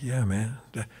 Hey, yeah, man,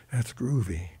 that's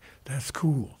groovy. That's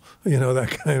cool.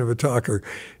 That kind of a talker.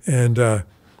 And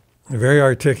very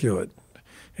articulate.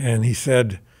 And he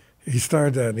started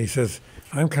that, and he says,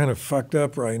 I'm kind of fucked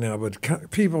up right now,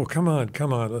 but people, come on.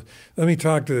 Let me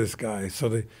talk to this guy.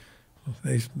 So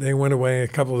they went away. A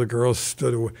couple of the girls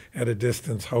stood at a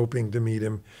distance hoping to meet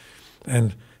him.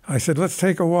 And I said, let's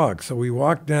take a walk. So we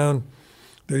walked down.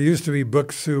 There used to be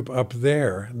Book Soup up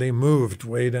there. They moved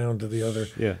way down to the other,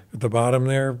 at the bottom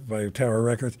there by Tower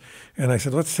Records. And I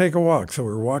said, let's take a walk. So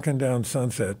we're walking down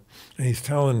Sunset, and he's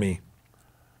telling me,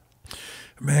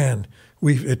 man,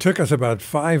 it took us about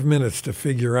 5 minutes to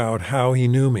figure out how he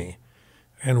knew me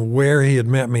and where he had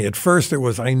met me. At first it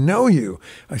was, I know you.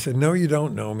 I said, no, you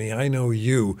don't know me. I know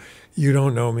you. You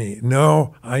don't know me.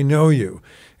 No, I know you.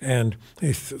 And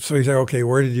so he said, okay,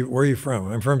 where are you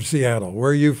from? I'm from Seattle. Where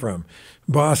are you from?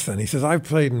 Boston. He says, I've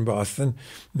played in Boston.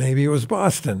 Maybe it was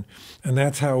Boston. And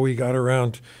that's how we got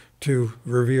around to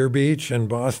Revere Beach and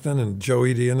Boston and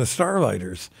Joey D and the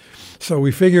Starlighters. So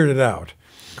we figured it out.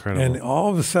 Incredible. And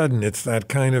all of a sudden, it's that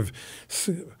kind of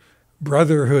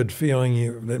brotherhood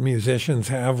feeling that musicians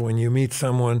have when you meet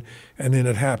someone, and then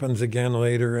it happens again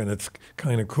later, and it's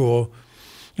kind of cool.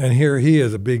 And here he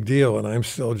is, a big deal, and I'm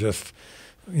still just,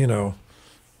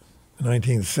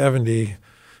 1970.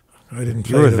 I didn't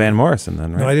play. You were with Van Morrison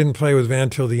then, right? No, I didn't play with Van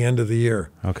till the end of the year.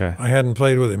 Okay. I hadn't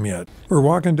played with him yet. We're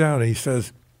walking down, and he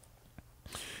says,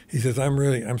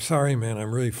 I'm sorry, man,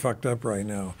 I'm really fucked up right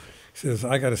now. He says,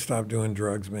 I got to stop doing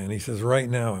drugs, man. He says, right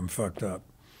now I'm fucked up.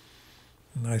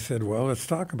 And I said, well, let's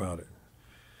talk about it.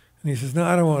 And he says, no,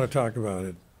 I don't want to talk about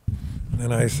it.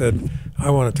 And I said, I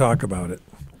want to talk about it.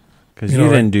 Because you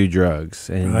didn't do drugs.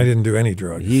 And I didn't do any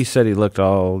drugs. He said he looked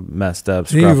all messed up,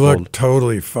 scruffled. He looked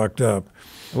totally fucked up.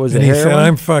 Was and it he heroin? said,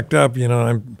 I'm fucked up,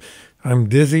 I'm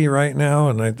dizzy right now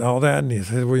and all that. And he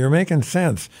said, well, you're making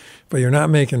sense, but you're not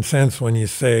making sense when you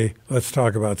say, let's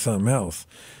talk about something else.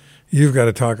 You've got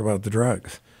to talk about the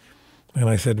drugs. And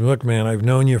I said, look, man, I've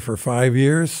known you for 5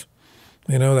 years.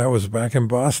 That was back in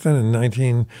Boston in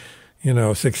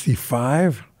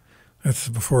 1965. That's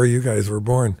before you guys were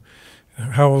born.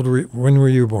 How old were you? When were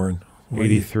you born?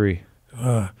 83.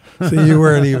 So you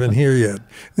weren't even here yet,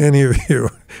 any of you.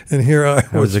 And here I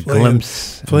was a playing,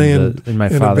 glimpse in my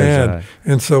a father's band. eye.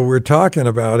 And so we're talking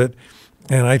about it.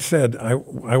 And I said, I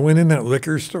went in that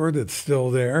liquor store that's still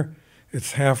there.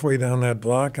 It's halfway down that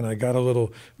block. And I got a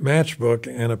little matchbook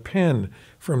and a pen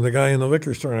from the guy in the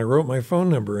liquor store. And I wrote my phone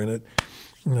number in it.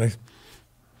 And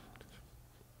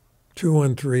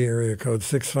 213 area code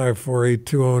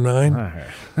 6548209.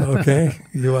 Okay,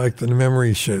 you like the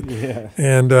memory shit. Yeah.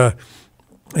 And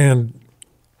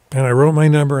I wrote my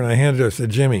number and I handed it. I said,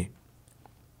 Jimmy,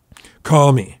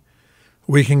 call me.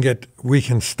 We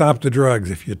can stop the drugs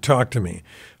if you talk to me.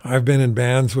 I've been in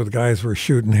bands with guys who are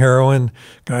shooting heroin,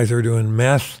 guys who are doing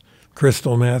meth,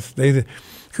 crystal meth.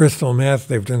 Crystal meth.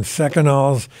 They've done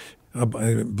Secanols,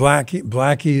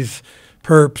 Blackies,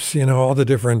 Perps, all the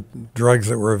different drugs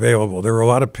that were available. There were a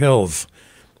lot of pills.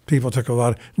 People took a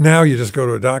lot. Now you just go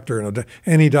to a doctor, and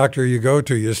any doctor you go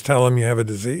to, you just tell him you have a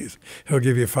disease. He'll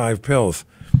give you 5 pills.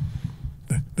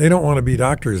 They don't want to be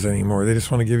doctors anymore. They just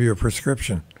want to give you a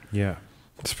prescription. Yeah.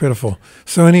 It's pitiful.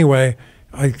 So anyway,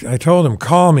 I told him,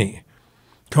 call me.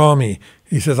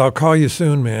 He says, I'll call you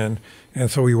soon, man. And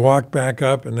so we walked back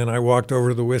up, and then I walked over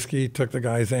to the whiskey, took the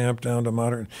guy's amp down to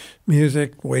Modern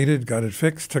Music, waited, got it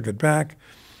fixed, took it back.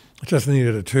 It just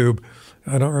needed a tube.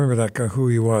 I don't remember that guy, who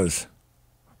he was.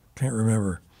 Can't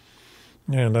remember.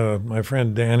 And my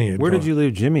friend Danny. Where did you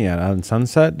leave Jimmy at? On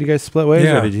Sunset? Did you guys split ways?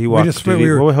 Yeah. Or did he walk?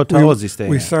 What hotel was he staying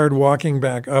We at? started walking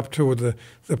back up to the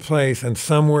place, and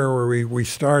somewhere where we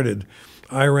started,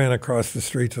 I ran across the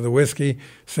street to the whiskey,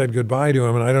 said goodbye to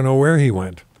him, and I don't know where he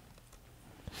went.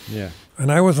 Yeah.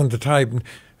 And I wasn't the type.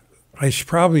 I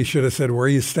probably should have said, where are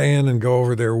you staying, and go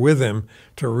over there with him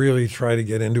to really try to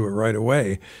get into it right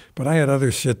away. But I had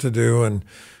other shit to do, and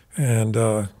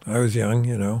I was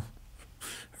young,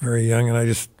 very young, and I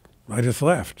just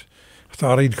left. I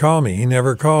thought he'd call me. He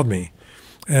never called me.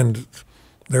 And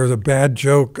there was a bad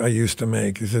joke I used to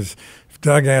make. He says, if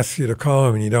Doug asks you to call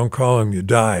him and you don't call him, you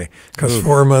die. Because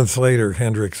 4 months later,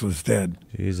 Hendrix was dead.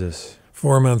 Jesus.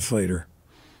 4 months later.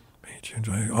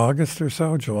 August or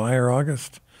so? July or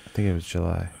August? I think it was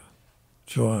July.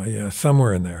 July, yeah,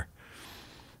 somewhere in there.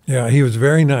 Yeah, he was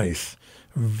very nice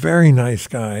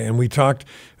guy. And we talked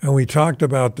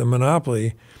about the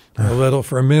Monopoly a little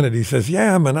for a minute. He says,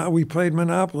 yeah, we played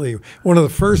Monopoly. One of the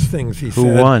first things he said.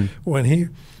 Who won?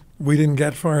 When we didn't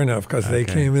get far enough because they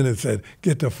came in and said,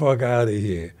 get the fuck out of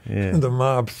here. Yeah. The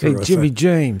mob Hey, threw us Jimmy out.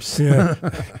 James. Yeah,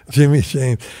 Jimmy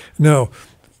James. No,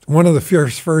 one of the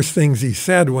first things he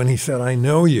said when he said, I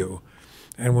know you,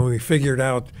 and when we figured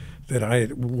out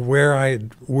that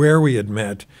where we had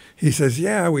met, he says,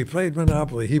 yeah, we played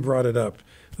Monopoly. He brought it up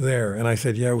there, and I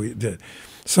said, yeah, we did.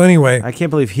 So anyway, I can't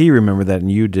believe he remembered that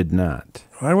and you did not.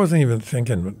 I wasn't even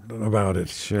thinking about it.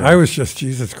 Sure. I was just,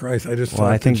 Jesus Christ, I just Well,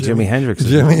 I talked to think Jimi Hendrix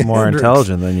is Jimi more Hendrix.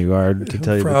 intelligent than you are, to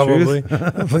tell you Probably.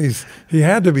 the truth. Please, he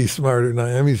had to be smarter than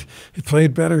I am. He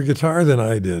played better guitar than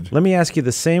I did. Let me ask you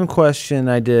the same question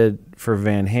I did for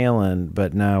Van Halen,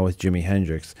 but now with Jimi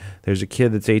Hendrix. There's a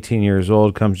kid that's 18 years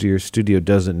old, comes to your studio,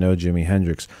 doesn't know Jimi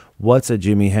Hendrix. What's a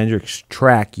Jimi Hendrix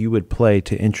track you would play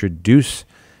to introduce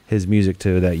his music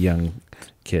to that young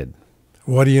kid?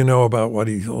 What do you know about what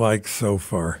he likes so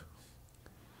far?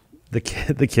 The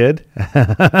kid?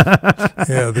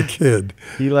 Yeah, the kid.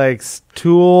 He likes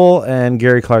Tool and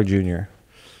Gary Clark Jr.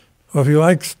 Well, if he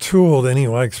likes Tool, then he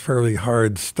likes fairly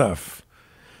hard stuff.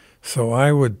 So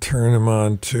I would turn him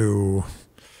on to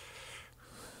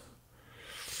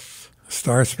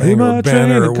Star Spangled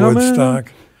Banner at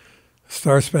Woodstock.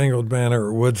 Star Spangled Banner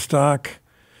at Woodstock.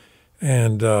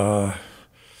 And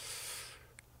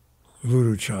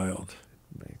Voodoo Child.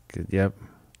 Yep.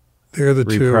 They're the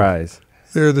two. Reprise.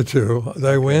 They're the two. Did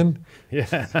I win?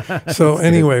 Yeah. So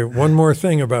anyway, one more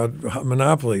thing about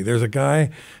Monopoly. There's a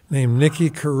guy named Nicky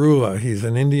Karula. He's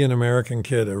an Indian American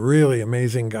kid, a really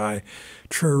amazing guy,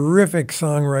 terrific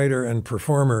songwriter and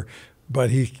performer,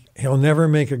 but he'll never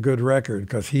make a good record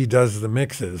because he does the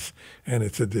mixes, and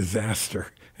it's a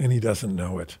disaster, and he doesn't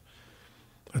know it.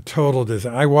 A total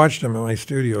disaster. I watched him in my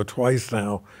studio twice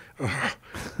now. Ugh,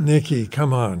 Nicky,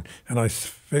 come on. And I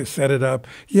set it up.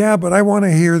 Yeah, but I want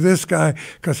to hear this guy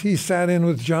because he sat in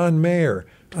with John Mayer.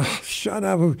 Ugh, shut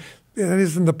up. That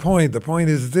isn't the point. The point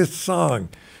is this song.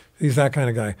 He's that kind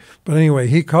of guy. But anyway,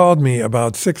 he called me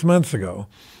about 6 months ago.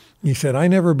 He said, I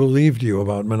never believed you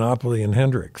about Monopoly and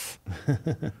Hendrix.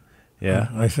 Yeah.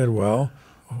 I said, well,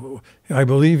 I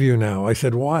believe you now. I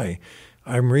said, why?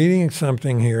 I'm reading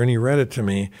something here, and he read it to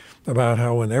me, about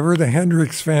how whenever the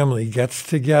Hendrix family gets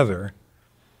together,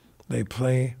 they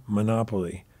play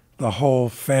Monopoly, the whole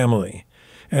family.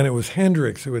 And it was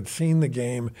Hendrix who had seen the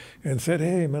game and said,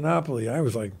 hey, Monopoly. I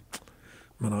was like,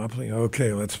 Monopoly?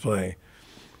 Okay, let's play.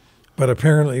 But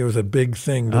apparently it was a big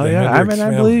thing to the Hendrix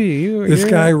family. I believe you. This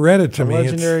guy read it to me.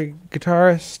 Legendary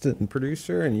guitarist and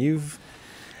producer, and you've...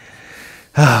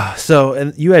 So,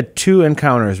 and you had 2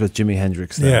 encounters with Jimi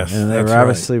Hendrix then. Yes, and they that's were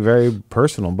obviously right. very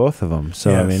personal, both of them.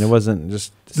 So, Yes. I mean, it wasn't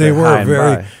just... They were hi and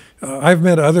very... bye. I've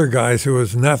met other guys who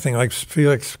was nothing, like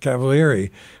Felix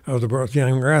Cavalieri of the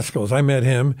Young Rascals. I met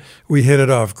him. We hit it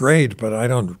off great, but I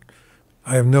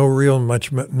have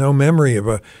no memory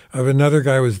of another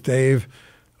guy was Dave,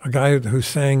 a guy who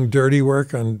sang Dirty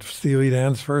Work on Steely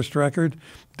Dan's first record,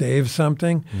 Dave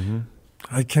something. Mm-hmm.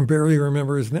 I can barely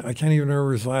remember his name. I can't even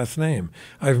remember his last name.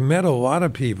 I've met a lot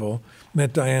of people.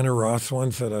 Met Diana Ross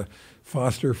once at a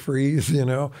Foster Freeze,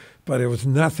 but it was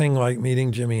nothing like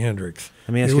meeting Jimi Hendrix.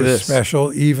 Let me ask it you was this.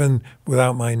 special, even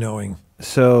without my knowing.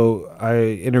 So I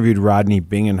interviewed Rodney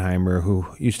Bingenheimer, who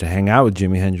used to hang out with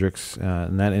Jimi Hendrix,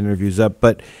 and that interview's up.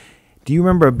 But do you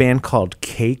remember a band called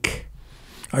Cake?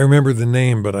 I remember the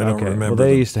name, but I don't remember. Well,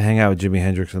 they them. used to hang out with Jimi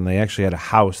Hendrix, and they actually had a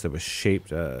house that was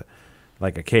shaped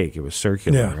like a cake. It was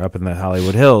circular up in the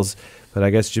Hollywood Hills. But I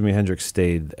guess Jimi Hendrix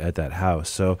stayed at that house.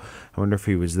 So I wonder if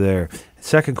he was there.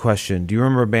 Second question, do you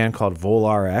remember a band called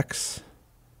Volar X?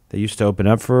 They used to open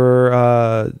up for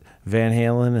Van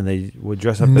Halen, and they would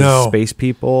dress up as space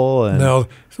people. And No,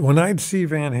 when I'd see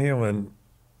Van Halen,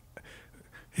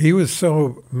 he was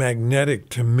so magnetic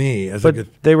to me.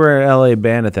 But they were an L.A.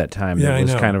 band at that time that I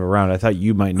was know. kind of around. I thought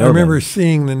you might know I remember them.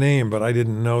 seeing the name, but I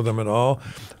didn't know them at all.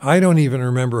 I don't even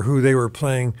remember who they were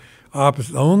playing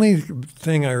opposite. The only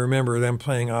thing I remember them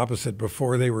playing opposite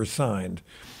before they were signed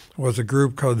was a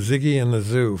group called Ziggy and the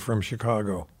Zoo from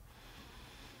Chicago.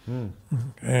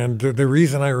 And the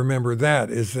reason I remember that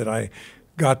is that I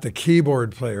got the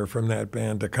keyboard player from that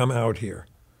band to come out here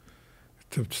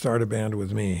to start a band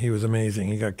with me. He was amazing.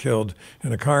 He got killed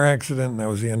in a car accident, and that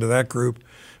was the end of that group.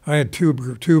 I had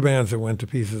two bands that went to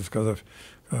pieces because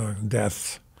of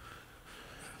deaths.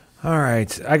 All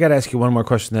right. I got to ask you one more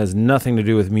question that has nothing to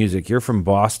do with music. You're from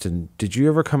Boston. Did you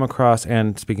ever come across,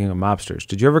 and speaking of mobsters,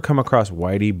 did you ever come across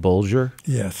Whitey Bulger?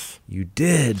 Yes. You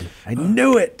did. I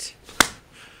knew it.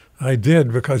 I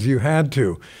did, because you had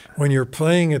to. When you're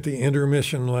playing at the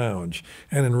Intermission Lounge,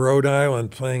 and in Rhode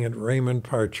Island playing at Raymond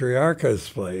Patriarca's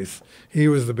place, he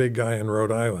was the big guy in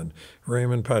Rhode Island,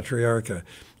 Raymond Patriarca,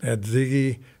 at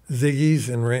Ziggy's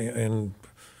in Rhode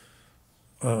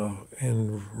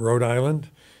Island,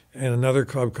 and another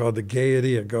club called the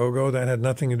Gaiety a Go-Go. That had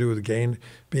nothing to do with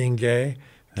being gay.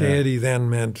 Gaiety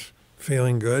then meant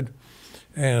feeling good.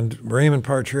 And Raymond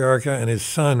Patriarca and his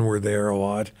son were there a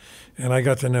lot, and I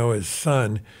got to know his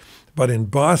son. But in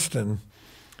Boston,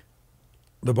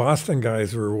 the Boston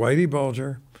guys were Whitey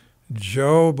Bulger,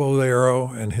 Joe Bolero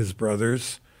and his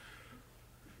brothers,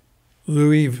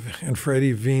 Louis and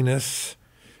Freddie Venus,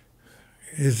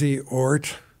 Izzy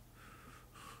Ort,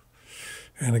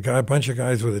 and a bunch of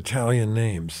guys with Italian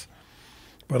names.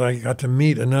 But I got to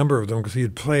meet a number of them because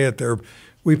he'd play at their...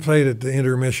 We played at the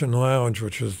Intermission Lounge,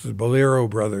 which was the Bolero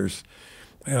brothers.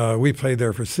 We played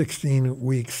there for 16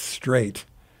 weeks straight.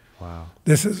 Wow.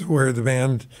 This is where the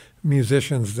band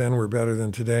musicians then were better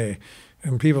than today.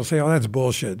 And people say, oh, that's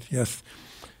bullshit. Yes,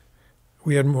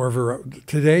 we had more variety.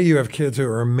 Today you have kids who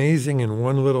are amazing in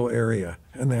one little area,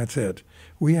 and that's it.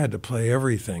 We had to play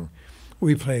everything.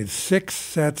 We played 6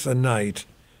 sets a night,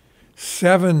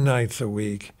 7 nights a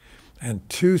week, and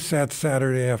 2 sets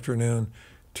Saturday afternoon,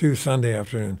 2 Sunday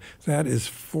afternoon. That is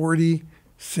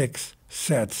 46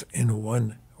 sets in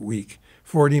 1 week,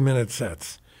 40-minute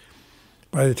sets.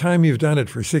 By the time you've done it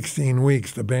for 16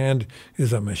 weeks, the band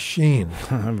is a machine.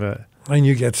 I bet. And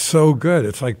you get so good.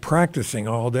 It's like practicing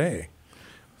all day.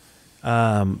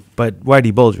 But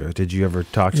Whitey Bulger, did you ever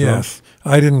talk to him? Yes.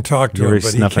 I didn't talk to You him, ever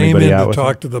but he snuff came anybody in out to with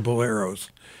talk him? to the Boleros.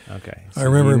 Okay. I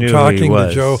remember you him knew who he talking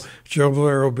to was. Joe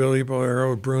Bolero, Billy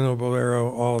Bolero, Bruno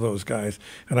Bolero, all those guys.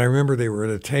 And I remember they were at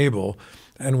a table,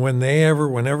 and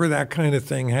whenever that kind of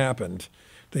thing happened,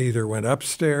 they either went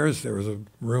upstairs, there was a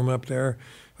room up there,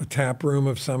 a tap room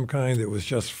of some kind that was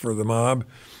just for the mob,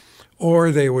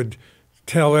 or they would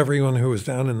tell everyone who was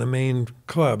down in the main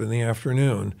club in the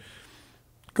afternoon,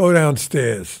 go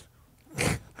downstairs.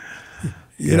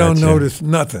 You don't Gotcha. notice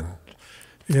nothing.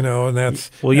 And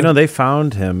that's... Well, they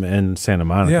found him in Santa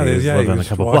Monica. Yeah, he was he living was a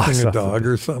couple walking blocks a off of dog it.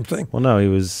 or something. Well, no, he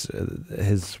was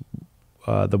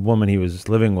the woman he was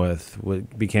living with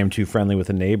became too friendly with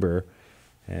a neighbor,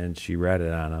 and she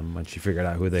ratted on him when she figured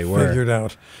out who they were. Figured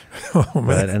out. Oh,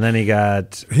 man. And then he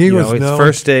got, was his known-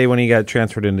 first day when he got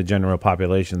transferred into general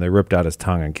population, they ripped out his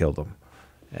tongue and killed him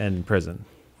in prison.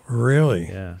 Really?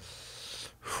 Yeah.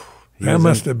 That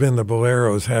must have been the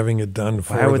Boleros having it done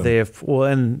for them. Why would they have? Well,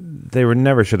 and they were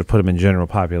never should have put him in general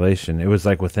population. It was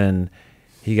like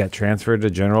he got transferred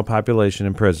to general population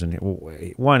in prison.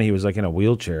 One, he was like in a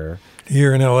wheelchair.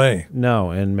 Here in L.A.? No,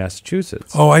 in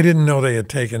Massachusetts. Oh, I didn't know they had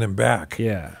taken him back.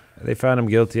 Yeah. They found him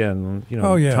guilty on,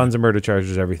 tons of murder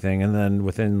charges, everything. And then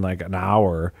within like an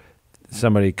hour,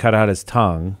 somebody cut out his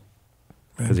tongue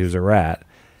because he was a rat.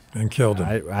 And killed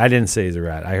him. I didn't say he's a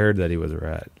rat. I heard that he was a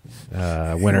rat.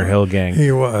 Winter Hill Gang. He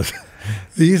was.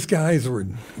 These guys were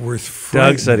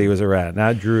Doug said he was a rat,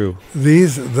 not Drew.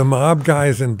 The mob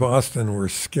guys in Boston were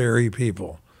scary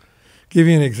people. Give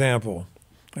you an example.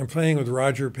 I'm playing with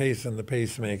Roger Pace and the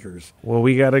Pacemakers. Well,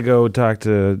 we got to go talk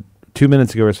to. 2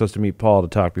 minutes ago, we're supposed to meet Paul to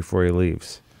talk before he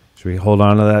leaves. Should we hold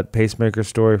on to that pacemaker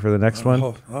story for the next one?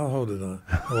 I'll hold it on.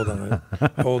 Hold on.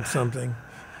 Hold something.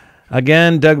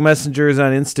 Again, Doug Messenger is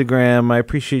on Instagram. I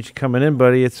appreciate you coming in,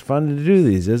 buddy. It's fun to do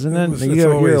these, isn't it?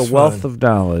 You're a wealth of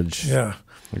knowledge. Yeah.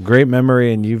 A great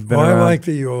memory, and you've been around. I like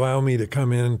that you allow me to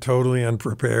come in totally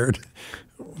unprepared,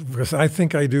 because I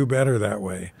think I do better that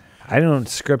way. I don't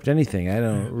script anything. I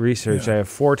don't research. Yeah. I have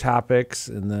 4 topics,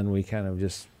 and then we kind of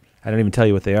just, I don't even tell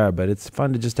you what they are, but it's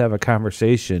fun to just have a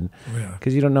conversation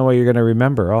because you don't know what you're going to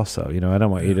remember also. I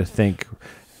don't want you to think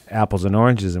apples and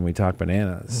oranges and we talk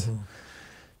bananas. Mm-hmm.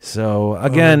 So,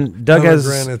 again, Doug has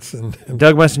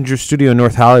Doug Messenger Studio in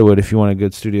North Hollywood if you want a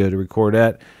good studio to record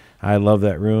at. I love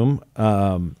that room.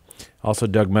 Also,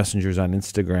 Doug Messenger's on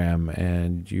Instagram,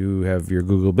 and you have your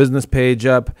Google business page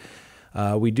up.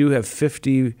 We do have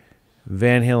 50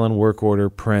 Van Halen work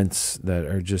order prints that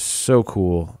are just so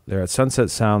cool. They're at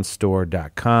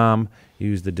sunsetsoundstore.com.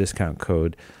 Use the discount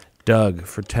code Doug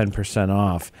for 10%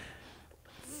 off.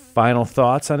 Final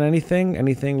thoughts on anything?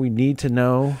 Anything we need to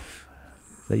know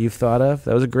that you've thought of?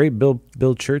 That was a great Bill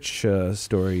Church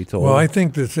story you told. Well, I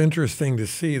think it's interesting to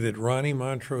see that Ronnie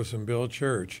Montrose and Bill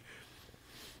Church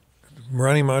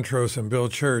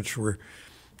were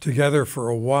together for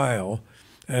a while,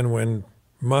 and when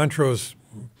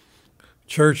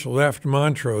Church left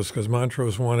Montrose because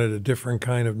Montrose wanted a different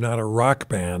kind of, not a rock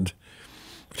band,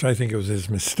 which I think it was his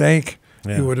mistake.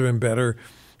 Yeah. He would have been better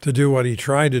to do what he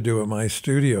tried to do at my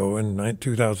studio in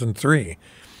 2003.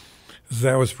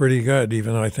 That was pretty good,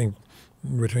 even though I think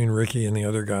between Ricky and the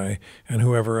other guy and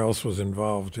whoever else was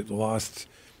involved, it lost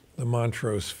the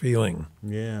Montrose feeling.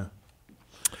 Yeah.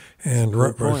 And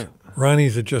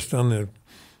Ronnie's just on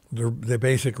the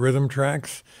basic rhythm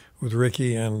tracks with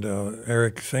Ricky and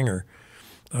Eric Singer.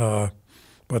 But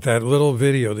that little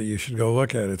video that you should go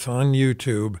look at, it's on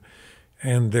YouTube,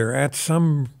 and they're at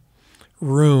some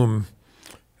room.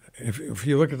 If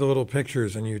you look at the little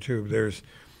pictures on YouTube,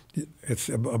 it's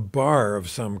a bar of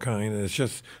some kind, and they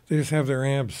just have their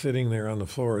amps sitting there on the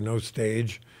floor, no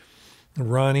stage.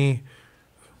 Ronnie,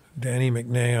 Danny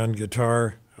McNay on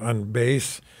guitar, on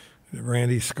bass,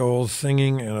 Randy Scholes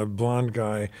singing, and a blonde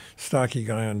guy, stocky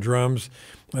guy on drums,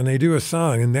 and they do a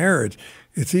song, and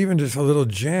it's even just a little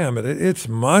jam, but it's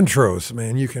Montrose,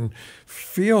 man. You can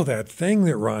feel that thing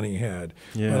that Ronnie had.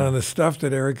 Yeah. But on the stuff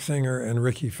that Eric Singer and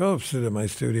Ricky Phillips did at my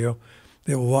studio,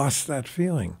 they lost that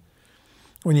feeling.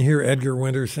 When you hear Edgar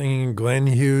Winter singing, Glenn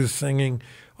Hughes singing,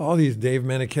 all these Dave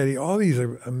Menichetti, all these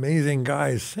amazing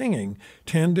guys singing,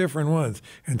 10 different ones,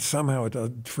 and somehow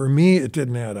for me it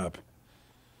didn't add up.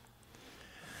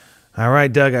 All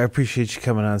right, Doug, I appreciate you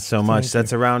coming on so much.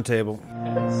 That's a round table.